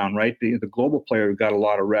isn't around, right? The global player who got a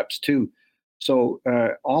lot of reps too. So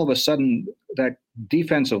all of a sudden, that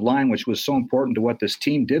defensive line, which was so important to what this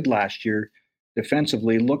team did last year,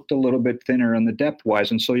 defensively looked a little bit thinner on the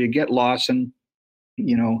depth-wise. And so you get Lawson,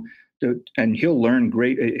 and he'll learn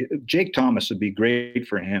great. Jake Thomas would be great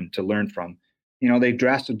for him to learn from. They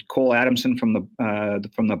drafted Cole Adamson from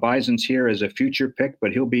the Bisons here as a future pick,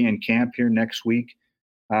 but he'll be in camp here next week.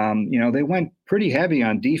 They went pretty heavy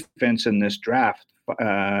on defense in this draft.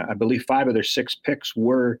 I believe 5 of their 6 picks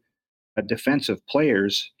were defensive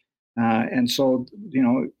players. And so,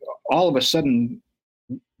 all of a sudden,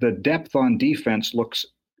 the depth on defense looks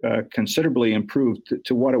considerably improved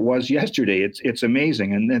to what it was yesterday. It's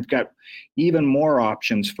amazing. And they've got even more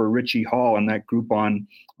options for Richie Hall and that group on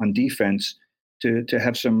defense to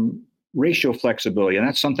have some ratio flexibility. And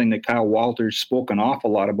that's something that Kyle Walters spoke an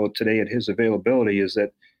awful lot about today at his availability, is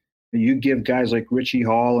that you give guys like Richie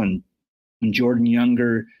Hall and Jordan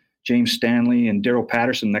Younger, James Stanley, and Daryl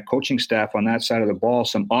Patterson, the coaching staff on that side of the ball,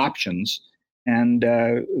 some options. And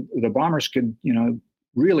the Bombers could,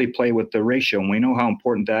 really play with the ratio. And we know how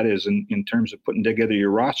important that is in terms of putting together your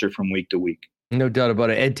roster from week to week. No doubt about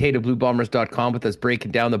it. Ed Tait of BlueBombers.com with us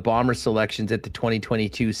breaking down the Bomber selections at the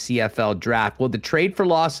 2022 CFL draft. Well, the trade for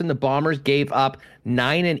Lawson, the Bombers gave up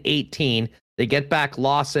 9 and 18. They get back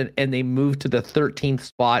Lawson and they move to the 13th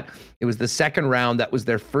spot. It was the second round. That was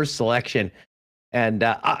their first selection. And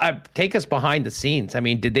take us behind the scenes. I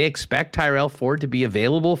mean, did they expect Tyrell Ford to be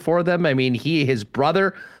available for them? I mean, his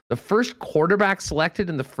brother, the first quarterback selected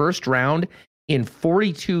in the first round in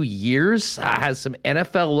 42 years, has some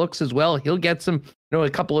NFL looks as well. He'll get some, a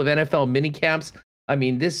couple of NFL mini camps. I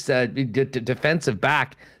mean, this defensive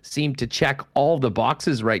back seemed to check all the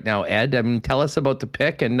boxes right now, Ed. I mean, tell us about the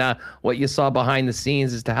pick and what you saw behind the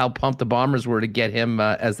scenes as to how pumped the Bombers were to get him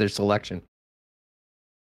as their selection.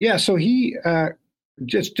 Yeah, so he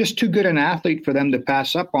just too good an athlete for them to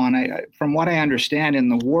pass up on. From what I understand, in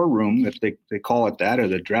the war room, if they call it that, or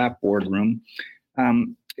the draft board room,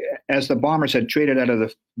 as the Bombers had traded out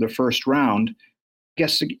of the first round, I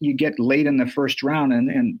guess you get late in the first round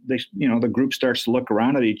and they, the group starts to look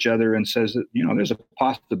around at each other and says that, there's a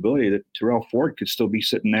possibility that Tyrell Ford could still be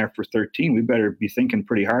sitting there for 13. We better be thinking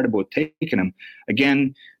pretty hard about taking him.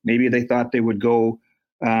 Again, maybe they thought they would go,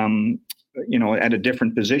 at a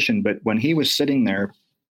different position, but when he was sitting there,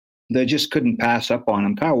 they just couldn't pass up on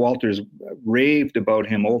him. Kyle Walters raved about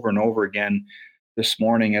him over and over again this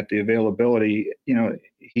morning at the availability.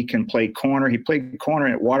 He can play corner. He played corner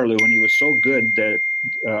at Waterloo, and he was so good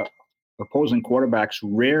that opposing quarterbacks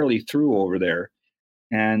rarely threw over there.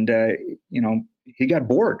 And, he got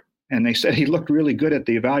bored. And they said he looked really good at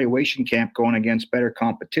the evaluation camp going against better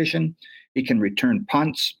competition. He can return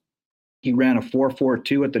punts. He ran a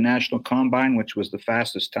 4.42 at the National Combine, which was the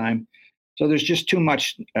fastest time. So there's just too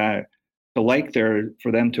much to like there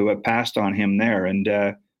for them to have passed on him there. And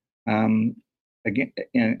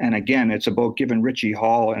again, it's about giving Richie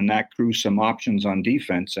Hall and that crew some options on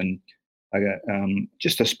defense. And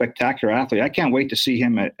just a spectacular athlete. I can't wait to see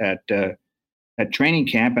him at training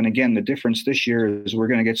camp. And again, the difference this year is we're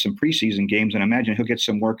going to get some preseason games, and I imagine he'll get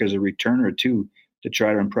some work as a returner too to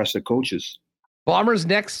try to impress the coaches. Bombers'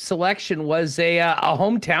 next selection was a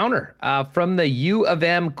hometowner from the U of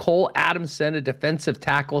M, Cole Adamson, a defensive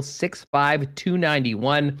tackle, 6'5",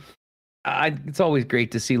 291. It's always great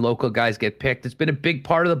to see local guys get picked. It's been a big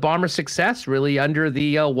part of the Bombers' success, really, under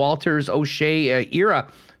the Walters O'Shea era.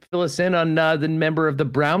 Fill us in on the member of the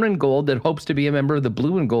brown and gold that hopes to be a member of the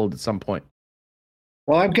blue and gold at some point.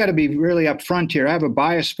 Well, I've got to be really upfront here. I have a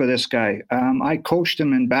bias for this guy. I coached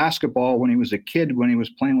him in basketball when he was a kid, when he was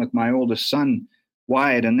playing with my oldest son,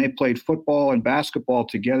 Wyatt, and they played football and basketball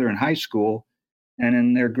together in high school. And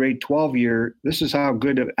in their grade 12 year, this is how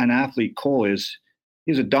good an athlete Cole is.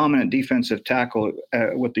 He was a dominant defensive tackle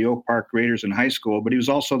with the Oak Park Raiders in high school, but he was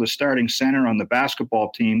also the starting center on the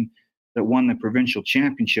basketball team that won the provincial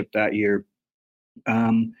championship that year.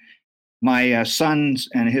 My sons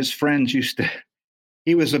and his friends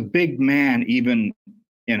he was a big man even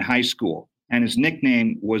in high school, and his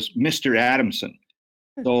nickname was Mr. Adamson.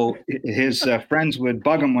 So his friends would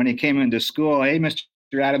bug him when he came into school. Hey, Mr.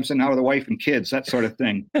 Adamson, how are the wife and kids? That sort of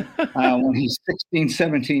thing. When he's 16,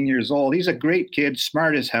 17 years old, he's a great kid,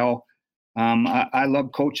 smart as hell. I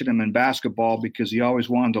love coaching him in basketball because he always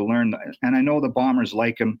wanted to learn. And I know the Bombers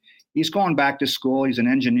like him. He's going back to school. He's an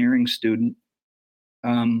engineering student.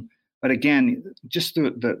 But again, just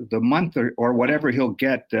the month or whatever he'll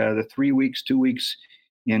get, the 3 weeks, 2 weeks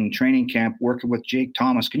in training camp working with Jake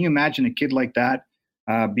Thomas. Can you imagine a kid like that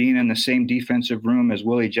being in the same defensive room as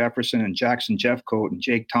Willie Jefferson and Jackson Jeffcoat and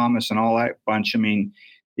Jake Thomas and all that bunch? I mean,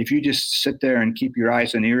 if you just sit there and keep your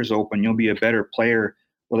eyes and ears open, you'll be a better player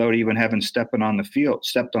without even having stepped on the field.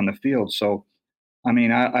 So, I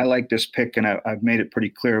mean, I like this pick, and I've made it pretty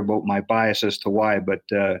clear about my bias as to why, but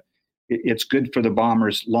it's good for the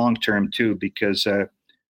Bombers long term too, because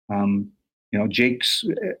Jake's,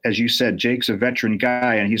 as you said, Jake's a veteran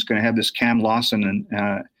guy, and he's going to have this Cam Lawson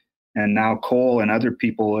and now Cole and other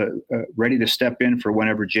people ready to step in for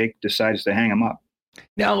whenever Jake decides to hang him up.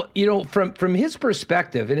 Now, from his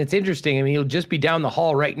perspective, and it's interesting, I mean, he'll just be down the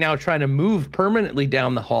hall right now trying to move permanently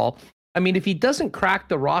down the hall. I mean, if he doesn't crack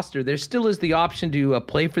the roster, there still is the option to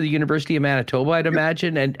play for the University of Manitoba, I'd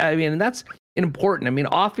imagine. And I mean, and that's important. I mean,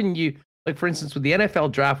 often like for instance, with the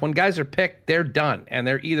NFL draft, when guys are picked, they're done and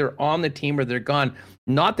they're either on the team or they're gone.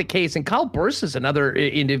 Not the case. And Kyle Burse is another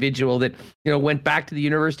individual that, went back to the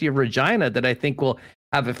University of Regina that I think will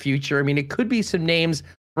have a future. I mean, it could be some names.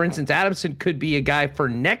 For instance, Adamson could be a guy for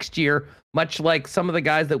next year, much like some of the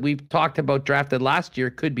guys that we've talked about drafted last year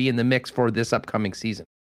could be in the mix for this upcoming season.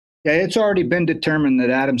 Yeah, it's already been determined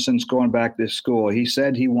that Adamson's going back to school. He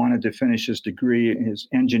said he wanted to finish his degree, his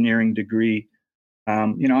engineering degree.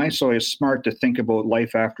 So it's smart to think about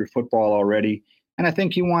life after football already. And I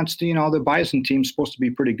think he wants to, the Bison team's supposed to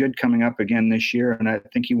be pretty good coming up again this year. And I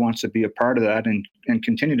think he wants to be a part of that and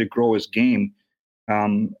continue to grow his game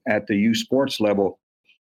at the U Sports level.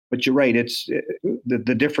 But you're right. It's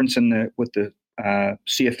the difference with the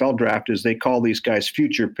CFL draft is they call these guys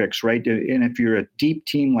future picks, right? And if you're a deep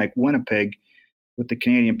team like Winnipeg with the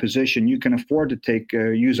Canadian position, you can afford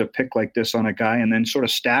to use a pick like this on a guy and then sort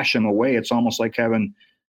of stash him away. It's almost like having,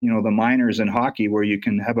 the minors in hockey where you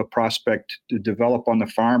can have a prospect to develop on the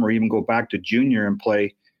farm or even go back to junior and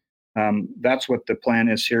play. That's what the plan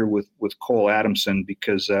is here with Cole Adamson,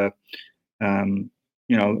 because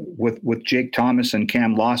with Jake Thomas and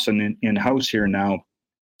Cam Lawson in house here now,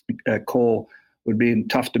 Cole would be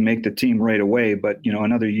tough to make the team right away. But,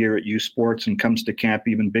 another year at U Sports and comes to camp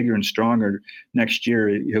even bigger and stronger next year,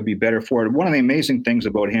 he'll be better for it. One of the amazing things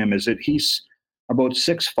about him is that he's about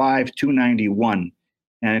 6'5", 291.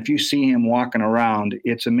 And if you see him walking around,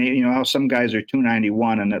 it's amazing. How some guys are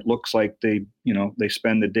 291 and it looks like they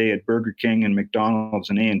spend the day at Burger King and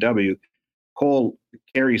McDonald's and A&W. Cole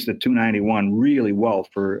carries the 291 really well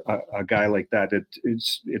for a guy like that.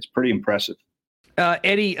 It's pretty impressive.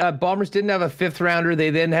 Eddie, Bombers didn't have a fifth rounder.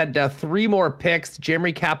 They then had 3 more picks.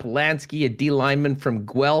 Jeremy Kapolansky, a D lineman from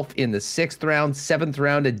Guelph in the 6th round. 7th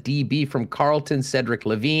round, a DB from Carleton, Cedric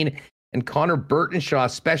Levine. And Connor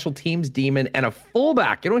Burtonshaw, special teams demon, and a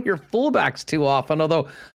fullback. You don't hear fullbacks too often, although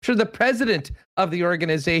I'm sure the president of the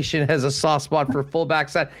organization has a soft spot for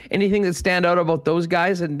fullbacks. Anything that stand out about those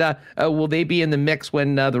guys? And will they be in the mix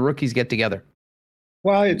when the rookies get together?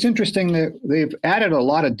 Well, it's interesting that they've added a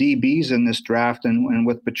lot of DBs in this draft, and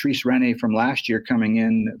with Patrice Rene from last year coming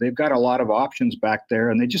in, they've got a lot of options back there,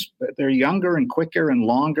 and they're younger and quicker and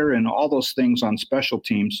longer and all those things on special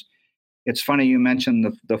teams. It's funny you mentioned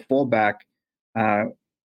the fullback.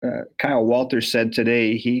 Kyle Walters said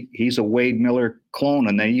today he's a Wade Miller clone,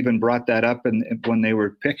 and they even brought that up when they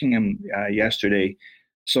were picking him yesterday.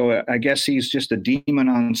 So I guess he's just a demon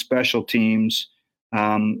on special teams,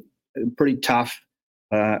 pretty tough.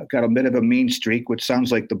 Got a bit of a mean streak, which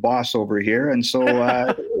sounds like the boss over here. And so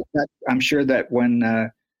I'm sure that when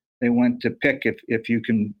they went to pick, if you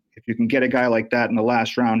can get a guy like that in the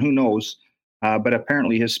last round, who knows? But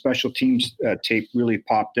apparently his special teams tape really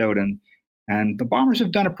popped out, and the Bombers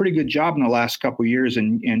have done a pretty good job in the last couple of years.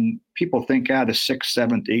 And people think, the 6th,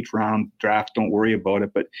 7th, 8th round draft, don't worry about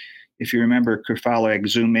it. But if you remember Kerfala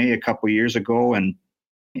Exume a couple of years ago, and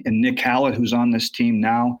Nick Hallett, who's on this team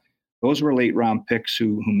now, those were late round picks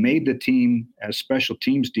who made the team as special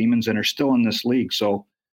teams demons and are still in this league. So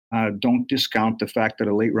don't discount the fact that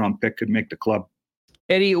a late round pick could make the club.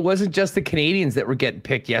 Eddie, it wasn't just the Canadians that were getting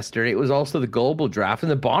picked yesterday. It was also the global draft.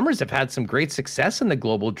 And the Bombers have had some great success in the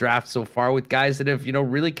global draft so far with guys that have,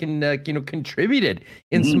 really contributed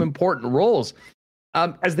in some important roles.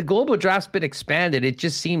 As the global draft's been expanded, it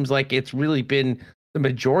just seems like it's really been the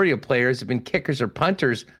majority of players have been kickers or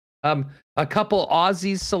punters. A couple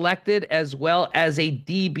Aussies selected, as well as a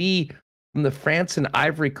DB from the France and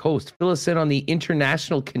Ivory Coast. Fill us in on the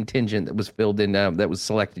international contingent that was filled in, that was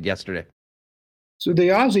selected yesterday. So the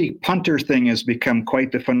Aussie punter thing has become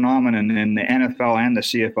quite the phenomenon in the NFL and the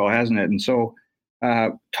CFL, hasn't it? And so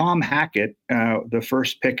Tom Hackett, the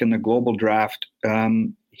first pick in the global draft,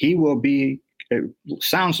 he will be, it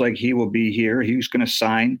sounds like he will be here. He's going to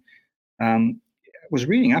sign. I was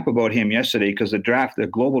reading up about him yesterday because the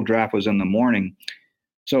global draft was in the morning.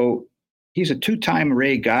 So he's a two-time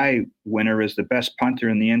Ray Guy winner as the best punter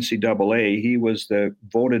in the NCAA. He was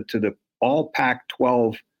voted to the All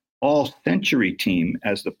Pac-12 All-Century team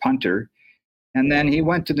as the punter. And then he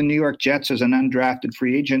went to the New York Jets as an undrafted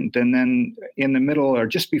free agent. And then in the middle, or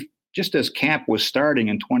just as camp was starting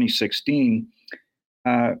in 2016,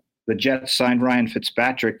 the Jets signed Ryan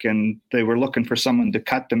Fitzpatrick, and they were looking for someone to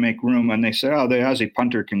cut to make room. And they said, the Aussie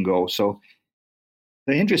punter can go. So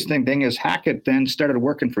the interesting thing is Hackett then started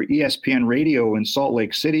working for ESPN Radio in Salt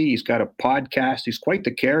Lake City. He's got a podcast. He's quite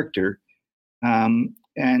the character.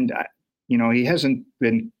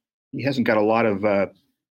 He hasn't got a lot of,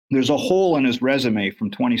 there's a hole in his resume from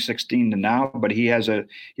 2016 to now, but he has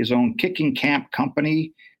his own kicking camp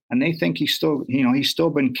company, and they think he's still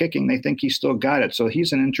been kicking. They think he's still got it. So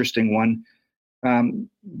he's an interesting one.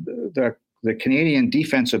 The Canadian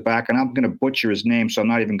defensive back, and I'm going to butcher his name, so I'm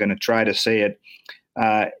not even going to try to say it.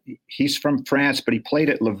 He's from France, but he played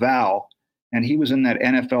at Laval, and he was in that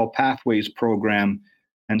NFL Pathways program.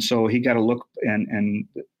 And so he got a look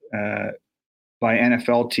by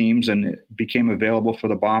NFL teams and became available for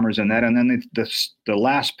the Bombers and that. And then the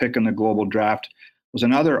last pick in the global draft was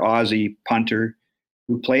another Aussie punter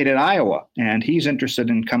who played at Iowa, and he's interested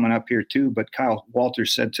in coming up here too. But Kyle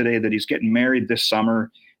Walters said today that he's getting married this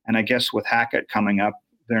summer, and I guess with Hackett coming up,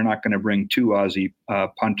 they're not going to bring two Aussie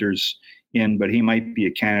punters in, but he might be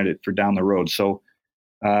a candidate for down the road. So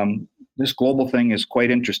this global thing is quite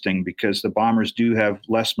interesting because the Bombers do have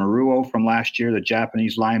Les Maruo from last year, the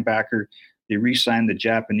Japanese linebacker. They re-signed the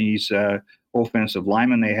Japanese offensive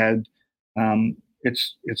lineman they had.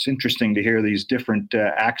 It's interesting to hear these different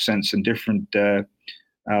accents and different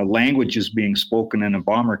languages being spoken in a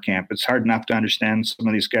Bomber camp. It's hard enough to understand some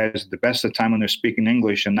of these guys at the best of the time when they're speaking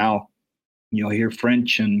English, and now hear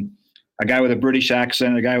French and a guy with a British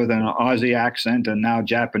accent, a guy with an Aussie accent, and now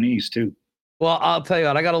Japanese too. Well, I'll tell you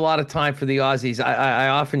what, I got a lot of time for the Aussies. I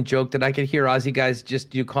often joke that I could hear Aussie guys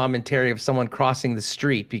just do commentary of someone crossing the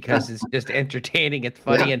street because it's just entertaining. It's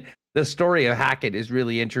funny. And the story of Hackett is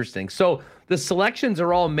really interesting. So the selections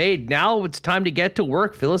are all made. Now it's time to get to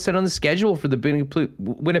work. Fill us in on the schedule for the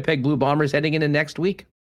Winnipeg Blue Bombers heading into next week.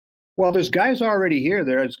 Well, there's guys already here.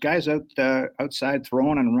 There's guys outside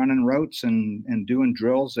throwing and running routes and doing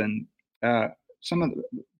drills. And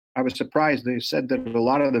I was surprised. They said that a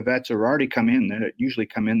lot of the vets are already come in. They usually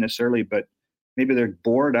come in this early, but maybe they're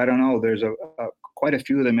bored. I don't know. There's quite a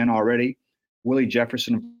few of them in already. Willie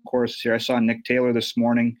Jefferson, of course, here. I saw Nick Taylor this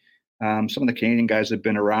morning. Some of the Canadian guys have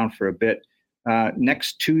been around for a bit.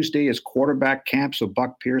 Next Tuesday is quarterback camp, so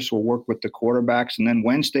Buck Pierce will work with the quarterbacks. And then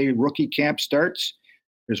Wednesday, rookie camp starts.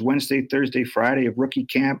 There's Wednesday, Thursday, Friday of rookie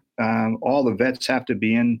camp. All the vets have to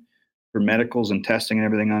be in for medicals and testing and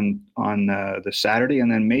everything on the Saturday.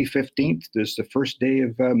 And then May 15th is the first day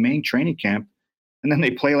of main training camp. And then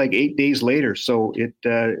they play like 8 days later. So it,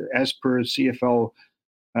 as per CFL,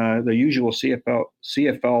 the usual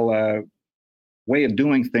CFL way of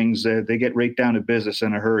doing things, they get right down to business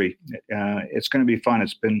in a hurry. It's going to be fun.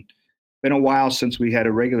 It's been a while since we had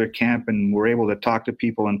a regular camp and we're able to talk to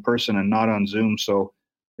people in person and not on Zoom. So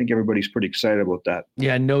I think everybody's pretty excited about that.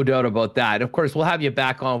 Yeah, no doubt about that. Of course, we'll have you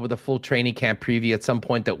back on with a full training camp preview at some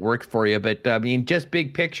point that worked for you. But I mean, just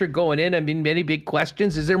big picture going in. I mean, many big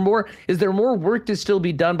questions. Is there more work to still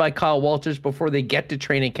be done by Kyle Walters before they get to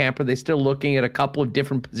training camp? Are they still looking at a couple of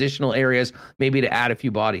different positional areas, maybe to add a few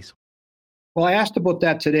bodies? Well, I asked about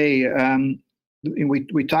that today.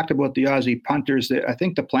 We talked about the Aussie punters. I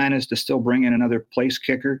think the plan is to still bring in another place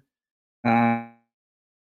kicker.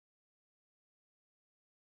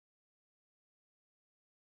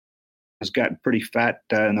 Has gotten pretty fat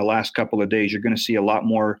in the last couple of days. You're going to see a lot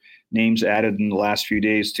more names added in the last few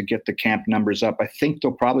days to get the camp numbers up. I think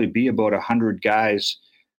there'll probably be about 100 guys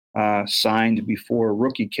signed before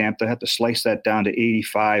rookie camp. They'll have to slice that down to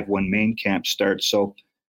 85 when main camp starts. So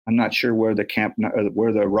I'm not sure where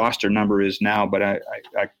the roster number is now, but I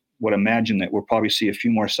would imagine that we'll probably see a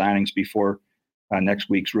few more signings before next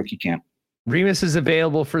week's rookie camp. Remus is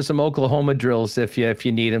available for some Oklahoma drills if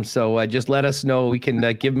you need him. So just let us know. We can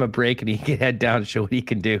give him a break and he can head down and show what he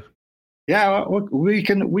can do. Yeah, we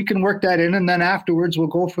can work that in, and then afterwards we'll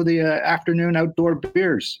go for the afternoon outdoor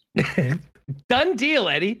beers. Done deal,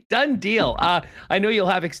 Eddie. Done deal. I know you'll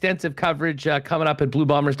have extensive coverage coming up at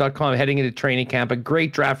bluebombers.com heading into training camp. A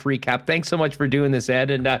great draft recap. Thanks so much for doing this,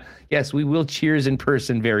 Ed. And yes, we will cheers in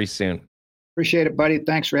person very soon. Appreciate it, buddy.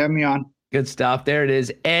 Thanks for having me on. Good stuff. There it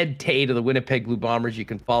is. Ed Tait of the Winnipeg Blue Bombers. You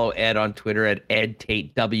can follow Ed on Twitter at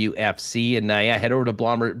EdTaitWFC. And head over to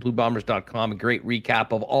bluebombers.com. A great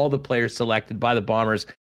recap of all the players selected by the Bombers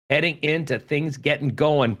heading into things getting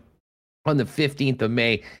going on the 15th of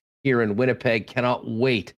May here in Winnipeg. Cannot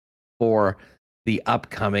wait for the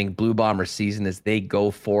upcoming Blue Bomber season as they go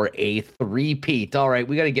for a three-peat. All right,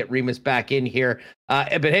 we got to get Remus back in here.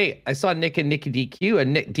 But hey, I saw Nick and Nicky DQ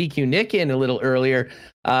and DQ Nick in a little earlier.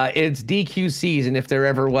 It's DQ season if there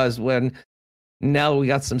ever was one. Now we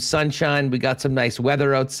got some sunshine. We got some nice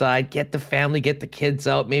weather outside. Get the family, get the kids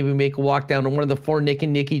out. Maybe make a walk down to one of the 4 Nick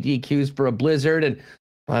and Nicky DQs for a blizzard. And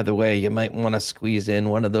by the way, you might want to squeeze in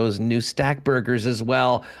one of those new stack burgers as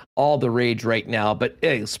well. All the rage right now. But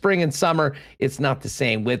hey, spring and summer, it's not the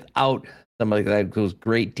same without some of those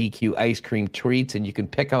great DQ ice cream treats. And you can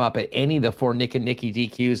pick them up at any of the 4 Nick and Nicky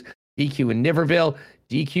DQs. DQ in Niverville,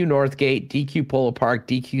 DQ Northgate, DQ Polo Park,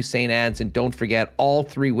 DQ St. Anne's. And don't forget, all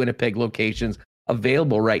 3 Winnipeg locations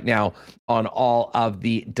available right now on all of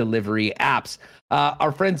the delivery apps.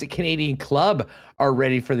 Our friends at Canadian Club are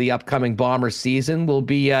ready for the upcoming Bomber season. We'll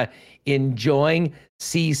be enjoying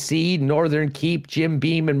CC, Northern Keep, Jim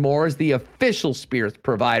Beam, and more as the official spirits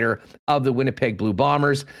provider of the Winnipeg Blue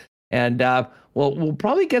Bombers. And we'll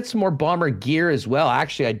probably get some more Bomber gear as well.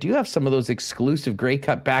 Actually, I do have some of those exclusive Grey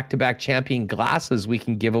Cup back-to-back champion glasses we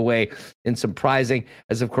can give away in some prizing,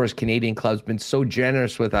 as of course Canadian Club's been so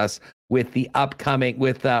generous with us with the upcoming,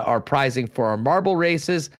 with our prizing for our marble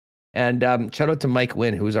races. And shout out to Mike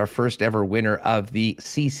Wynn, who is our first ever winner of the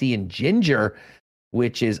CC and Ginger,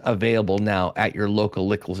 which is available now at your local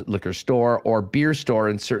liquor store or beer store,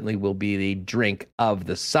 and certainly will be the drink of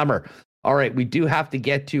the summer. All right, we do have to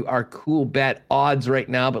get to our cool bet odds right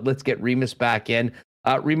now, but let's get Remus back in.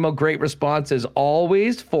 Remo, great response as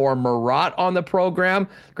always for Murat on the program.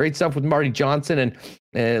 Great stuff with Marty Johnston.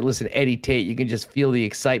 And listen, Eddie Tait, you can just feel the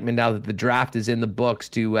excitement now that the draft is in the books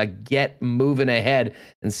to get moving ahead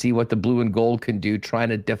and see what the blue and gold can do, trying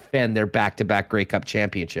to defend their back-to-back Grey Cup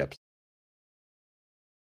championships.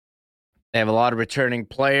 They have a lot of returning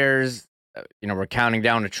players. We're counting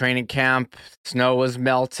down to training camp. Snow was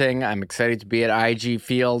melting. I'm excited to be at IG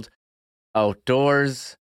Field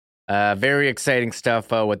outdoors. Very exciting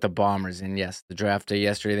stuff with the Bombers. And yes, the draft day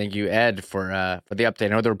yesterday. Thank you, Ed, for the update. I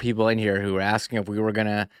know there were people in here who were asking if we were going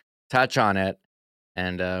to touch on it.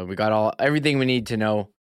 And we got everything we need to know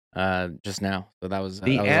just now. So that was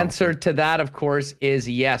the answer awesome. To that, of course, is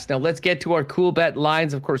yes. Now let's get to our Cool Bet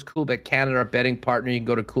lines. Of course, Cool Bet Canada, our betting partner. You can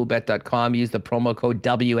go to coolbet.com, use the promo code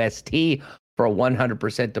WST for a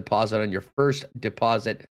 100% deposit on your first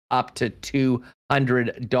deposit up to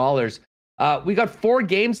 $200. We got 4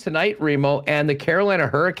 games tonight, Remo, and the Carolina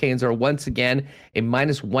Hurricanes are once again a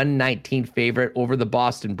minus 119 favorite over the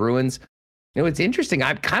Boston Bruins. It's interesting.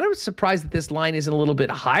 I'm kind of surprised that this line isn't a little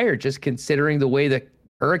bit higher, just considering the way the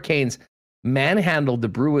Hurricanes manhandled the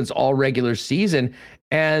Bruins all regular season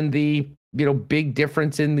and the big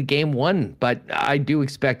difference in the game 1. But I do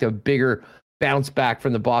expect a bigger bounce back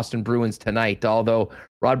from the Boston Bruins tonight, although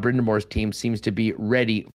Rod Brindamore's team seems to be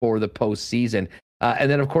ready for the postseason.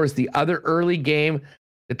 And then, of course, the other early game,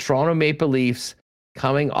 the Toronto Maple Leafs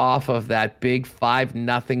coming off of that big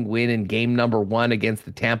 5-0 win in game number 1 against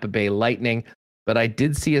the Tampa Bay Lightning. But I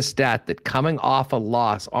did see a stat that coming off a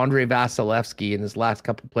loss, Andrei Vasilevsky in his last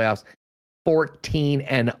couple of playoffs,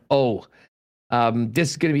 14-0. This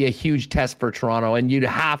is going to be a huge test for Toronto, and you'd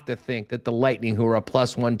have to think that the Lightning, who are a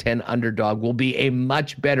plus 110 underdog, will be a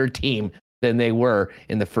much better team than they were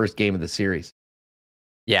in the first game of the series.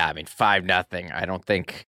 Yeah, 5-0. I don't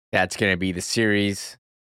think that's going to be the series.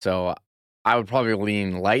 So I would probably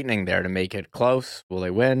lean Lightning there to make it close. Will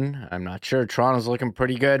they win? I'm not sure. Toronto's looking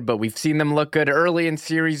pretty good, but we've seen them look good early in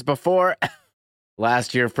series before.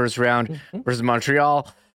 Last year, first round versus Montreal.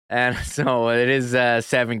 And so it is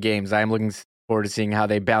 7 games. I'm looking forward to seeing how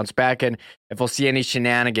they bounce back and if we'll see any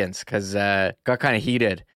shenanigans because got kind of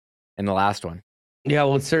heated in the last one. Yeah,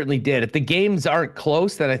 well, it certainly did. If the games aren't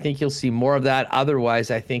close, then I think you'll see more of that.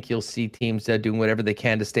 Otherwise, I think you'll see teams doing whatever they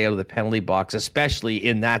can to stay out of the penalty box, especially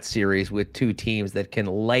in that series with two teams that can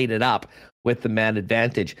light it up with the man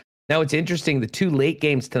advantage. Now, it's interesting. The two late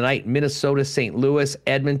games tonight, Minnesota, St. Louis,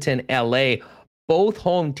 Edmonton, LA, both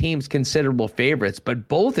home teams considerable favorites, but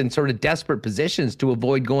both in sort of desperate positions to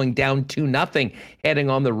avoid going down 2-0 heading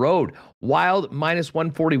on the road. Wild minus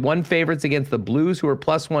 141 favorites against the Blues, who are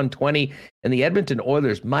plus 120, and the Edmonton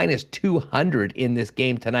Oilers minus 200 in this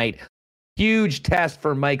game tonight. Huge test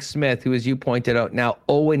for Mike Smith, who, as you pointed out, now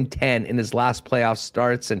 0-10 in his last playoff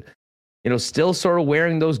starts, and still sort of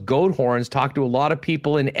wearing those goat horns. Talked to a lot of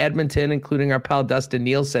people in Edmonton, including our pal Dustin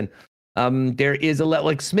Nielsen. There is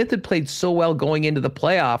like Smith had played so well going into the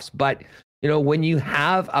playoffs, but when you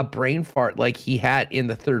have a brain fart like he had in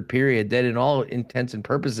the third period, that in all intents and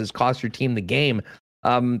purposes cost your team the game.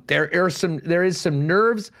 There is some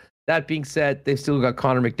nerves. That being said, they've still got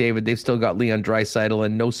Connor McDavid, they've still got Leon Draisaitl,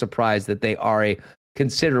 and no surprise that they are a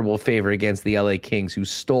considerable favorite against the LA Kings, who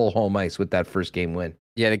stole home ice with that first game win.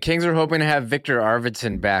 Yeah, the Kings are hoping to have Victor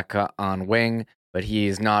Arvidsson back on wing, but he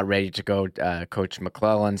is not ready to go. Coach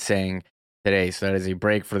McClellan saying today, so that is a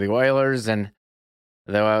break for the Oilers. And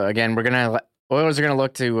though again, Oilers are gonna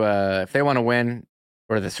look to if they want to win,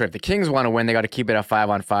 if the Kings want to win, they got to keep it a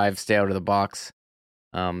 5-on-5, stay out of the box.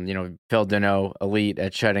 Phil Deneau, elite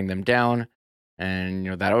at shutting them down, and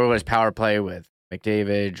that Oilers power play with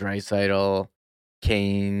McDavid, Draisaitl,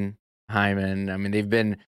 Kane, Hyman. I mean, they've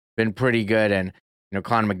been pretty good, and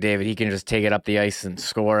Connor McDavid, he can just take it up the ice and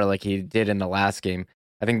score like he did in the last game.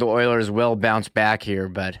 I think the Oilers will bounce back here,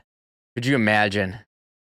 but could you imagine,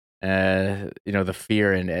 the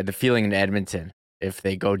fear and the feeling in Edmonton if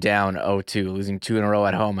they go down 0-2, losing 2 in a row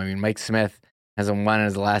at home? I mean, Mike Smith hasn't won in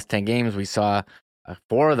his last 10 games. We saw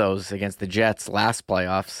 4 of those against the Jets last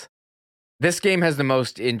playoffs. This game has the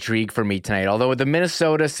most intrigue for me tonight, although with the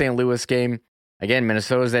Minnesota-St. Louis game, again,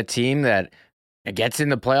 Minnesota's that team that gets in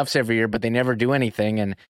the playoffs every year, but they never do anything.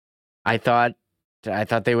 And I thought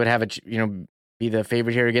they would have be the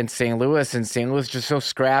favorite here against St. Louis, and St. Louis is just so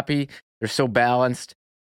scrappy. They're so balanced.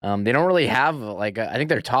 They don't really have I think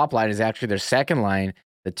their top line is actually their second line,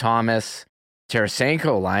 the Thomas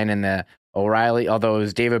Tarasenko line, and the O'Reilly, although it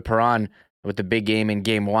was David Perron with the big game in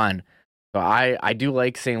game 1. So I do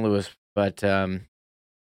like St. Louis, but I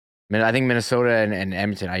think Minnesota and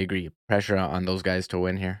Edmonton, I agree, pressure on those guys to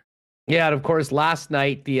win here. Yeah, and of course, last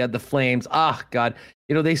night, the Flames,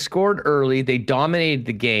 they scored early. They dominated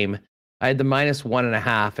the game. I had the minus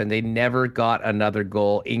 1.5, and they never got another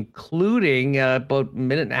goal, including about a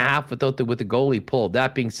minute and a half with the goalie pulled.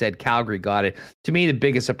 That being said, Calgary got it. To me, the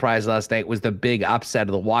biggest surprise last night was the big upset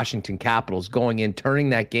of the Washington Capitals going in, turning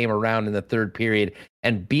that game around in the third period,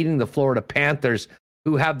 and beating the Florida Panthers,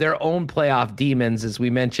 who have their own playoff demons, as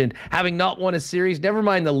we mentioned, having not won a series. Never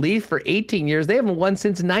mind the Leafs for 18 years. They haven't won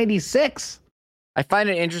since 96. I find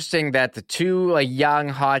it interesting that the two young,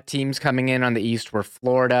 hot teams coming in on the East were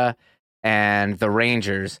Florida and the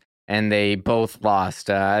Rangers, and they both lost.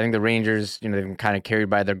 I think the Rangers, they've been kind of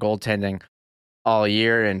carried by their goaltending all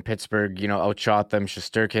year, and Pittsburgh, outshot them.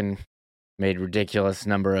 Shesterkin made ridiculous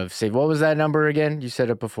number of saves. What was that number again? You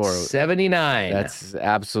said it before. 79. That's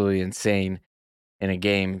absolutely insane in a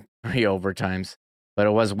game, 3 overtimes. But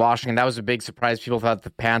it was Washington. That was a big surprise. People thought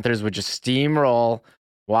the Panthers would just steamroll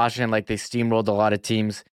Washington like they steamrolled a lot of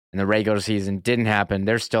teams in the regular season. Didn't happen.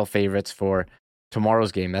 They're still favorites for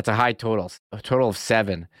tomorrow's game. That's a high total, a total of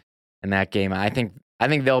 7 in that game. I think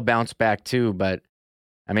they'll bounce back too. But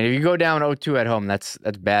I mean, if you go down 0-2 at home, that's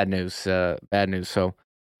bad news. Bad news. So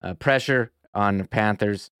pressure on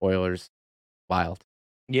Panthers, Oilers, Wild.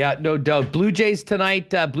 Yeah, no doubt. Blue Jays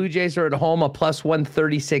tonight. Blue Jays are at home, a plus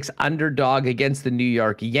 136 underdog against the New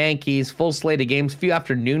York Yankees. Full slate of games, few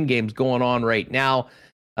afternoon games going on right now,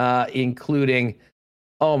 including,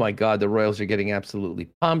 oh my God, the Royals are getting absolutely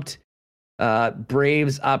pumped.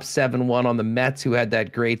 Braves up 7-1 on the Mets, who had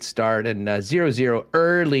that great start, and 0-0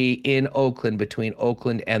 early in Oakland between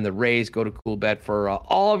Oakland and the Rays. Go to CoolBet for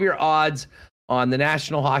all of your odds on the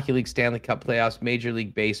National Hockey League, Stanley Cup playoffs, Major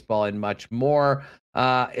League Baseball, and much more.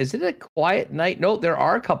 Is it a quiet night? No, there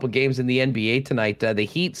are a couple games in the NBA tonight. The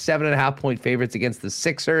Heat 7.5-point favorites against the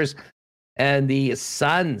Sixers, and the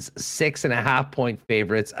Suns 6.5-point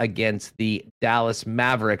favorites against the Dallas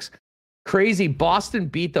Mavericks. Crazy. Boston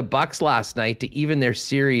beat the Bucks last night to even their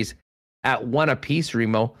series at 1 apiece,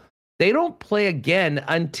 Remo. They don't play again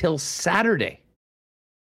until Saturday.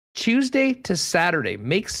 Tuesday to Saturday.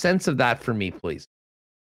 Make sense of that for me, please.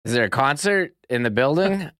 Is there a concert in the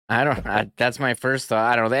building? That's my first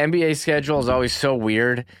thought. I don't know. The NBA schedule is always so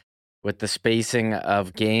weird with the spacing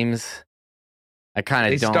of games. I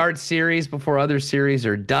kind of don't. They start series before other series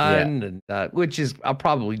are done, and which is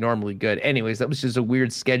probably normally good. Anyways, that was just a weird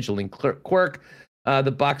scheduling quirk.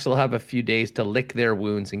 The Bucks will have a few days to lick their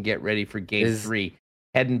wounds and get ready for Game 3,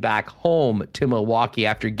 heading back home to Milwaukee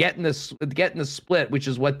after getting the split, which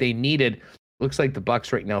is what they needed. Looks like the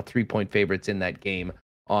Bucks right now 3-point favorites in that game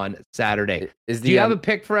on Saturday. Do you have a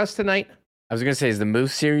pick for us tonight? I was going to say, is the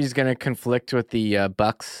Moose series going to conflict with the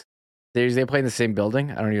Bucks series? They play in the same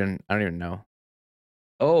building? I don't even know.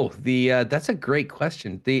 Oh, that's a great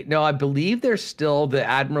question. I believe the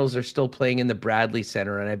Admirals are still playing in the Bradley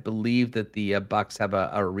Center, and I believe that the Bucks have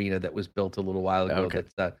a arena that was built a little while ago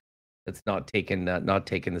that's not taking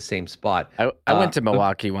the same spot. I went to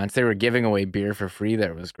Milwaukee once. They were giving away beer for free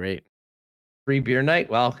there. It was great. Free beer night?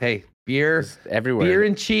 Well, hey, beer everywhere. Beer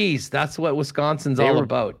and cheese. That's what Wisconsin's all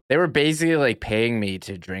about. They were basically like paying me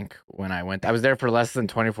to drink when I went. I was there for less than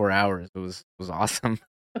 24 hours. It was awesome.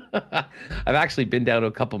 I've actually been down to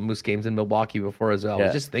a couple Moose games in Milwaukee before as well. I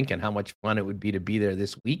was just thinking how much fun it would be to be there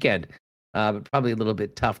this weekend, but probably a little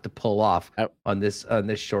bit tough to pull off on this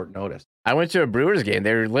short notice. I went to a Brewers game.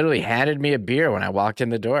 They literally handed me a beer when I walked in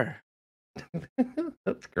the door.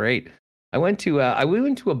 That's great. We went to a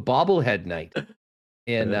bobblehead night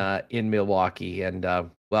in Milwaukee, and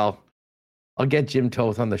I'll get Jim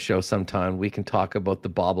Toth on the show sometime. We can talk about the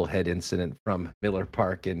bobblehead incident from Miller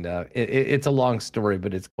Park, and it's a long story,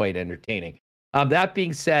 but it's quite entertaining. That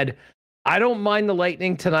being said, I don't mind the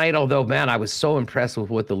Lightning tonight, although, man, I was so impressed with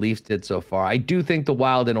what the Leafs did so far. I do think the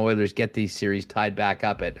Wild and Oilers get these series tied back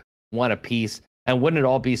up at 1 apiece, and wouldn't it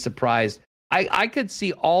all be surprised? I could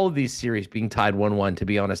see all of these series being tied 1-1, to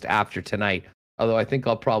be honest, after tonight, although I think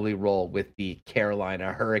I'll probably roll with the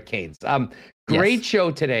Carolina Hurricanes. Great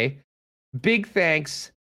show today. Big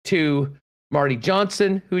thanks to Marty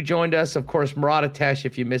Johnston, who joined us. Of course, Murat,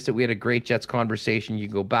 if you missed it, we had a great Jets conversation. You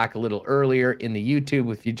can go back a little earlier in the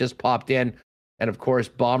YouTube if you just popped in. And, of course,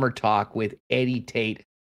 Bomber Talk with Eddie Tait.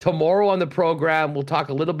 Tomorrow on the program, we'll talk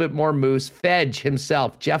a little bit more Moose. Fedge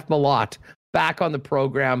himself, Jeff Malott, back on the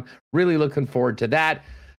program. Really looking forward to that.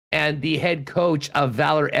 And the head coach of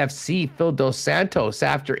Valor FC, Phil Dos Santos,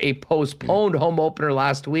 after a postponed home opener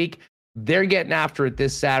last week, they're getting after it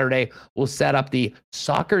this Saturday. We'll set up the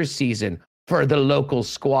soccer season for the local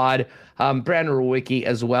squad. Brandon Rowicki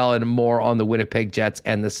as well, and more on the Winnipeg Jets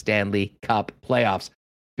and the Stanley Cup playoffs.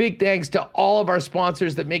 Big thanks to all of our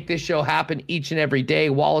sponsors that make this show happen each and every day.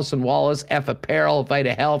 Wallace & Wallace, F Apparel,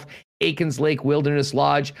 Vita Health, Aikens Lake Wilderness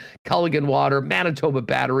Lodge, Culligan Water, Manitoba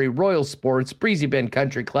Battery, Royal Sports, Breezy Bend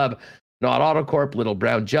Country Club, Not Autocorp, Little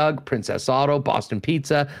Brown Jug, Princess Auto, Boston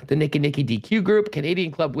Pizza, the Nicky DQ Group,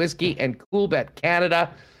 Canadian Club Whiskey, and Coolbet Canada.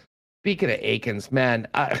 Speaking of Aikens, man,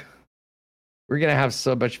 we're going to have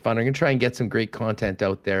so much fun. We're going to try and get some great content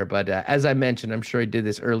out there. But as I mentioned, I'm sure I did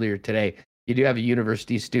this earlier today, you do have a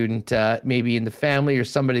university student, maybe in the family or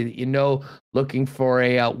somebody that you know looking for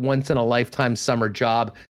a once-in-a-lifetime summer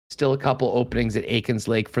job. Still a couple openings at Aikens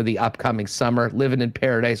Lake for the upcoming summer. Living in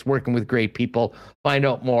paradise, working with great people. Find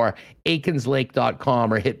out more,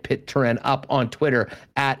 aikenslake.com, or hit Pitt Turin up on Twitter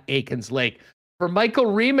at Aikens Lake. For Michael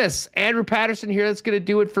Remus, Andrew Patterson here. That's going to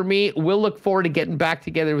do it for me. We'll look forward to getting back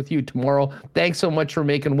together with you tomorrow. Thanks so much for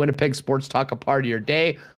making Winnipeg Sports Talk a part of your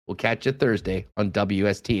day. We'll catch you Thursday on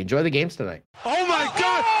WST. Enjoy the games tonight. Oh, my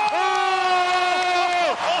God.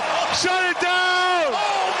 Oh! Shut it down.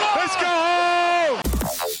 Let's go home.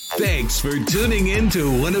 Thanks for tuning in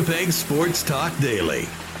to Winnipeg Sports Talk Daily.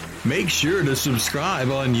 Make sure to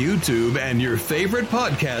subscribe on YouTube and your favorite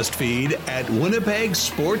podcast feed at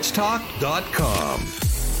winnipegsportstalk.com.